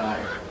 all of the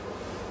time,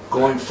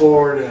 going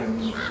forward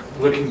and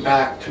looking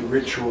back to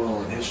ritual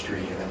and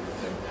history and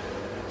everything.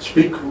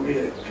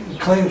 He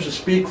claims to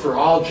speak for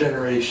all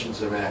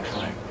generations of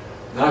mankind,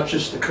 not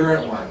just the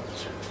current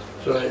ones.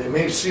 So it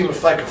may seem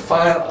like a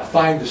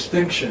fine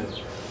distinction,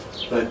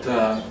 but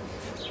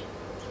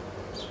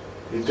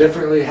it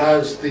definitely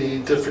has the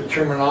different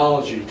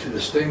terminology to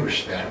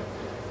distinguish them.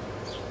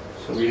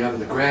 So we have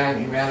the grand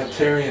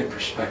humanitarian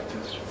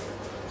perspective,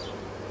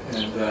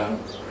 and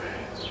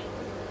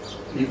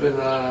even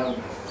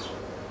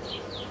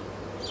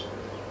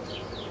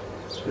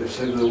they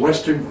say the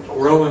Western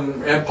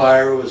Roman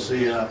Empire was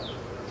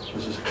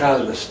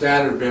kind of the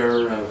standard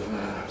bearer of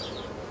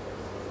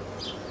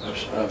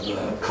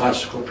the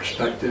classical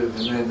perspective,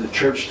 and then the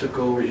church took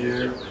over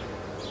here,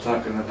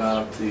 talking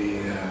about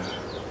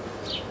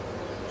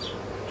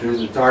during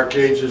the Dark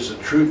Ages,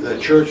 the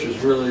church was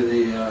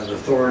really the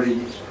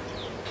authority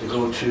to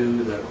go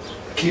to, the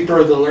keeper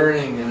of the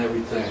learning and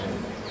everything.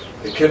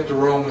 They kept the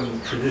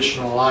Roman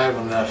tradition alive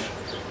enough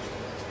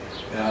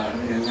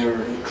in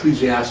their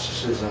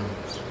ecclesiasticism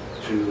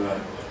to.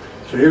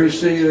 So here you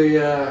see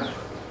the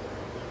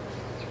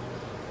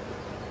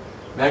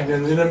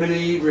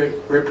magnanimity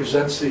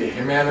represents the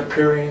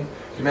humanitarian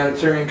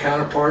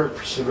counterpart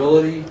for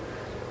civility.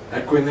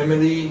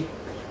 Equanimity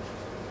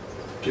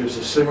gives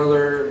a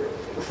similar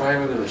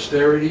refinement of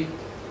austerity.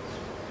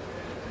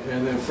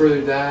 And then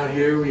further down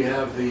here we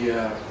have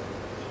the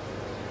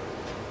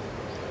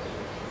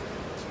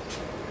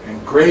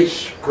and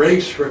grace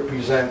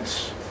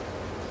represents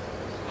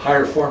a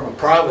higher form of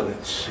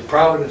providence. See,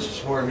 providence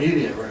is more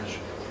immediate, whereas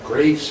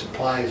grace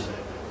implies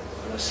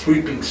a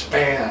sweeping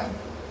span.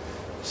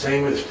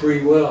 Same with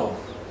free will.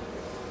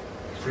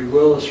 Free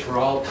will is for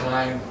all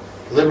time.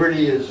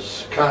 Liberty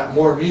is kind of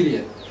more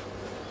immediate.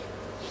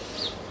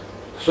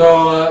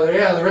 So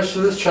yeah, the rest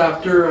of this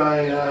chapter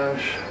I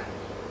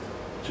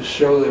just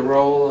show the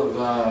role of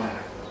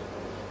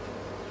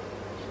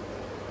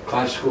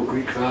classical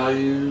Greek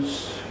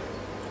values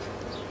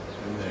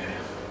and the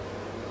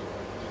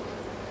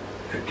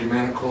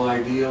ecumenical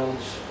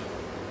ideals.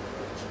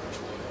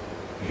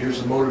 Here's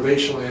the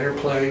motivational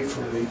interplay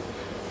for the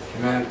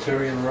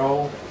humanitarian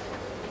role.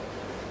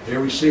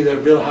 Here we see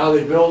how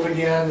they build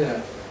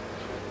again.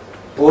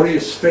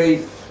 Bodeus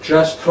faith,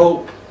 just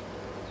hope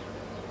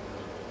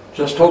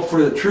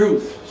for the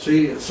truth.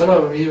 See, some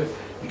of them you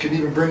can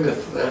even bring the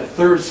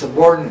third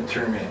subordinate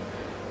term in.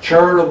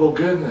 Charitable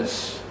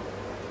goodness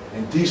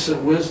and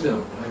decent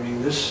wisdom. I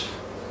mean, it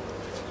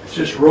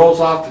just rolls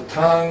off the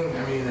tongue.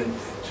 I mean, it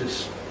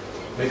just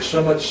makes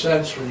so much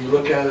sense when you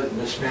look at it in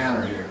this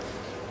manner here.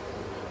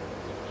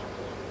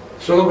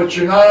 So, but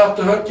you're not off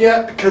the hook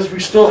yet, because we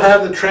still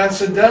have the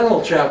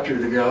transcendental chapter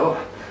to go.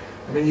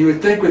 I mean, you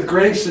would think with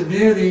grace and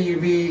beauty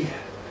you'd be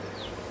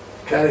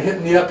kind of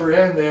hitting the upper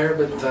end there,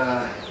 but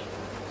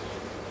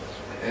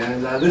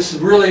this is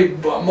really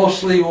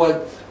mostly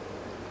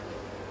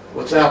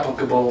what's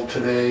applicable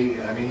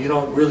today. I mean, you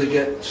don't really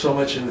get so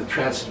much in the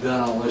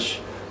transcendental unless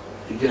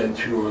you get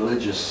into a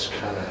religious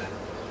kind of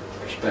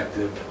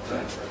perspective.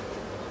 But,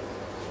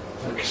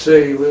 like I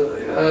say,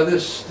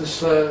 this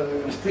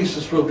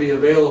thesis will be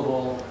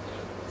available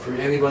for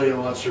anybody who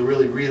wants to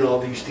really read all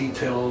these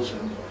details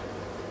and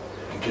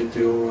get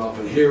the overall.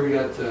 But here we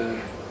got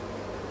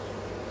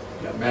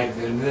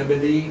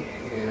magnanimity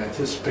in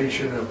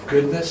anticipation of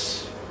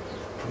goodness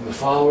from the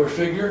follower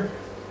figure,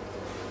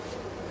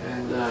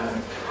 and like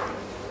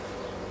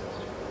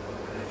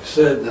I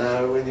said,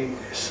 when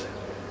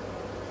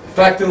the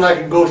fact that I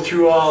can go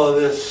through all of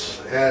this,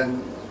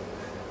 and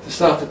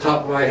just off the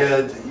top of my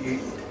head,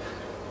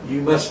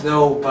 you must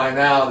know by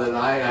now that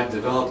I have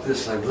developed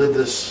this, I've lived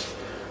this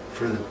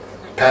for the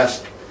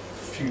past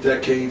few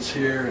decades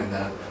here, and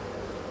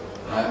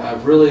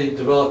I've really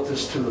developed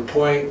this to the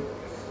point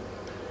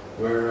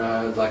where,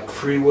 like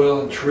free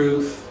will and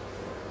truth,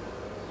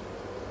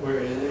 where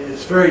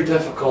it's very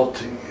difficult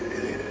to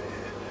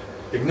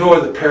ignore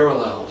the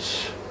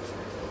parallels,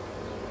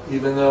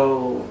 even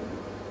though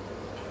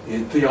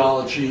in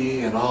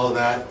theology and all of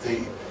that,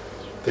 they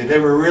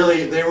never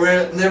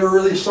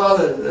really saw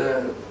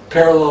the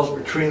parallels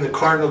between the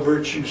cardinal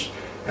virtues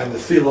and the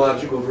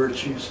theological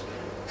virtues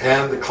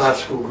and the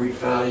classical Greek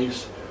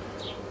values.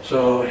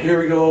 So here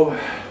we go.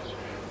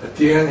 At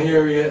the end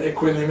here, we get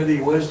equanimity,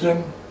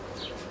 wisdom,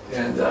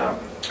 and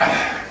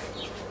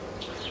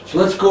so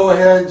let's go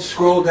ahead and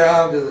scroll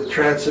down to the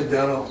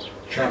transcendental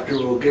chapter.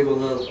 We'll give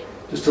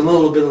just a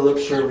little bit of lip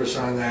service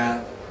on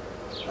that.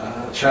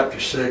 Chapter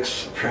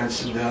 6,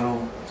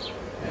 transcendental,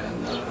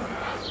 and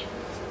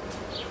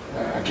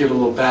I'll give a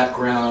little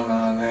background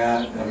on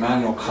that.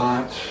 Immanuel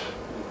Kant,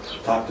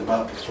 talked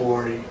about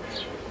before,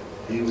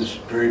 he was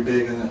very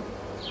big in the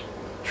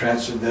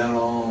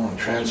transcendental and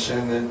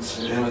transcendence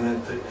and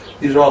immanent.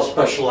 These are all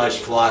specialized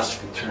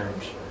philosophy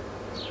terms.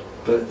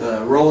 But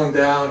rolling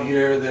down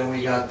here, then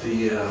we got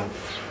the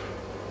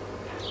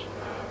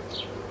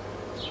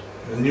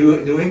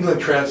New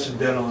England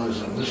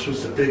Transcendentalism. This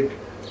was the big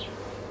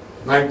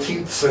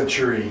 19th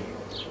century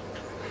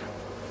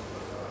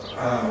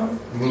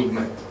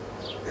movement,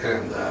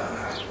 and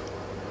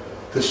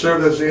this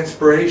served as the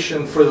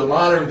inspiration for the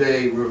modern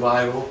day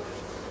revival.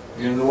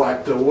 You know,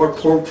 like the war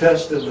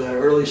protest of the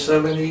early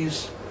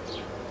 70s,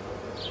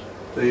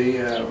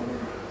 they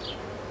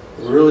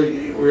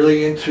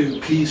really into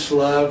peace,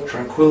 love,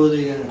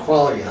 tranquility, and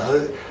equality.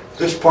 Now,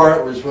 this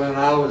part was when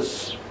I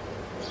was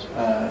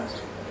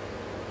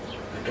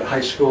like a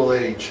high school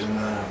age,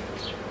 and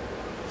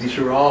these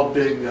are all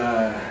big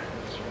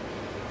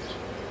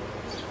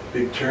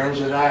terms,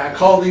 and I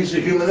call these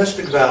the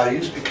humanistic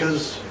values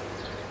because,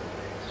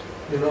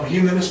 you know,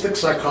 humanistic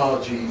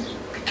psychology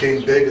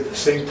became big at the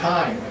same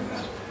time,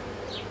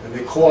 and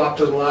they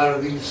co-opted a lot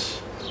of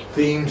these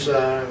themes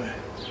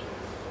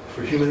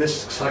for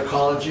humanistic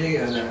psychology,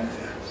 and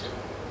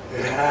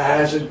it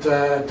hasn't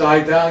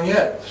died down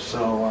yet.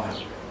 So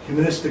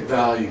humanistic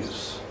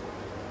values.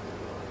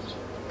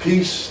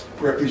 Peace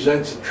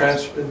represents a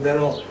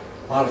transcendental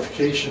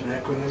modification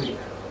and equanimity.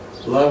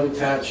 Love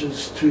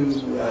attaches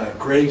to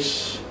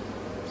grace,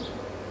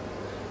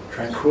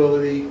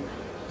 tranquility.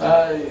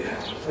 Like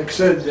I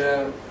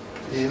said,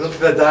 you look at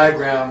that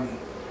diagram,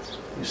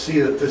 you see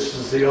that this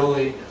is the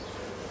only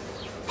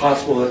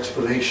possible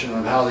explanation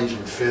of how these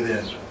would fit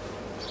in.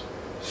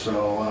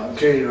 So,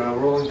 okay,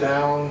 rolling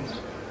down.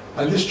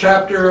 On this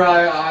chapter,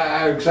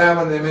 I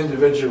examine them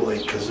individually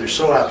because they're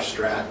so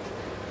abstract.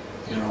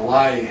 You know,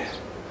 why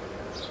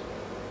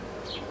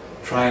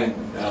try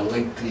and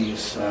link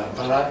these?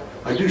 But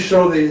I do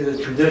show the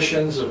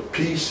traditions of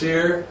peace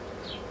here.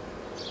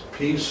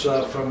 Peace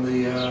from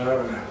the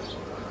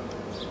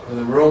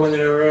Roman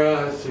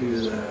era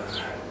through the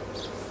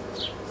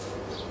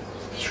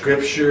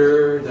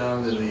Scripture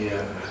down to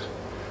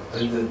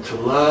to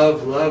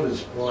love. Love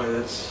is, boy,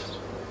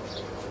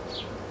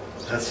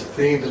 that's a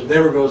theme that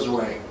never goes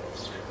away.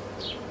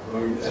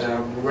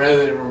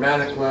 Rather than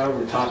romantic love,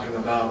 we're talking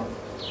about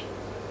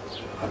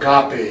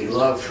agape,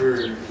 love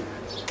for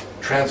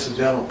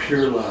transcendental,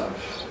 pure love,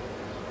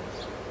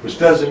 which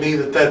doesn't mean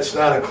that that's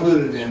not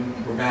included in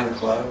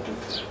romantic love.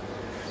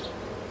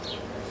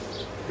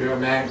 But you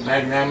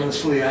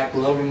magnanimously act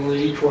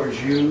lovingly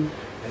towards you,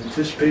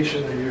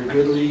 anticipation of your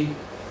goodly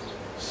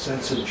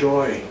sense of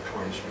joy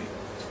towards me.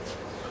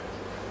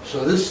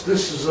 So this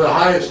is the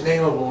highest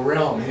nameable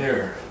realm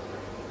here,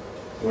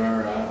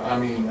 where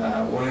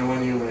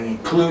when you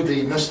include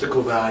the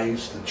mystical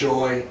values, the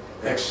joy,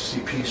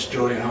 ecstasy, peace,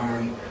 joy, and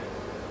harmony.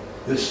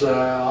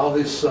 All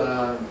this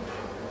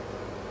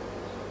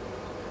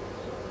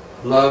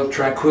love,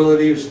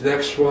 tranquility is the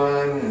next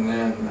one, and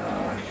then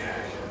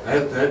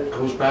that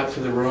goes back to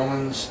the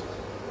Romans,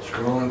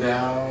 scrolling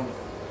down,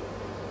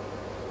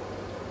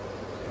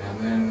 and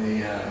then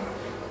the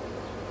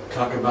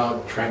talk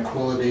about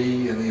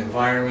tranquility and the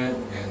environment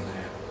and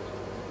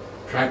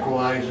the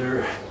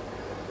tranquilizer,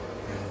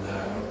 and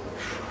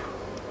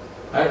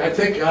I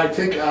take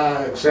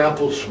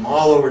examples from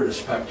all over the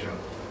spectrum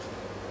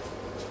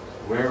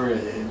where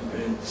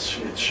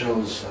it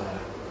shows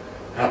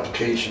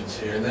applications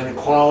here. And then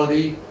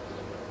equality,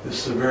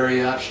 this is a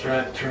very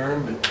abstract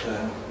term, but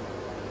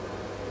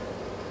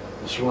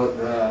this is what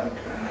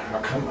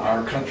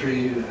our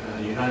country,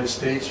 the United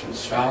States,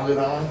 was founded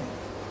on,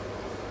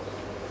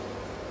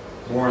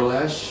 more or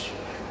less.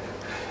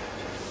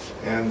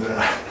 And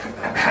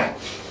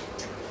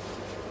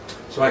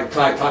so I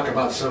talk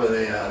about some of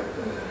the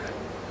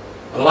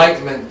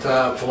Enlightenment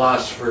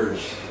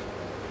philosophers,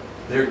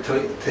 their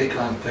take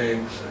on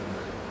things. And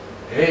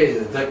hey,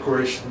 the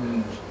Declaration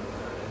of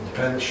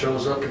Independence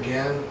shows up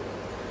again.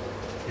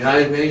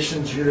 United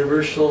Nations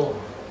Universal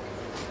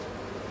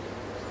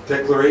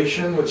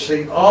Declaration, which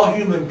states all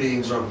human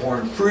beings are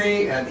born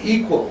free and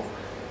equal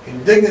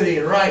in dignity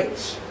and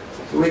rights.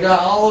 So we got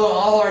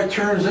all our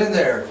terms in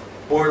there,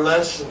 more or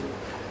less, and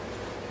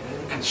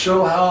you can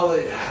show how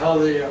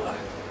they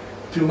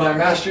through my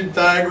master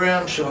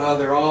diagram, show how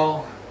they're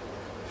all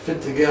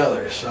fit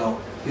together. So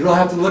you don't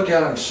have to look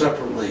at them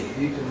separately.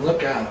 You can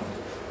look at them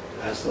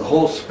as the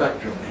whole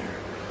spectrum here.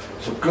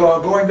 So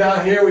going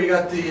down here, we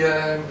got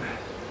the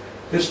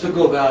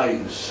mystical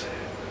values.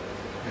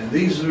 And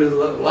these are the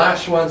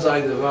last ones I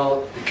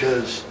developed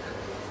because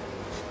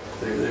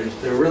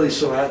they're really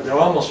they're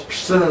almost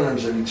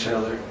synonyms of each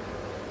other.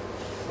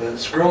 But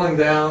scrolling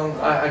down,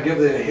 I give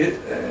the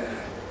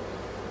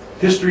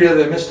history of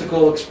the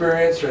mystical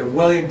experience, and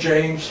William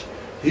James,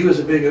 he was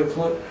a big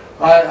influence.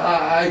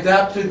 I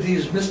adapted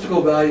these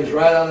mystical values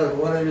right out of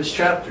one of his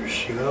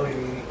chapters. You know,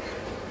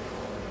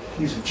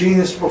 he's a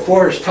genius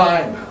before his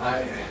time.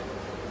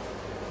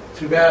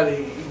 Too bad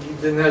he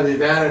didn't have the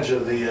advantage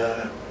of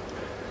the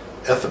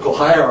ethical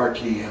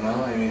hierarchy. You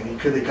know, I mean, he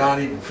could have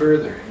gone even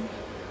further.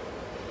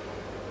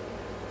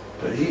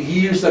 But he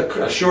used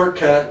a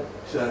shortcut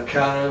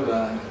kind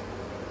of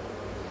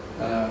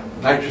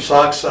nitrous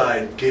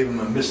oxide gave him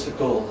a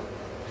mystical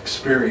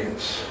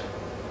experience.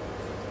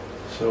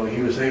 So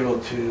he was able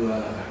to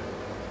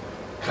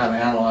kind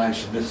of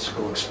analyze the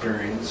mystical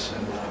experience.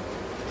 And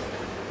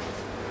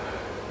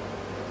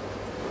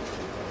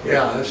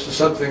yeah, this is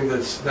something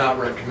that's not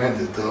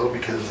recommended though,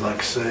 because like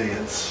I say,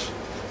 it's,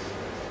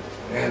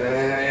 and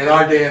in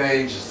our day and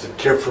age, it's a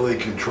carefully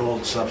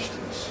controlled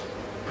substance.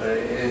 But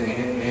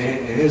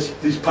in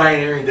these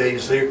pioneering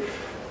days, they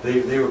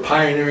were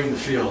pioneering the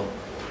field.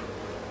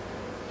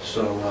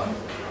 So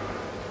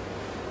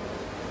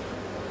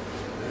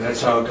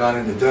that's how it got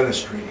into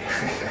dentistry.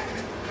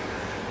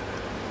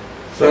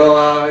 So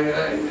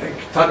I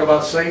talk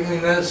about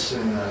saintliness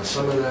and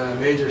some of the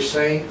major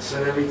saints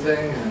and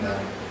everything, and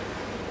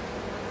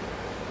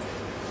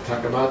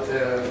talk about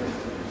the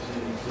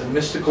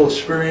mystical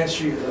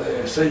experience.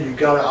 I said you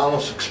got to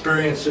almost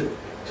experience it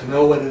to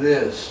know what it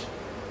is.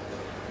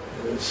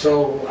 It's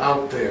so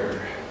out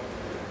there.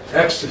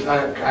 Ecstasy.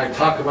 I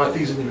talk about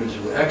these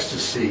individuals.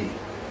 Ecstasy.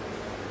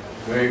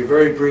 Very,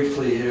 very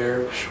briefly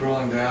here,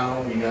 scrolling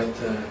down, we got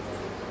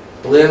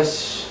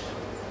bliss.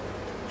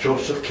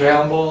 Joseph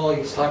Campbell,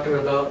 he's talking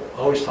about,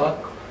 always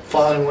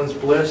following one's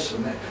bliss,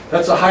 and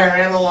that's a higher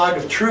analog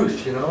of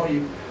truth, you know.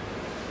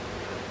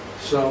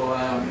 So,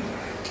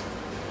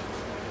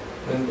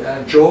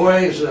 and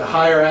joy is a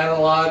higher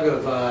analog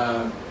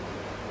of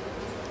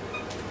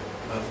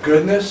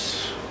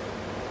goodness.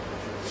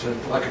 It's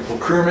like a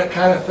procurement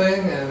kind of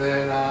thing, and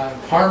then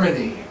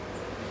harmony.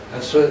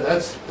 That's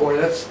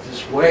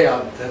just way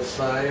out. That's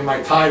in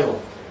my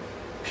title.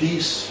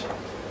 Peace,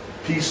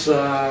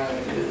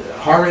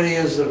 harmony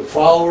is the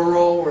follower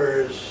role,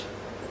 whereas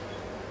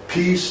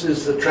peace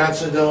is the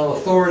transcendental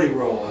authority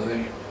role.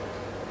 And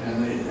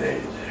they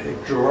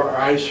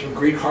derive from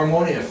Greek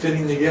harmonia,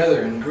 fitting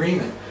together in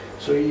agreement.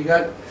 So you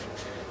got,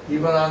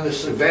 even on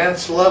this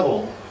advanced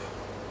level,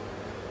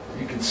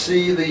 you can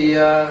see the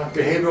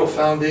behavioral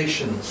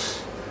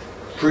foundations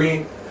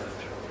free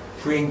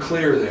and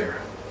clear there.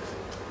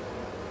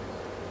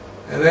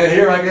 And then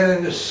here I get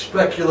into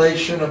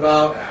speculation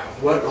about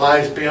what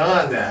lies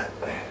beyond that.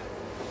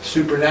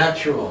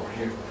 Supernatural.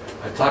 Here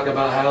I talk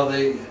about how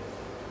the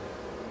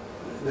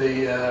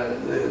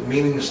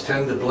meanings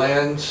tend to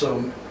blend.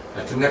 So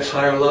at the next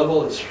higher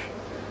level, it's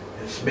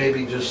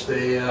maybe just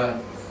a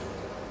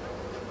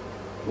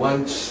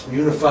one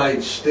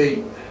unified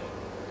state.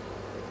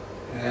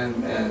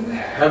 And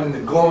having to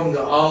go into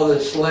all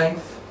this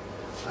length,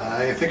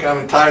 I think I'm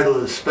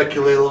entitled to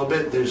speculate a little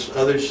bit. There's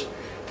others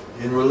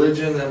in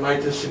religion that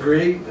might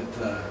disagree,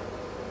 but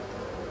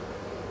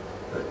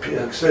like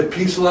I said,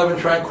 peace, love, and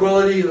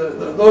tranquility,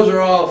 those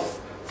are all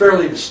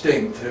fairly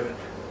distinct.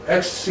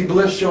 Ecstasy,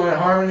 bliss, joy, and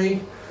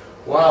harmony,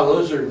 wow,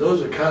 those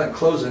are kind of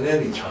closing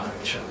in each other.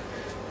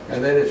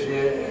 And then if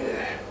you,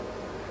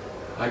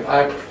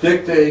 I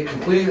predict a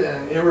complete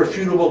and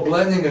irrefutable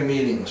blending of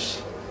meanings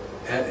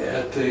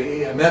at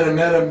the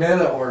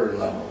meta order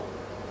level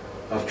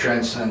of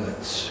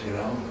transcendence, you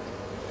know.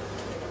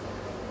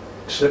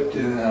 Except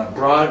in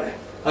broad,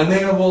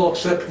 unnameable,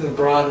 except in the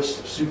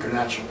broadest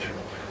supernatural term.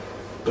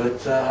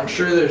 But I'm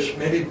sure there's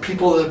maybe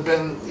people that have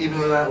been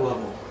even at that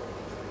level.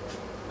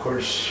 Of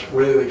course,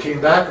 whether they came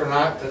back or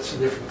not, that's a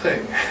different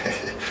thing.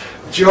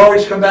 But you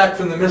always come back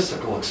from the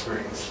mystical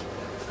experience.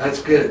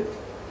 That's good,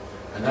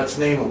 and that's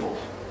nameable.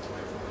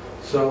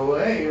 So,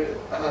 hey,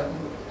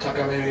 talk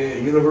about maybe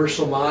a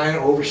universal mind,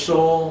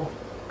 oversoul,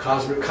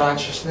 cosmic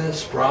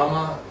consciousness,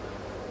 Brahma.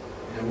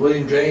 And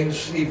William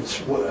James even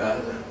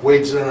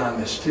wades in on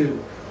this too.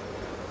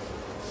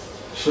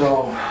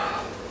 So,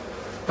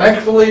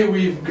 thankfully,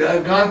 we've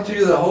gone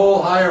through the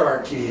whole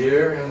hierarchy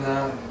here, and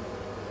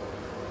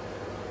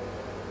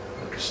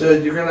like I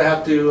said, you're going to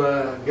have to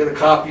get a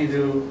copy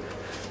to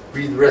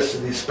read the rest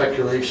of these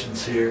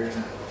speculations here.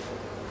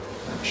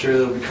 I'm sure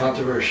they'll be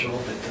controversial,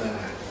 but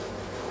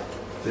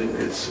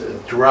it's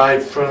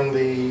derived from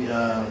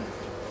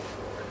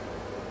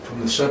from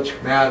the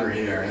subject matter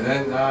here. And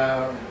then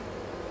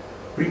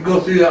we can go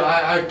through,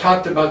 I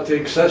talked about the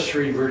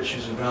accessory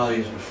virtues and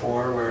values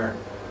before,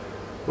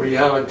 where you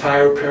have an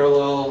entire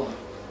parallel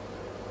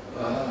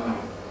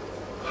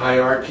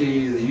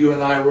hierarchy. The you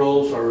and I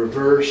roles are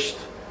reversed.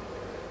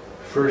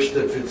 First,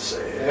 if it's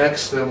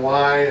X, then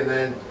Y, and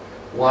then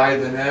Y,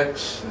 then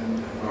X,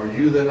 or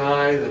you, then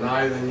I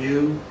then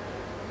you.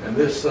 And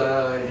this,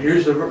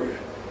 here's the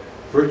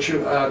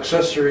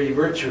accessory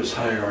virtuous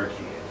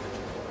hierarchy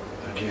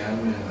again,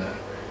 and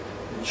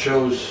it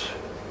shows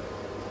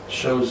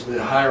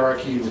the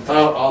hierarchy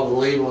without all the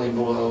labeling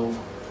below.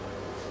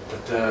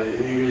 But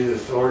here the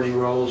authority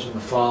roles and the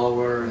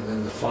follower, and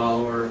then the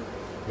follower,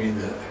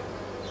 the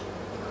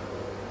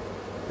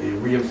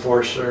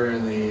reinforcer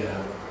and the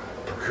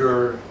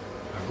procurer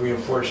of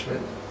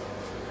reinforcement.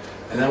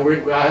 And then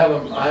I have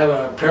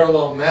a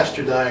parallel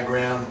master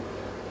diagram.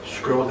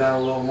 Scroll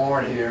down a little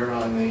more here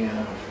on the.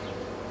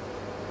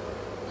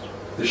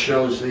 This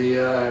shows the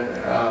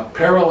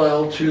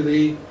parallel to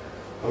the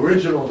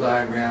original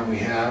diagram we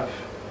have,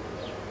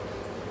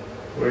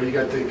 where you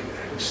got the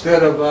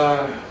instead of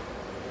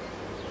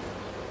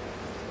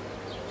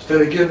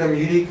giving them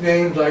unique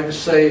names, I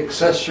just say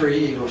accessory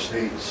ego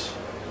states,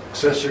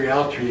 accessory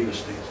alter ego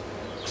states,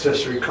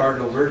 accessory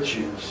cardinal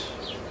virtues.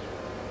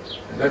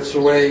 And that's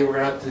the way we're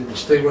going to have to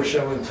distinguish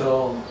them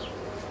until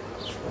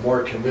a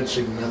more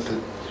convincing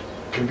method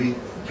can be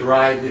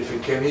derived, if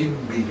it can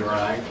even be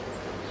derived.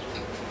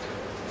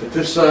 But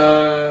this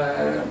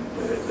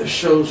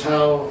shows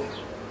how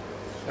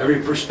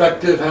every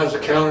perspective has a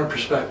counter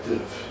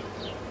perspective.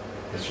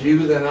 It's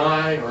you then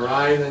I, or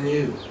I then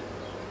you.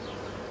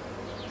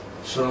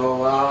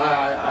 So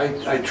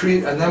I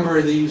treat a number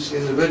of these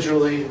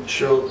individually and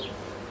show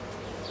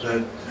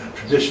the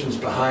traditions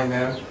behind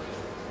them.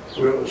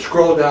 We'll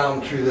scroll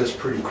down through this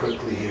pretty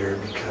quickly here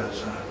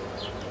because,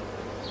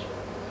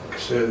 like I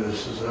said,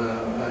 this is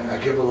I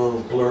give a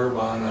little blurb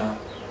on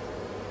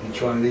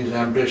each one of these.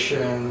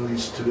 Ambition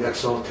leads to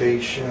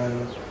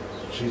exaltation.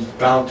 She's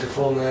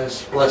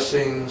bountifulness,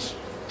 blessings,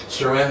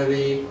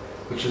 serenity,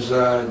 which is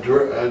a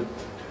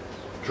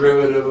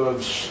derivative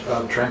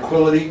of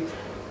tranquility.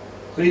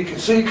 So you can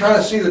see, kind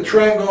of see the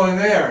trend going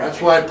there. That's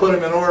why I put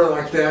them in order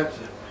like that.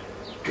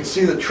 You can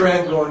see the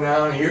trend going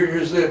down.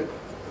 Here's the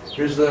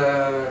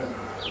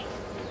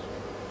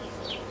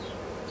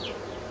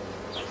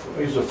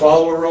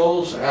follower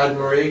roles: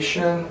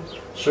 admiration,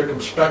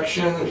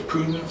 circumspection is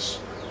prudence,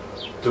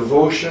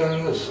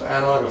 devotion is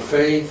analog of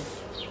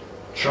faith,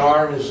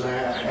 charm is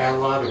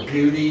analog of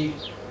beauty,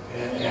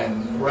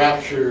 and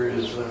rapture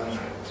is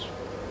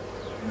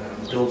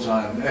builds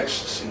on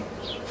ecstasy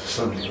to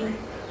some degree.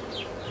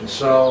 And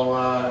so,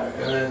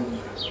 and then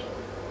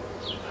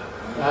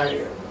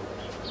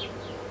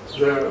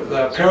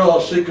the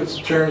parallel sequence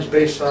of terms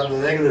based on the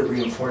negative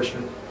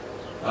reinforcement,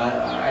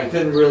 I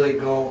didn't really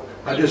go.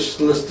 I just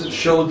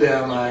showed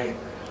them. I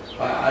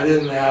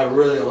didn't have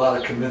really a lot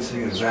of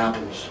convincing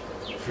examples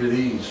for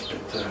these.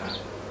 But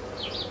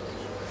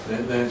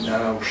then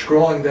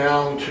scrolling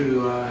down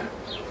to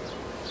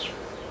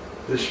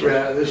this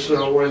where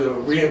the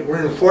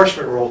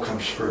reinforcement role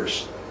comes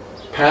first.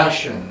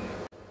 Passion,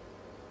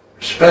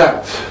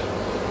 respect,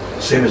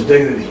 same as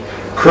dignity.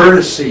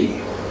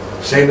 Courtesy,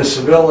 same as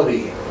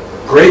civility.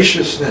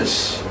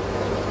 Graciousness,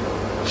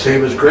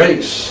 same as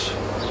grace.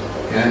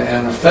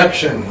 And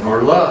affection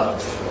or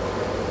love.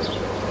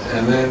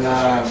 And then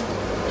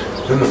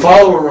the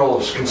follower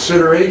roles: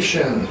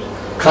 consideration,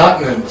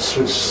 continence,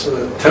 which is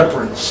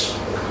temperance,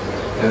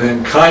 and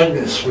then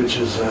kindness, which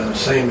is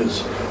same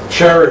as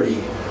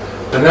charity,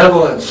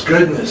 benevolence,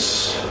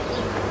 goodness,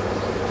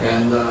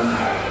 and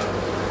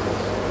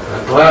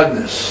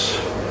gladness.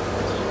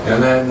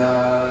 And then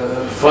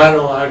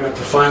I got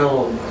the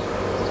final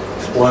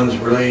ones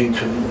relating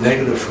to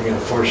negative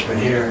reinforcement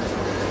here,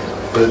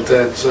 but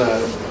that's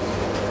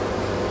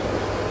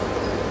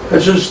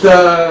just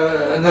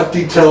enough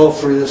detail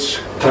for this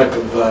type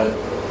of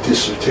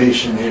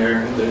dissertation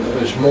here.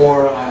 There's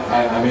more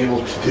I'm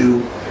able to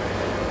do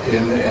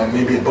in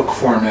maybe a book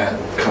format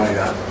coming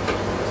up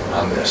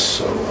on this.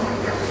 So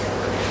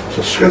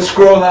let's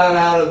scroll on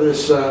out of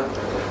this.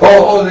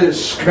 The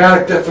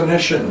schematic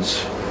definitions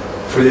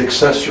for the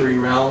accessory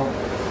realm,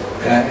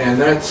 and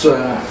that's.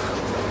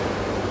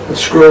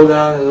 Let's scroll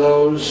down to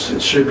those.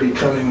 It should be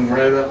coming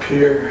right up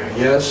here.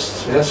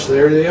 Yes,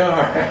 there they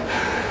are.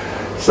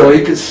 So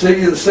you can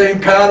see the same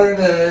pattern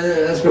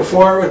as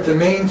before with the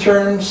main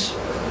terms.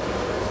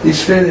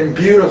 These fit in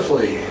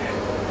beautifully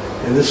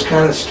in this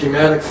kind of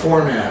schematic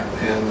format,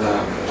 and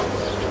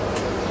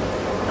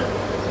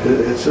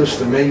it's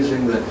just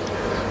amazing that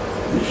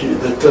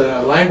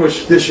the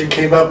language tradition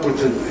came up with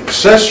the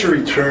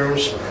accessory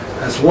terms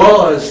as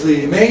well as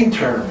the main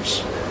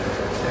terms,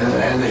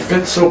 and they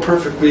fit so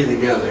perfectly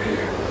together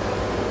here.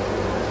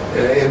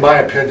 In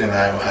my opinion,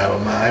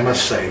 I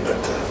must say, but.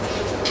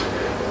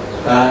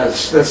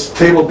 That's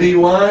table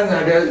B1.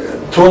 I got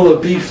a total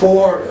of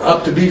B4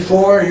 up to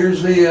B4.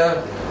 Here's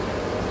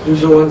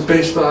the ones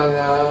based on.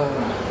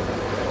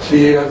 So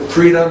you got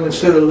freedom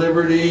instead of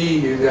liberty.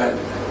 You got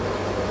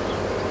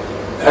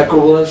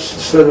equivalence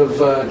instead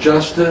of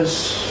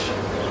justice.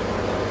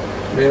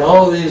 I mean,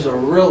 all of these are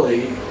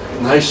really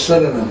nice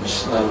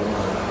synonyms.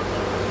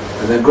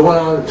 And then going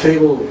on to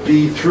table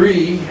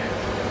B3,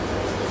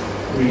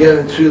 we get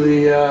into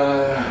the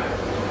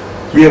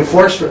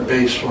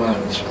reinforcement-based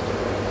ones.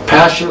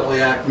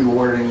 Passionately act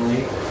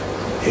rewardingly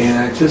in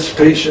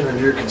anticipation of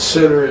your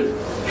considerate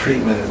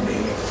treatment of me.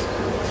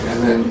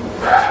 And then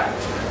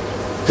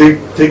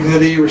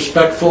dignity,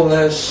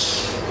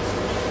 respectfulness,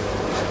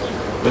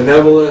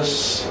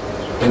 benevolence,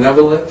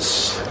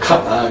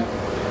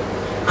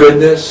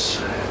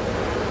 goodness.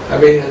 I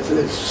mean,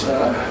 it's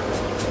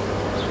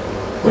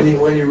when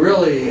you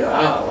really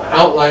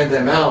outline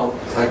them out,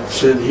 like I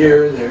said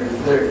here,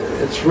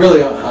 it's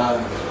really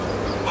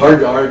hard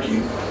to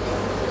argue.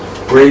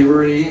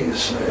 Bravery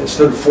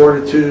instead of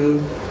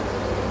fortitude.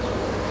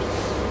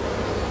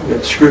 You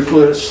got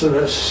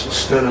scrupulousness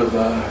instead of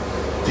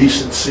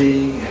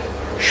decency.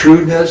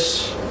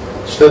 Shrewdness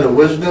instead of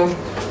wisdom.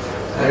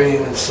 I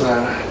mean, it's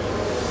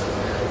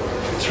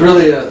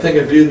really a thing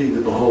of beauty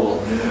to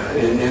behold,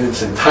 in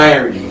its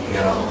entirety, you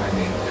know. I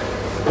mean,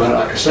 but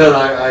like I said,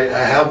 I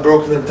have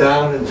broken them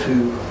down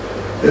into.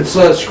 It's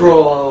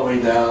scroll all the way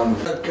down.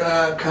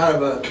 Kind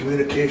of a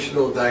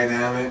communicational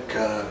dynamic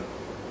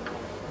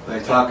I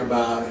talk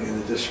about in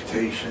the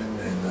dissertation,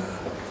 and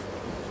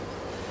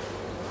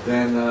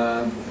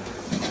then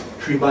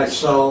treat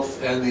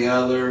myself and the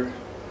other.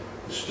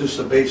 It's just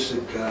a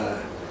basic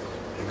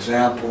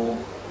example.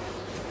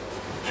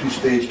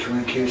 Two-stage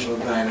communicational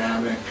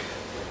dynamic.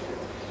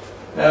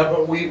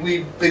 But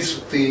we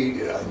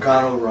basically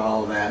gone over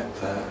all that.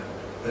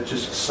 That's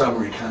just a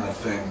summary kind of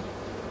thing.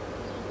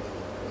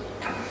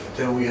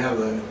 Then we have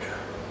the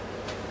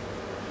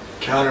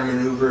counter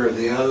maneuver of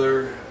the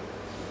other,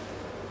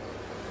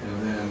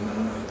 and then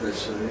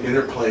there's an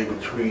interplay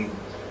between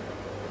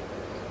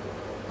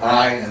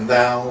I and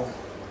thou,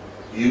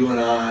 you and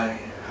I,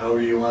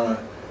 however you want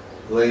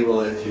to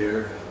label it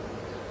here.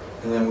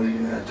 And then we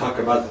talk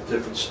about the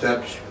different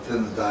steps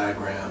within the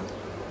diagram,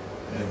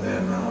 and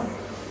then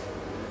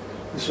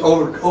this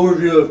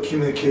overview of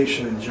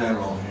communication in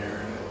general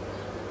here.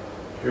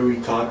 Here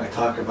I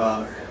talk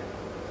about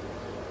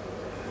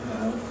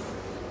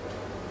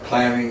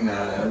planning,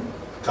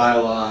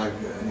 dialogue,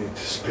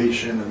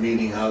 anticipation of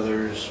meeting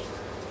others.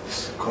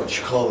 It's what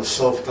you call the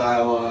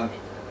self-dialogue.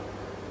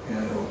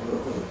 And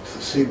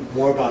to see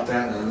more about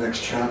that in the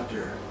next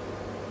chapter.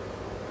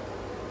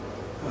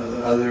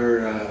 The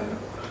other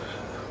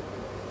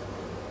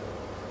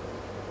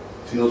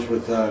deals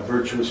with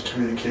virtuous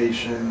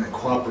communication and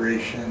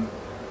cooperation.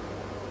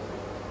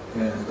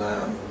 And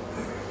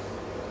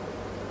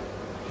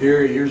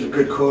here's a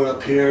good quote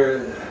up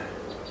here.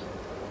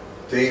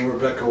 Dame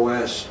Rebecca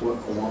West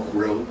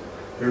wrote,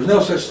 "There's no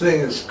such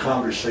thing as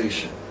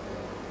conversation.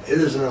 It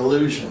is an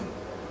illusion.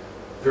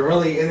 They're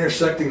only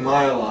intersecting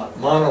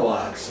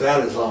monologues,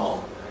 that is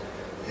all."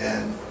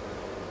 And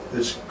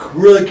this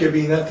really could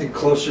be nothing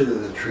closer to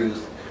the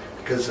truth,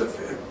 because if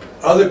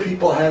other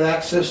people had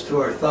access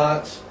to our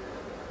thoughts,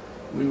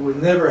 we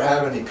would never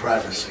have any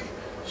privacy.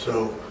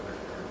 So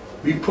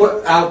we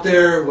put out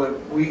there what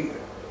we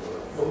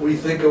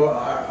think of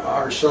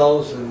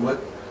ourselves and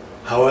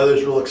how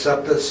others will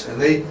accept us,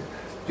 and they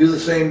do the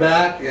same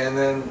back, and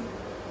then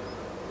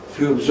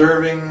through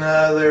observing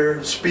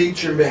their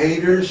speech and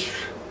behaviors,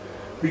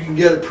 we can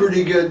get a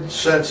pretty good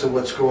sense of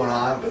what's going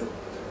on, but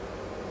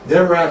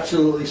never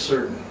absolutely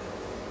certain.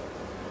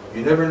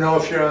 You never know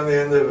if you're on the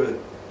end of a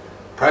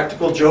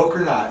practical joke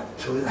or not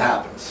until it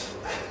happens.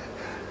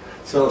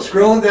 So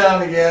scrolling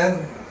down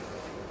again,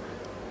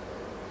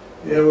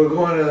 we're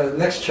going to the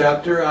next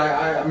chapter.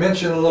 I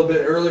mentioned a little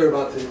bit earlier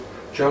about the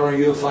general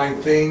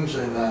unifying themes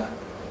and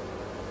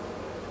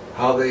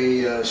how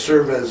they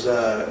serve as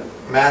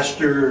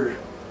master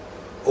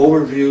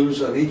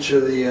overviews of each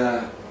of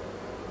the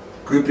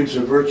groupings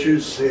of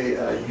virtues. Say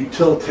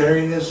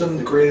utilitarianism,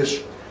 the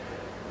greatest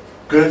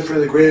good for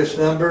the greatest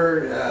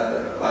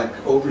number, like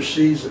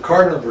oversees the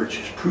cardinal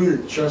virtues: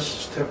 prudence,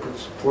 justice,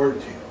 temperance, and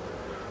fortitude,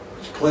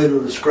 which Plato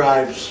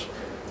describes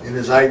in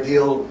his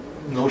ideal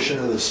notion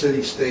of the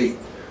city-state.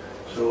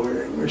 So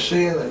we're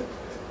seeing that,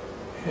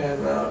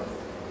 and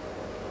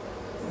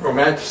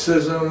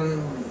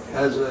Romanticism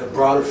has a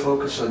broader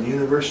focus on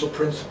universal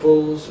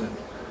principles, and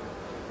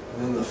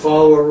then the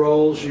follower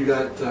roles. You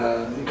got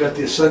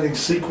the ascending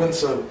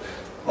sequence of,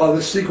 oh,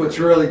 this sequence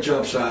really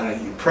jumps out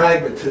at you.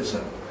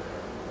 Pragmatism.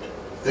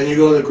 Then you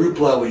go to the group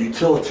level,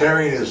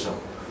 utilitarianism.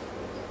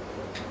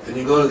 Then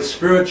you go to the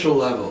spiritual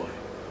level,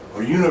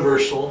 or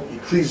universal,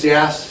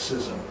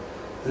 ecclesiasticism.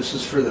 This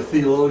is for the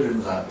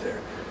theologians out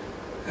there.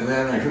 And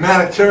then a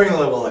humanitarian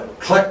level,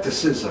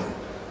 eclecticism.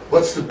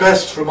 What's the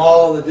best from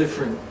all the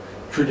different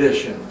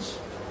traditions,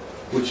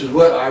 which is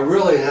what I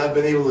really have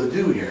been able to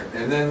do here.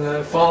 And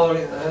then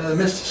following the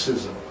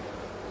mysticism.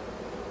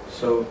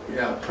 So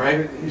yeah,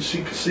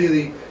 you can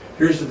see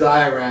here's the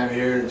diagram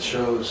here that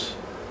shows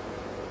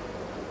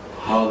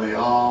how they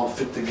all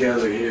fit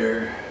together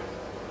here.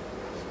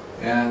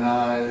 And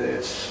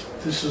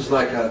this is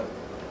like a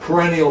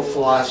perennial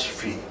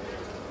philosophy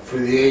for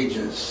the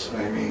ages.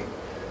 I mean,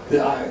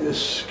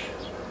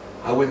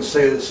 I wouldn't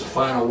say this is the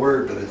final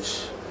word, but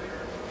it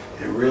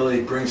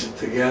really brings it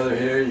together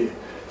here.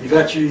 You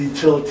got your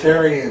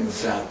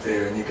utilitarians out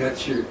there, and you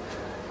got your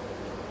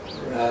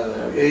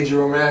age of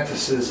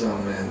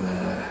romanticism,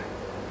 and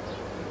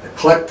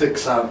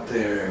eclectics out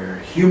there,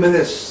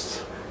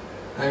 humanists,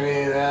 I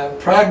mean,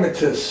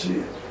 pragmatists,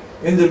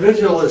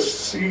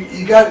 individualists.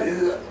 You got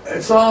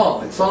it's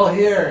all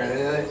here,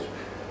 and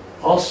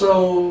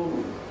also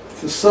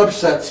the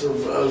subsets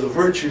of the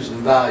virtues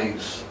and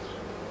values,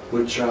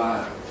 which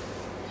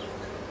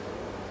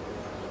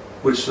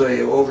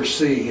they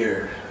oversee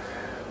here.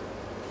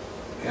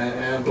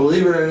 And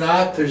believe it or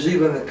not, there's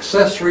even an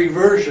accessory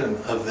version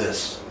of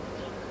this,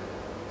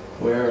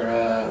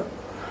 where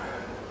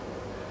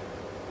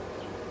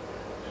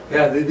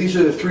yeah, these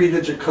are the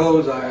 3-digit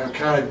codes. I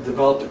kind of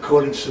developed a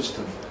coding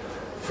system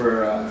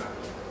for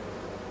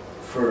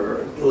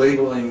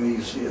labeling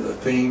these, the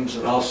themes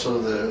and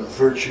also the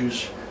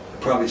virtues.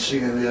 You'll probably see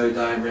it in the other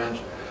diagrams,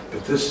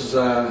 but this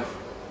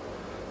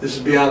is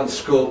beyond the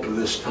scope of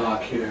this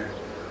talk here.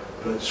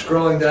 But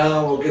scrolling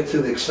down, we'll get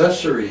to the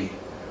accessory.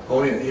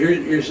 Oh, yeah,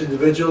 here's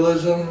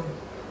individualism.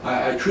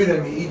 I treat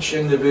them each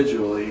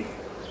individually,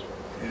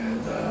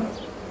 and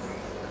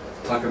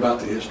talk about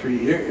the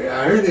history.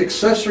 I heard the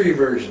accessory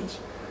versions.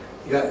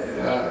 You got,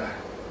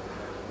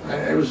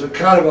 it was a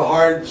kind of a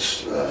hard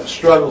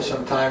struggle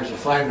sometimes to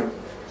find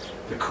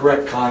the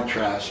correct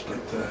contrast, but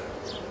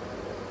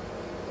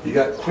you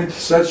got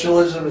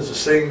quintessentialism is the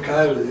same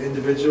kind of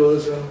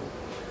individualism,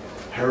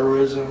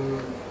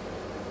 heroism,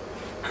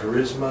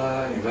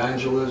 charisma,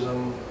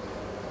 evangelism,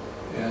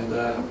 and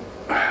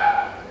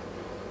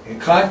in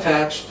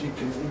context you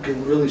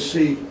can really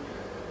see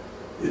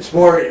it's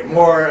more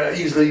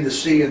easily to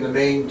see in the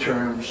main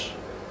terms,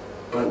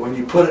 but when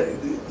you put it,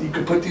 you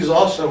can put these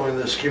also in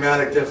the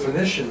schematic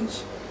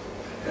definitions,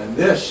 and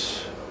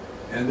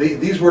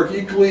these work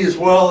equally as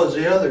well as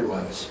the other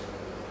ones.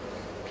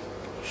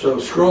 So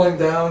scrolling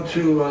down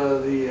to I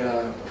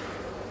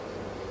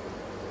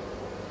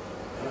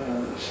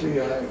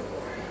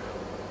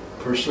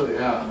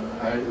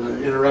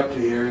interrupted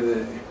here.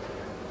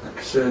 Like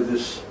I said,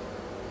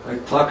 I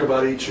talk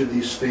about each of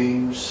these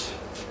themes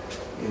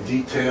in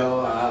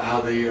detail, how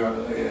they are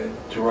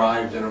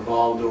derived and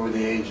evolved over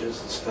the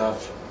ages and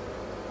stuff.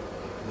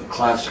 The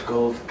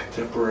classical, the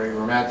contemporary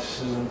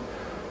romanticism.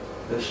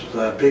 This is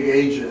a big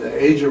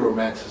age of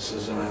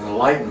romanticism and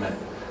enlightenment.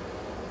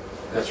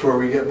 That's where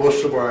we get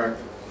most of our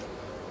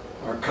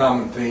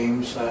common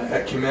themes.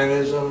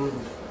 Ecumenism.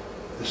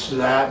 This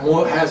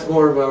has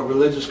more of a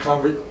religious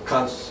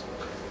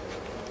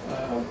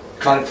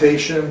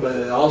connotation, but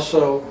it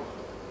also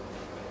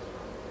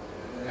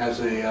has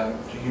a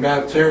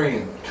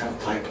humanitarian kind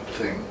of type of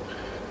thing.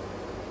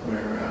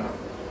 Where,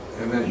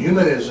 and then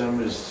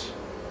humanism is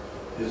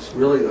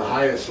really the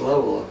highest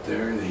level up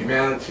there. The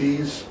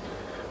humanities,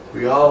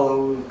 we all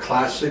owe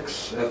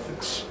classics,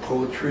 ethics,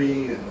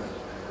 poetry, and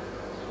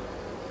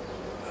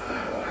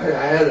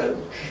I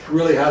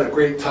really had a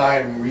great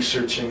time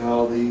researching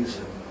all these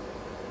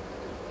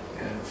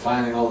and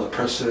finding all the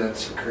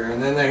precedents occur.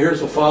 And then here's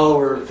the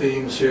follower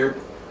themes here.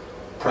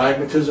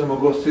 Pragmatism, we'll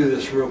go through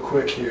this real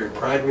quick here.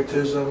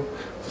 Pragmatism,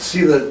 to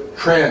see the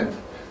trend.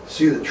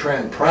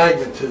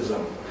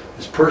 Pragmatism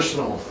is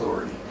personal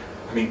authority.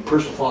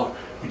 Personal follower.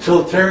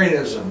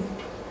 Utilitarianism,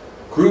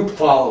 group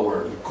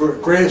follower.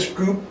 Greatest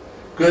group,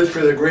 good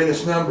for the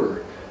greatest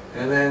number.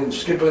 And then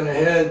skipping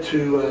ahead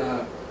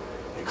to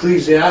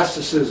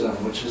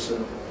ecclesiasticism, which is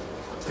a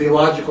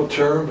theological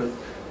term, but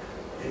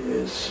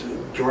it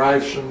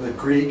derives from the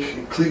Greek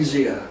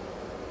ecclesia,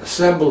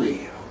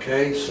 assembly.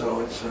 Okay,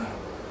 so it's a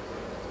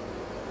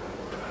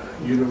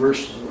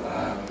universal.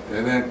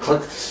 And then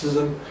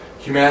eclecticism,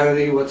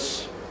 humanity.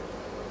 What's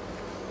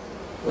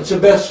the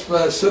best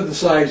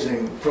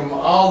synthesizing from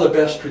all the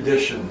best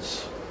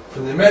traditions,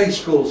 from the many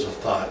schools of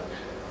thought.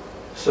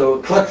 So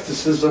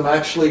eclecticism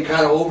actually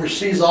kind of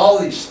oversees all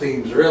these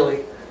themes,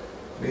 really.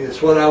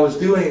 It's what I was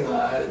doing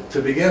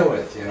to begin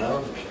with,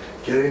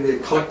 getting the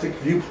eclectic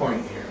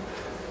viewpoint here.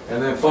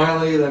 And then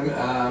finally, the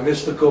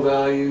mystical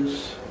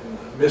values.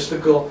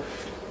 Mystical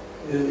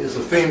is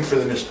the theme for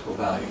the mystical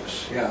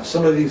values. Yeah,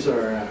 some of these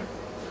are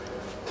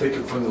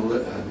taken from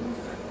the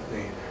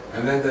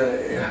and then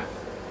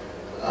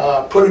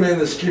put them in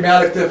the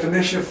schematic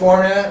definition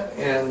format,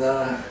 and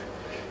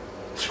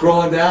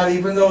scrolling down,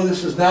 even though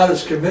this is not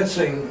as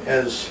convincing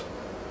as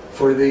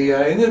for the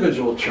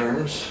individual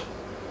terms,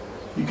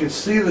 you can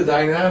see the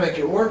dynamic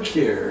at work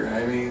here.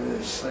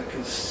 It's like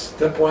a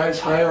stepwise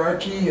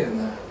hierarchy, and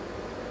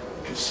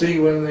you can see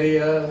when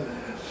the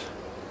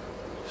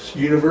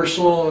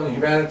universal and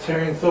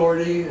humanitarian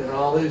authority and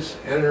all these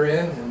enter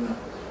in, and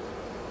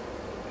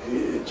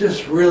it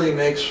just really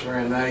makes for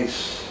a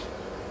nice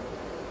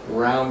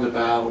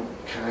roundabout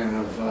kind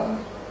of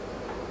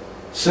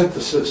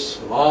synthesis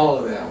of all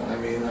of them.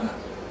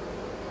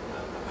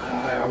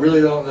 I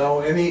really don't know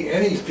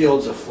any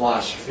fields of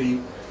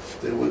philosophy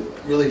that would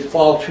really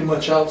fall too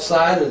much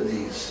outside of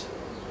these.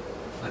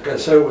 Like I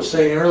was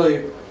saying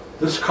earlier,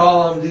 This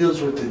column deals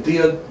with the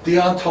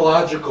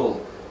deontological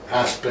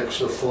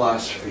aspects of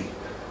philosophy,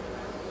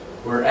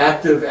 where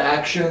active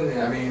action,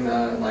 I mean,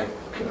 like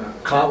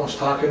Kant was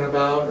talking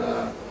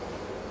about,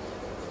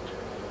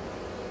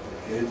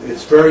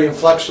 it's very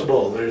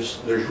inflexible. There's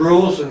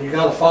rules and you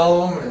got to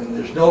follow them, and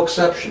there's no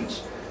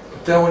exceptions.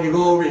 But then when you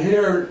go over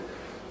here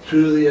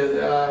to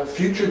the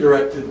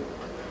future-directed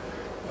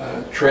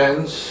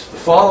trends, the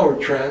follower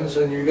trends,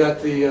 and you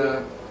got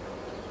the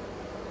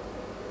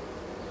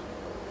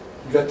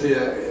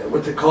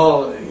what they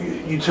call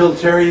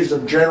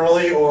utilitarianism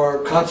generally,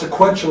 or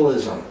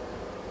consequentialism.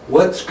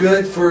 What's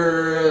good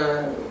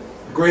for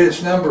the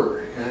greatest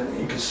number? And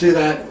you can see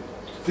that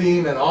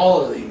theme in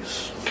all of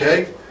these.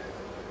 Okay,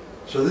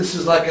 so this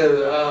is like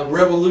a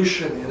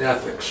revolution in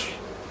ethics,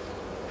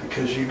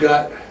 because you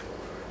got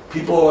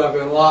people who have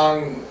been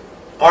long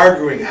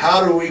arguing,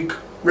 how do we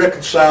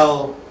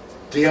reconcile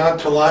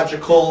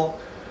deontological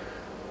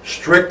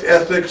strict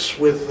ethics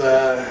with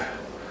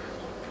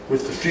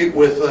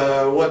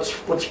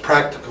what's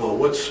practical,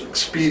 what's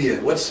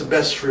expedient, what's the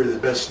best for the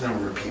best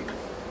number of people?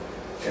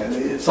 And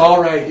it's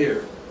all right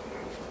here,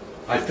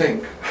 I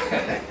think.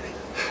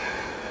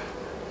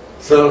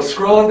 So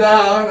scrolling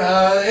down,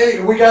 hey,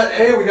 we got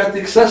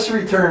the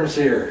accessory terms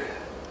here.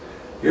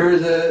 Here are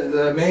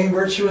the main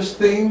virtuous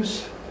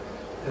themes,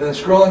 and then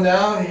scrolling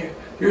down,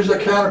 here's the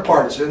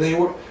counterparts, and they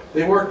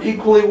work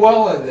equally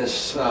well in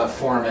this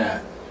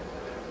format,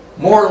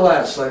 more or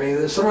less. I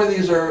mean, some of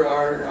these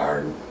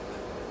are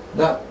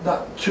not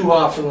too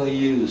oftenly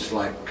used,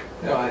 like,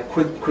 you know,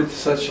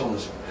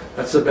 quintessentialism.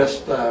 That's the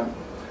best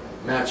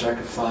match I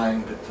could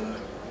find. But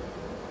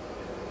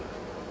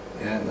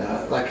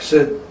like I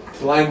said,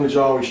 the language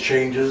always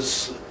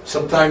changes.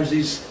 Sometimes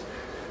these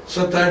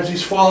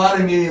fall out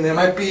of meaning. They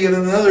might be in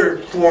another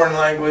foreign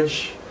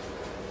language.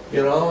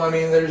 You know, I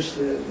mean, there's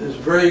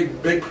very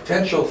big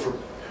potential for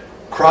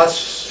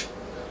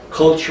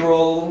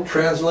cross-cultural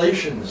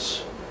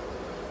translations.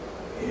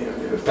 You know,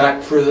 in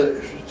fact,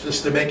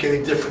 just to make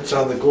any difference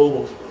on the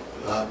global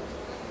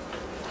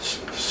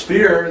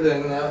sphere,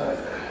 then,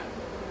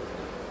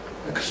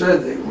 like I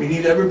said, we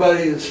need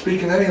everybody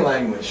speaking any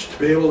language to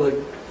be able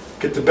to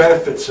get the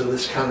benefits of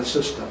this kind of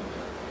system.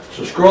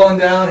 So scrolling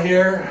down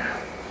here,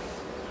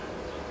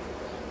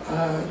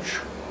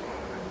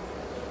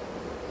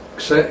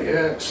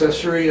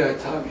 accessory.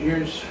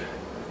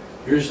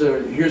 Here's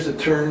the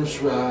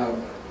terms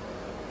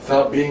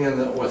without being in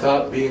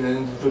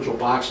individual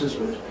boxes,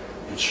 but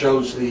it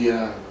shows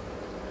the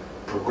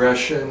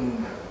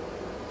progression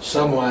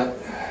somewhat.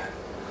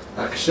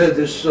 Like I said,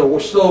 we're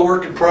still a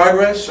work in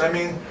progress. I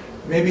mean,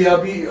 maybe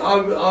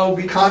I'll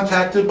be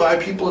contacted by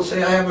people that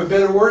say I have a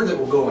better word that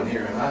will go in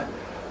here, and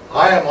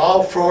I am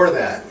all for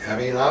that. I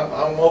mean,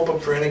 I'm open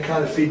for any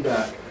kind of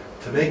feedback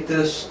to make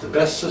this the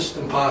best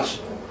system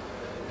possible.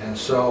 And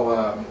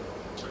so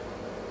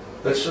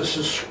let's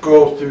just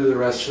go through the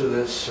rest of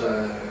this.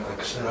 Like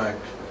I said, I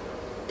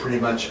pretty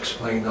much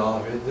explained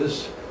all of it.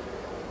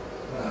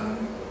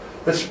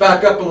 Let's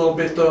back up a little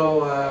bit,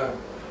 though.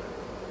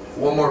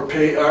 One more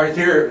page. All right,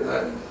 here.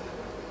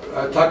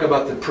 I talk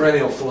about the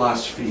perennial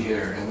philosophy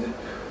here,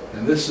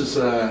 and this is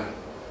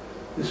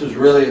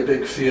really a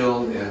big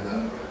field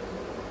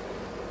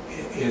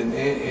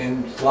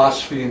in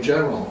philosophy in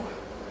general.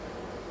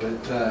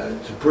 But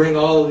to bring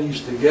all of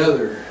these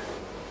together,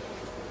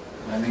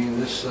 I mean,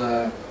 this.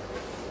 I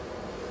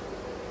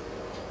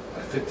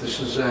think this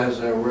has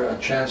a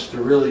chance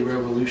to really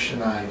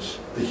revolutionize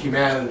the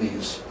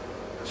humanities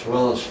as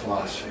well as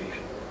philosophy.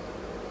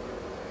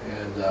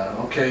 And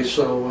okay,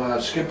 so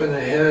skipping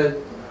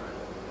ahead,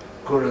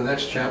 go to the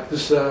next chapter.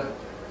 This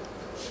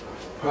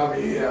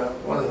probably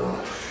one of the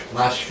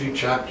last few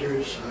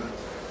chapters.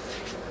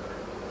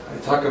 I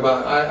talked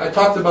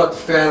about the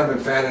phantom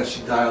and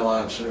fantasy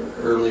dialogues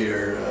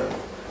earlier.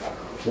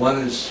 One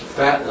is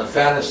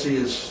fantasy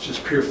is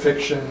just pure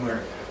fiction,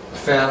 where the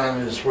phantom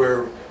is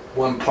where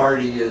one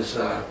party is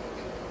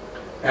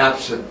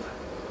absent.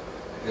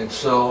 And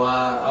so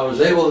I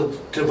was able to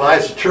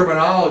devise a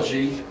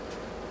terminology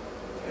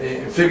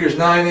in figures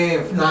 9A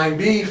and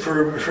 9B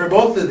for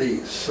both of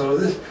these. So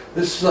this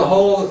is a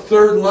whole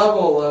third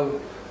level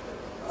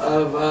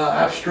of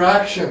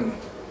abstraction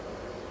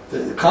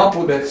that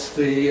complements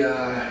the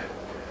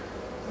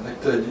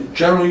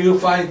general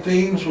unified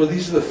themes. Well,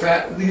 these are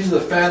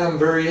the phantom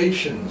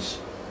variations: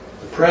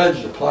 the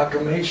pledge, the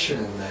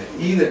proclamation, the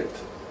edict,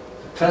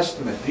 the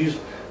testament.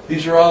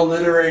 These are all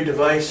literary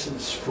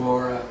devices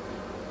for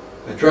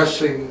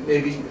addressing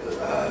maybe,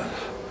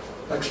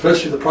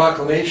 especially the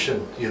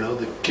proclamation. You know,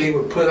 the king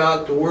would put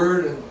out the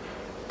word, and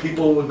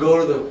people would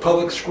go to the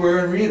public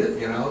square and read it.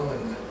 You know,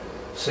 and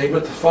same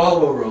with the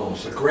follow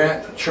rules, the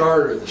grant, the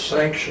charter, the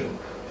sanction,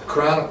 the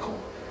chronicle,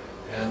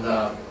 and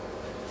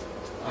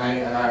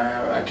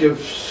I give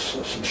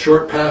some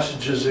short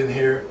passages in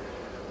here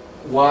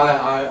why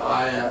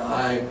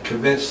I'm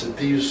convinced that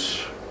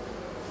these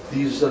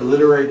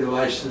literary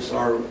devices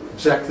are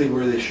exactly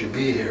where they should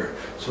be here.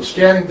 So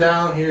scanning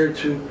down here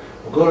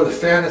we'll go to the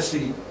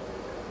fantasy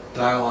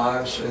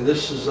dialogues, and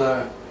this is,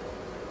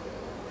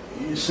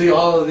 you see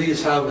all of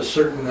these have a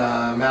certain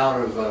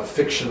amount of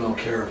fictional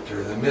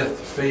character. The myth,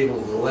 the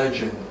fable, the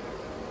legend,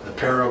 the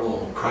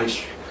parable,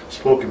 Christ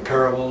spoke in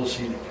parables,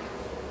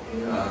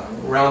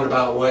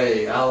 roundabout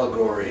way,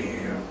 allegory.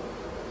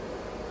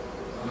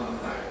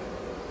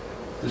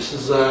 This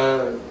is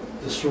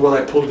what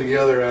I pulled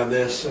together on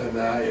this, and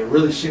it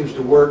really seems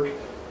to work.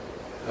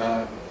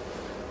 I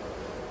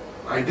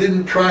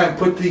didn't try and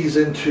put these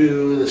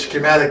into the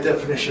schematic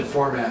definition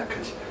format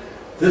because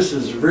this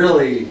is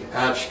really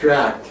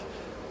abstract.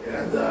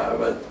 And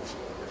but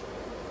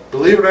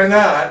believe it or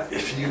not,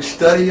 if you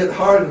study it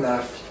hard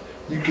enough,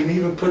 you can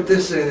even put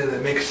this in and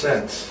it makes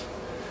sense.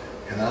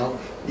 You know,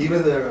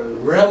 even the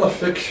realm of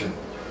fiction.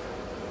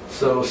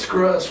 So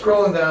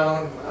scrolling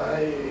down,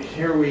 I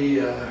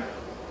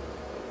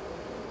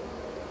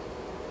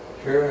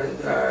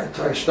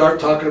start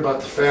talking about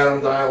the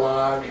phantom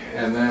dialogue,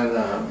 and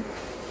then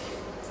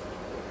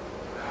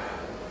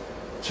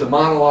it's a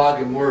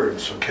monologue in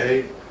words,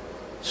 okay?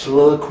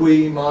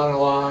 Soliloquy,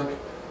 monologue,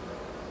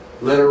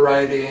 letter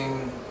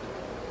writing,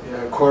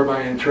 record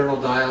my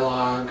internal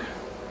dialogue.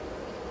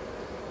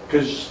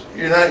 Because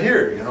you're not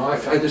here, you know.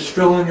 I just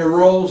fill in your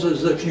roles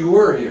as if you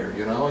were here,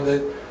 you know, and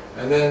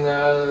then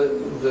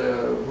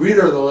the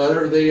reader of the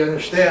letter, they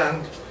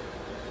understand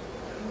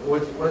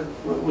what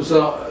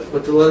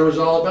the letter was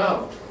all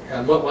about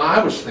and what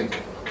I was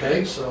thinking.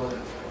 Okay, so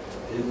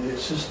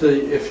it's just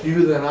the if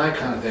you then I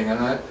kind of thing,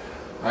 and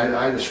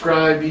I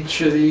describe each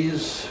of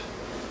these,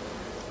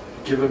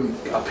 give them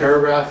a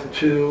paragraph or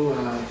two,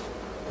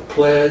 the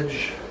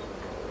pledge,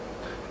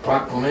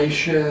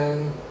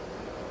 proclamation,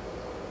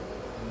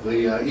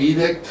 the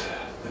edict,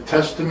 the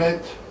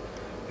testament,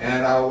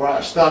 and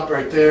I'll stop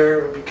right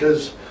there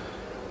because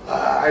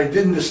I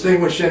didn't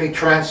distinguish any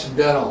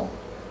transcendental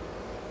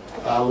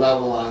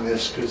level on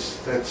this because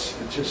that's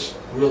just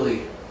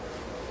really,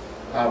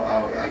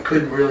 I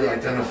couldn't really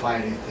identify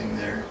anything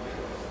there.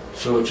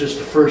 So it's just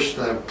the first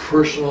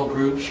personal,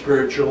 group,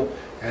 spiritual,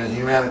 and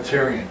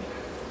humanitarian.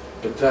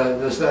 But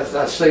does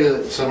that say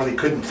that somebody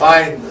couldn't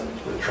find the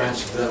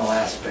transcendental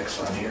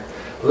aspects on here?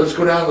 But let's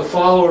go down to the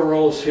follower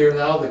roles here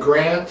now. The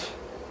grant.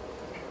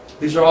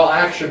 These are all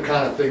action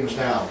kind of things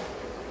now.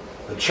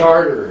 The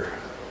charter.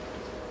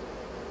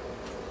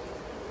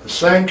 The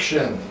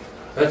sanction.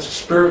 That's a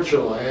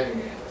spiritual.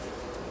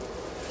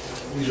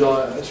 These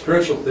are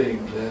spiritual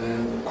themes. And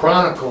then the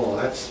chronicle.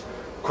 That's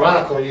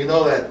chronicle. You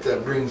know that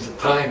brings the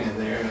time in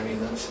there. I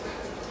mean that's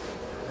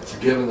a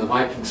given. The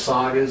Viking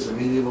sagas, the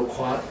medieval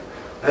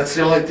that's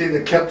the only thing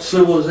that kept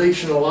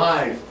civilization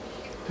alive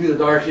through the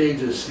Dark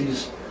Ages.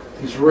 These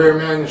rare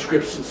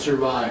manuscripts that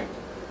survived.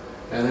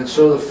 And then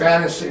so the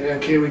fantasy,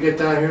 okay, we get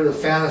down here to the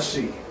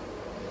fantasy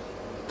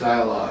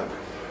dialogue.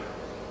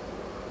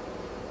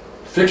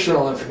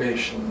 Fictional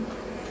information,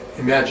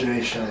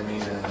 imagination, I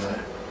mean. And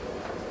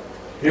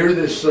here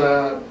this,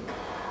 like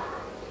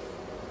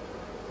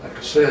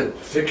I said,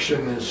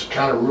 fiction is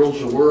kind of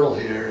rules the world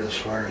here as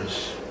far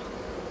as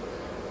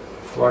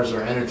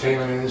our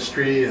entertainment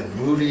industry and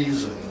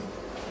movies and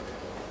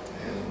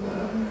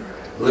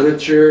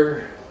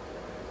literature.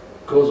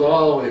 Goes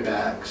all the way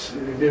back. So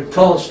we've been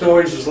telling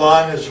stories as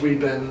long as we've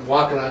been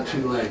walking on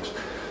two legs.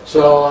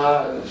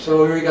 So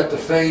here we got the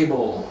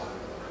fable,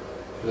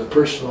 the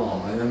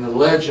personal, and then the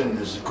legend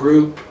is the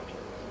group,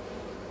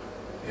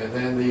 and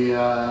then the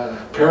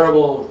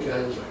parable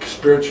has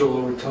spiritual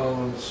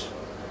overtones,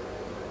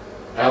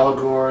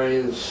 allegory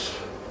is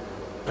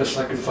best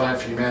I could find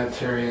for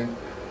humanitarian,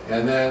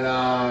 and then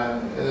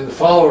the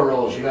follower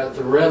roles. You got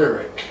the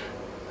rhetoric,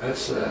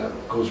 that's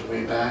goes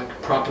way back,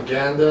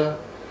 propaganda.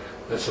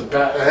 It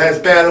has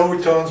bad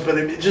overtones, but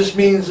it just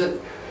means that,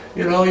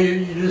 you know,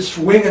 you're just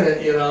winging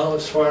it, you know,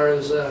 as far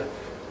as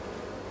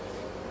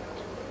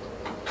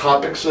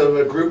topics of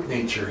a group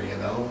nature, you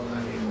know.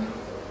 I mean,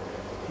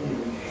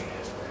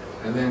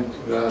 and then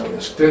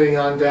extending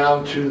on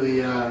down to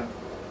the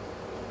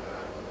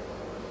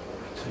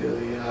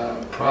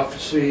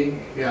prophecy,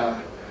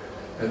 yeah,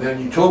 and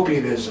then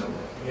utopianism,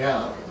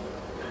 yeah,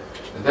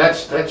 and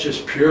that's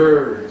just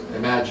pure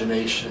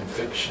imagination,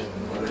 fiction,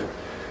 whatever.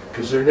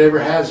 Because there never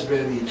has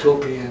been a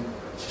utopian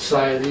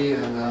society,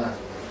 and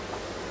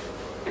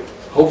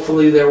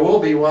hopefully there will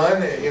be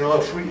one. You know,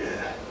 if we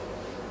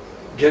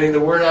getting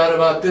the word out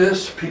about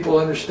this, people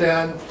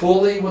understand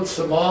fully what's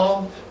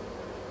involved,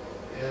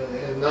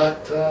 and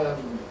not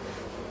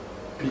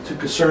be too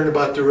concerned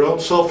about their own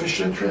selfish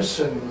interests,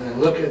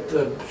 and look at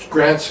the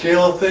grand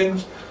scale of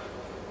things.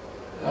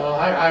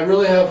 I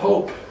really have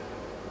hope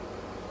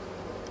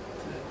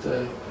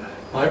that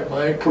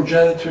my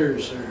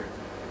progenitors or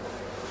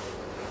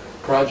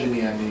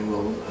progeny, I mean,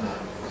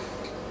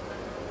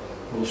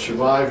 will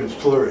survive and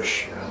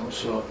flourish, you know.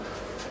 So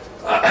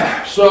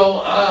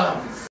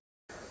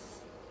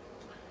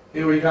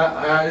here we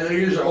got.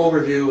 Here's an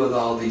overview of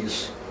all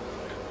these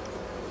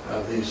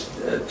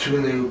two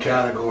new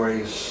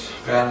categories: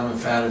 phantom and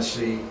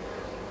fantasy.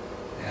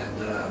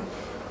 And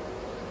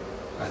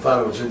I thought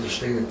it was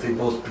interesting that they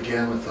both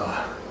began with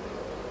a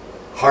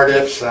hard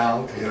F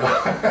sound, you know.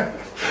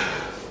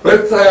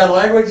 But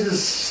language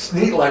is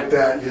neat like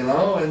that, you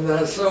know, and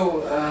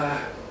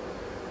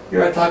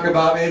here I talk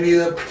about maybe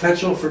the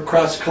potential for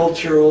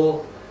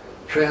cross-cultural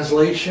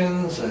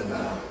translations, and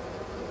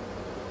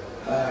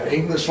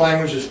English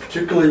language is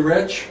particularly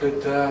rich,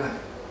 but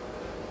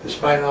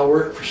this might not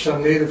work for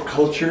some native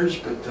cultures,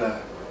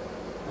 but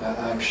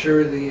I'm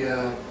sure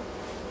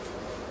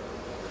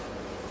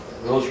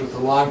those with a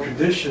long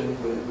tradition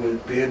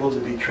would be able to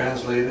be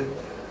translated.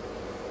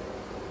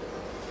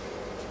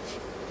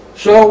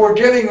 So we're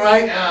getting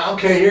right now,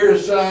 okay,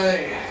 here's,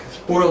 this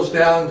boils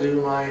down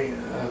to my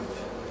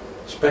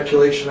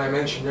speculation I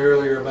mentioned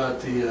earlier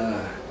about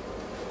the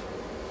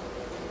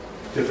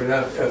different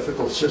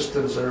ethical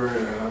systems that are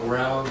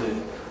around. The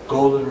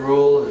golden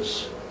rule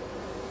is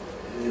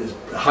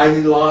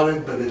highly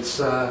lauded, but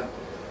it's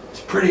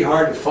pretty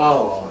hard to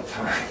follow all the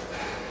time.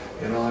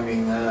 You know, I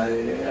mean,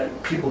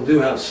 people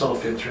do have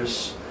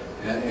self-interests,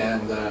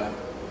 and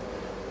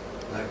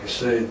like I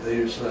say,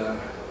 there's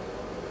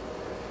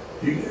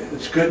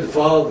it's good to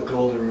follow the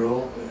golden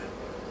rule.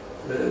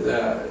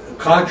 The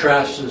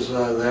contrast is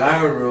the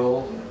iron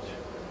rule,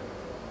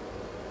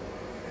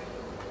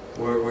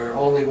 where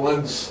only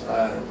one's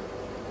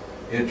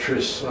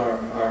interests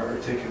are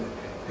taken.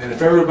 And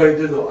if everybody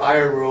did the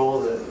iron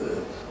rule,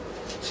 the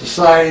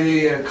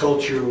society and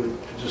culture would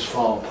just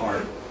fall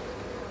apart.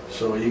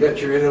 So you got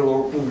your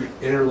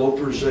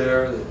interlopers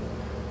there that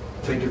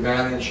take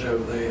advantage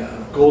of the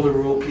golden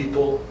rule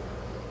people.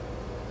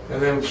 And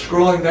then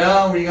scrolling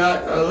down, we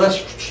got a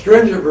less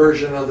stringent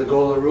version of the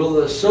golden rule,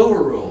 the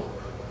silver rule,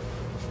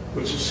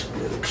 which is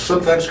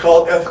sometimes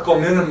called ethical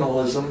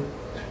minimalism.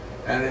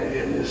 And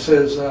it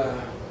says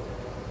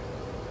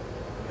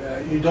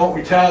you don't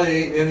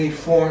retaliate in any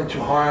form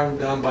to harm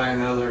done by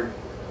another,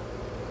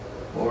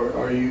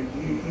 or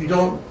you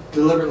don't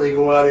deliberately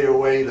go out of your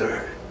way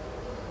to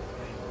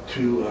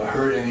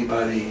hurt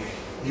anybody,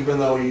 even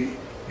though you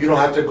don't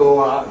have to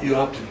go out, you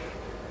have to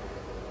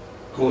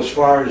go as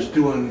far as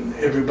doing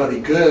everybody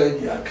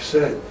good. Like I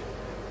said,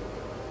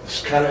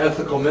 this kind of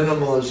ethical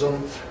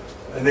minimalism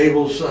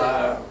enables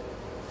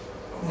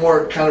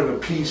more kind of a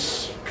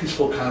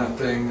peaceful kind of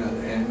thing,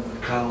 and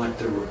kind of like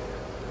the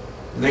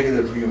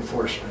negative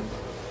reinforcement.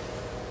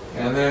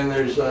 And then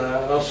there's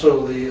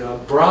also the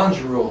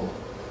bronze rule.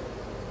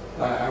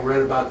 I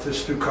read about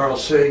this through Carl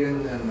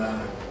Sagan, and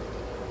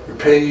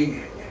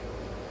repay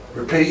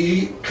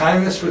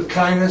kindness with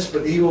kindness,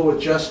 but evil with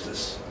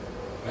justice.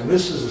 And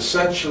this is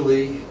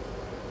essentially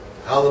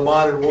how the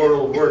modern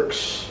world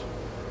works.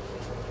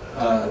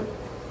 Like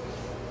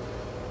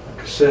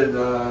I said,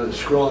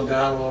 scrolling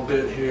down a little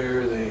bit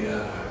here,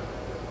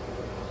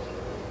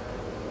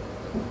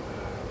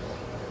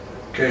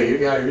 okay,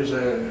 here's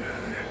a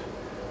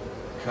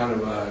kind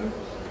of a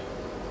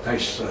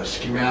nice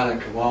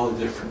schematic of all the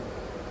different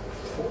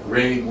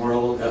reigning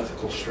world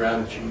ethical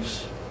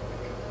strategies.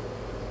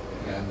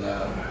 And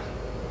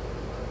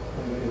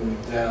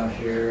down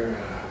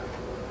here,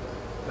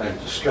 I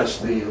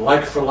discussed the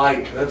like for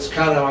like. That's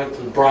kind of like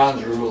the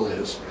bronze rule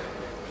is.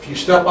 If you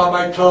step on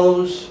my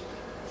toes,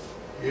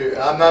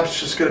 I'm not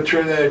just going to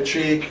turn that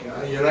cheek.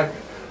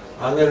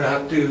 I'm going to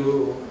have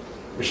to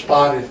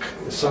respond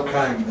in some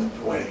kind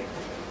of way,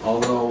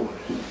 although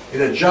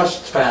in a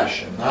just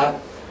fashion. Not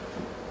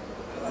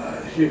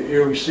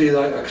here we see,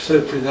 like I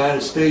said, for the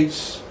United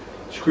States,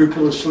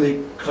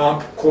 scrupulously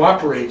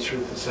cooperates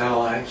with its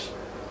allies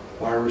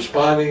while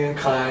responding in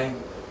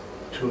kind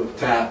to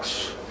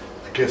attacks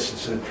against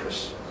its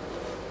interests.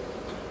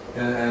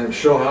 And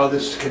show how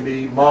this can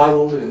be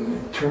modeled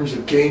in terms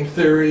of game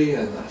theory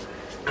and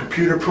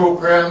computer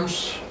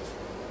programs,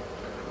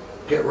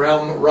 get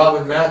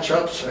round-robin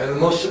matchups, and the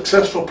most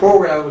successful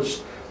program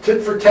was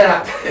tit for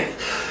tat,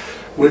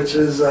 which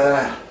is,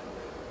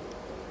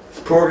 this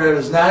program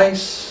is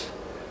nice,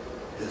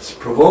 it's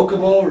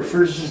provocable,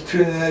 refers to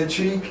turning the other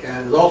cheek,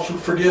 and is also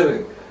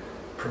forgiving,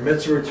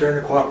 permits a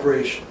return to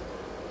cooperation,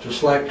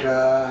 just like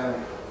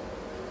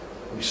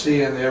we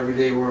see in the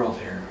everyday world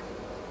here.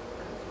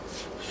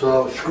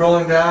 So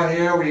scrolling down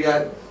here, we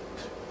got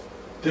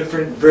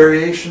different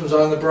variations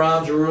on the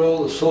bronze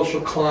rule: the social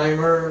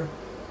climber,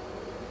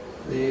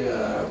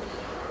 the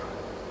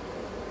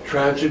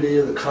tragedy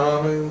of the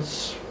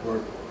commons, where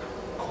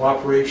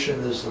cooperation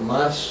is the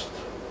must.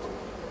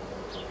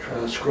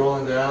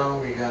 Scrolling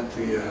down, we got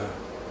the.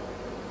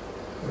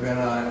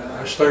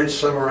 I started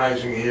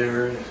summarizing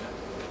here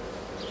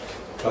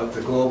about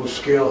the global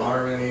scale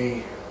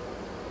harmony,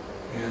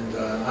 and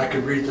I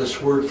could read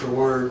this word for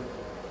word.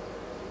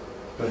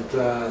 But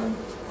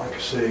like I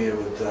say, it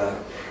would,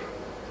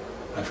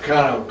 I've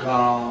kind of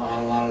gone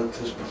on a lot of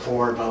this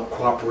before about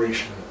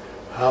cooperation,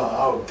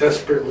 how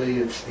desperately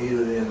it's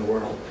needed in the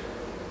world,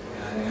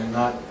 and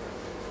not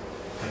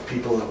like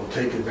people that will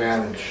take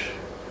advantage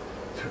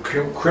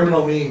through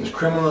criminal means.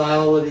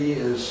 Criminality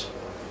is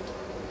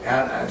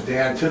the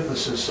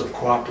antithesis of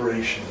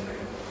cooperation.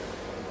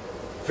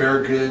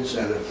 Fair goods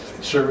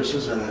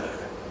services at an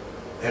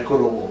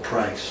equitable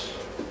price.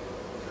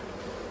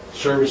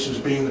 Services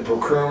being the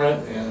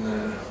procurement, and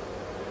the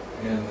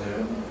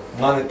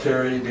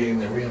monetary being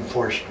the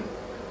reinforcement.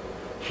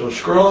 So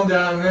scrolling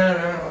down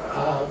there,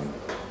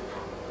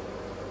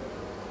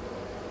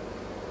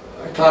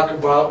 I talk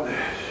about,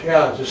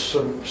 yeah, just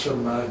some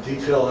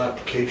detailed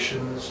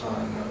applications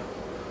on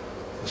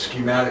the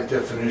schematic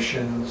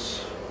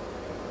definitions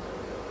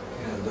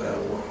and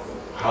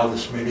how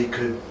this MIDI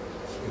could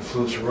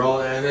influence a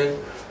role. And then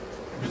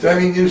with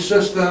any new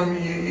system,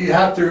 you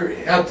have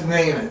to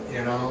name it,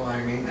 you know.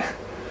 I mean,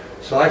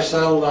 so I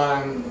settled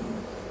on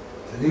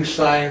the new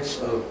science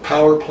of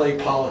power play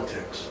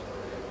politics,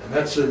 and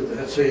that's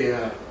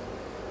a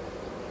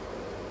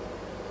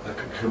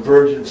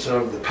convergence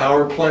of the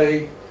power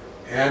play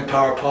and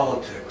power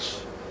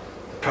politics.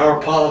 The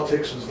power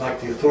politics is like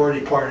the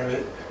authority part of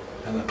it,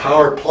 and the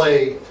power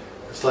play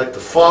is like the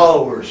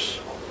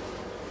followers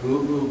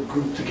who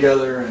group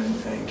together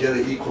and get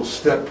an equal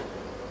step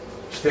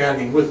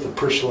standing with the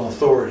personal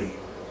authority.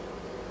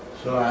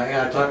 So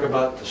I talk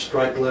about the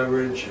strike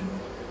leverage and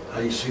how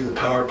you see the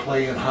power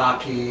play in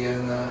hockey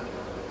and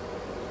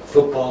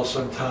football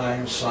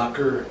sometimes,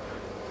 soccer,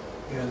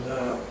 and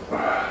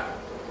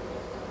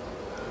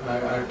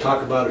I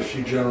talk about a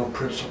few general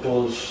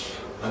principles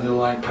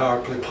underlying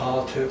power play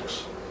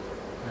politics,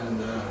 and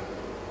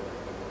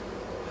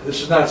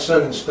this is not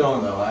set in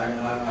stone though.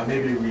 I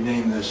maybe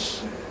rename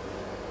this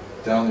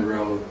down the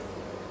road,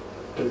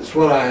 but it's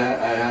what I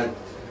had.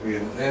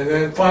 And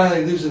then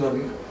finally, these are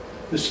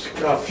just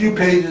a few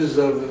pages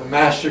of the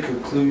master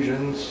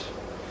conclusions.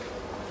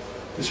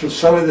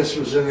 Some of this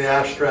was in the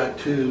abstract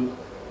too.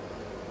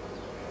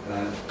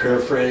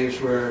 Paraphrase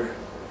where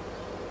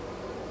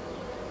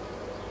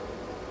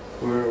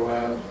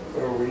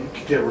we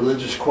could get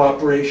religious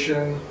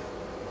cooperation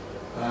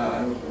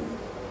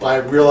by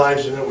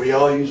realizing that we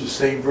all use the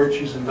same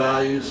virtues and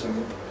values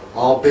and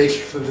all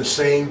based from the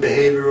same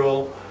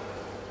behavioral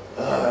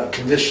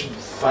conditioned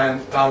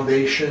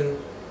foundation,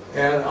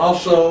 and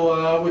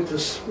also with the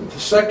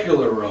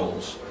secular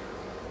roles.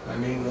 I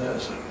mean,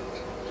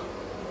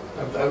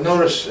 I've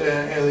noticed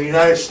in the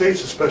United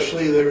States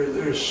especially,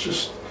 there's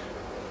just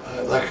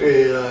like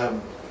a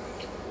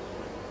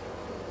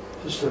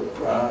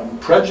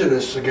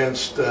prejudice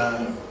against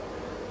the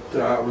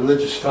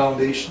religious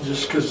foundation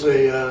just because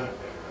they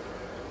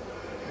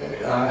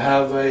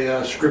have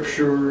a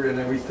scripture and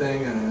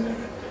everything and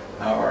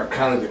are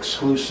kind of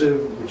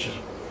exclusive, which is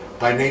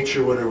by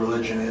nature what a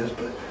religion is.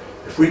 But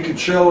if we could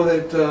show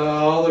that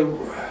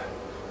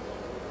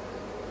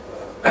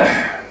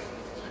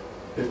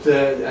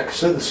like I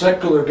said, the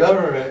secular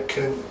government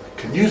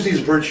can use these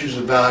virtues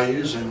and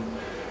values and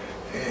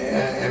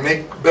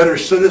make better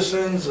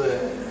citizens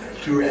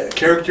through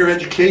character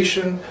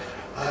education,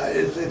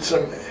 it's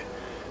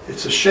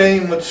a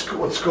shame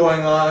what's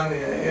going on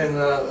in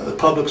the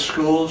public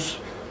schools,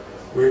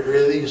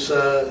 where these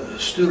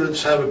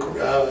students have a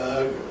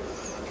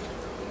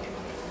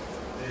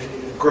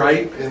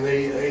gripe and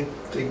they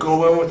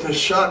go in with a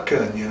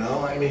shotgun. You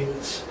know, I mean,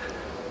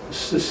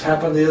 this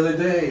happened the other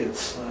day.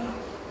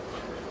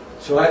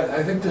 So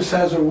I think this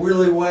has a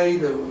really way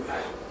to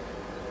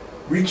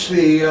reach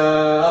the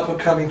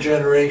up-and-coming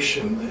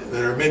generation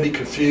that are maybe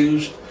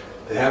confused.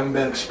 They haven't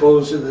been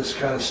exposed to this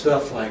kind of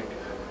stuff. Like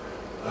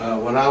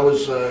when I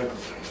was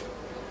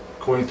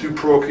going through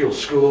parochial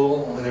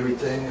school and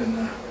everything,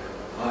 and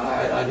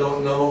I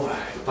don't know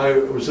if I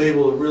was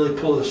able to really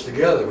pull this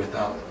together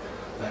without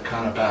that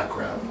kind of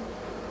background.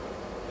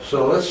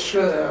 So let's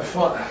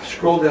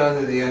scroll down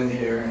to the end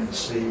here and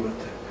see what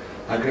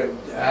I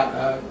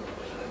got.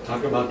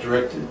 Talk about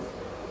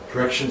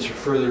directions for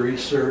further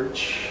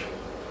research,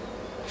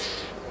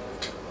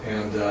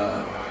 and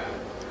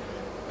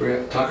we're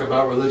going to talk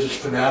about religious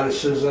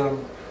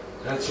fanaticism.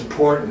 That's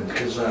important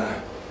because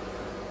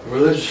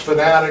religious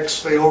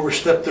fanatics, they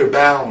overstep their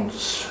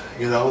bounds.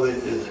 You know,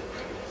 it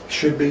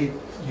should be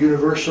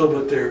universal,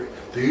 but they're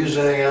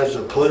using it as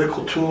a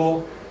political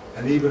tool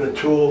and even a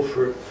tool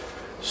for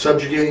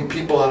subjugating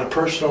people on a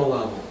personal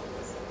level,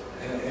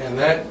 and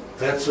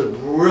that's a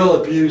real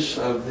abuse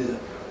of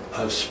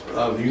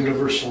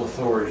universal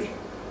authority.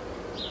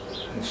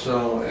 And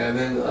so, and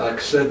then, like I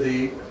said,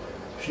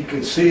 if you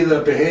can see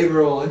the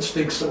behavioral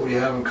instincts that we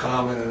have in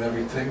common and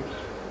everything,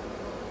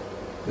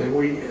 then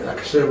like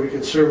I said, we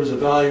can serve as a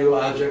value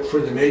object for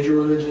the major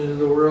religions of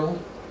the world,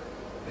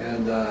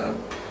 and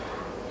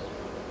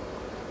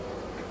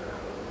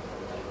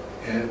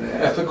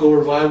ethical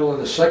revival in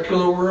the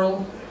secular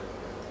world,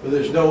 where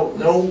there's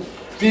no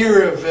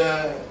fear of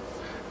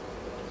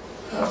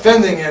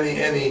offending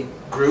any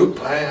group.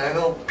 I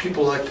know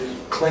people like to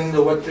cling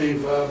to what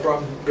they've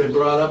been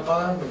brought up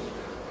on, but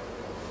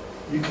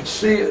you can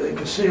see it. They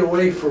can see a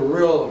way for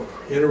real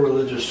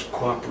interreligious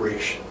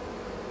cooperation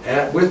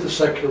with the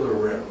secular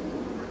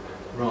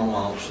realm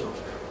also.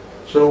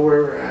 So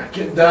we're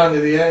getting down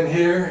to the end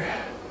here.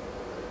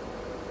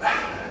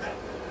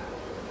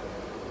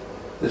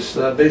 This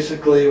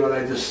basically what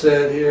I just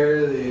said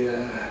here,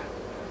 the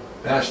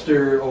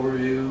master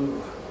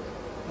overview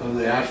of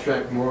the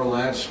abstract moral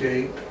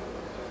landscape.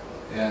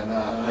 And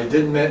I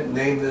did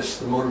name this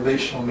the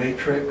motivational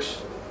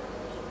matrix.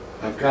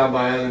 I've gone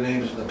by other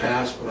names in the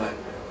past, but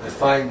I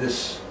find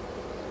this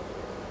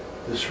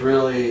this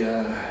really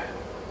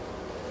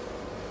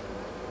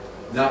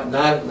not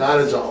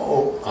as a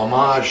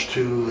homage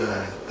to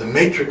the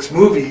Matrix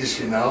movies,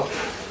 you know,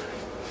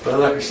 but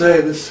like I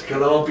say, this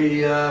could all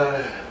be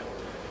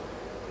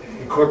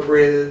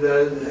incorporated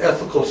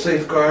ethical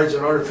safeguards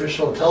and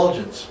artificial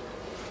intelligence.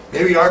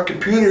 Maybe our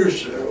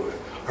computers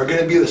are going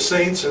to be the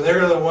saints, and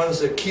they're the ones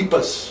that keep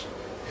us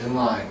in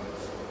line.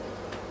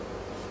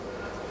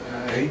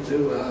 I hate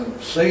to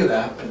say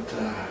that, but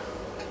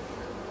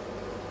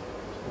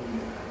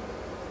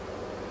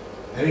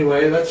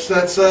anyway,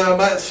 that's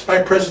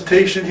my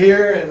presentation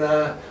here, and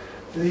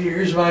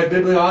here's my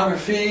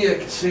bibliography. I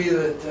can see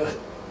that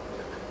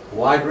a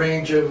wide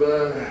range of,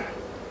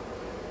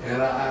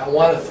 and I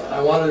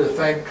wanted to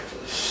thank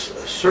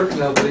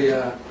certain of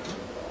the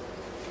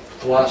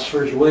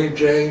philosophers, William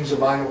James,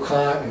 Immanuel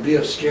Kant, and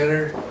B.F.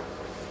 Skinner,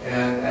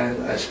 and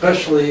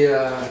especially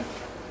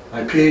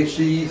my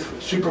PhD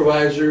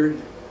supervisor,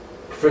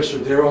 Professor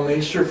Darrell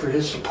Macer, for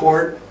his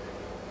support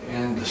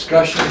and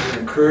discussions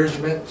and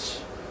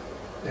encouragements,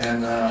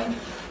 and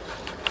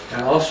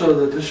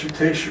also the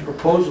Dissertation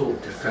Proposal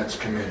Defense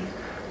Committee,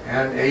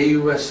 and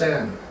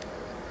AUSN,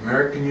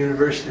 American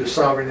University of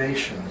Sovereign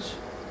Nations,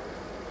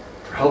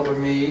 for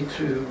helping me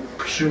to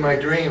pursue my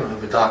dream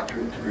of a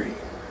doctorate degree.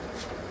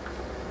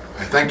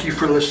 I thank you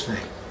for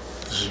listening.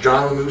 This is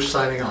John LaMuth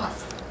signing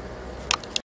off.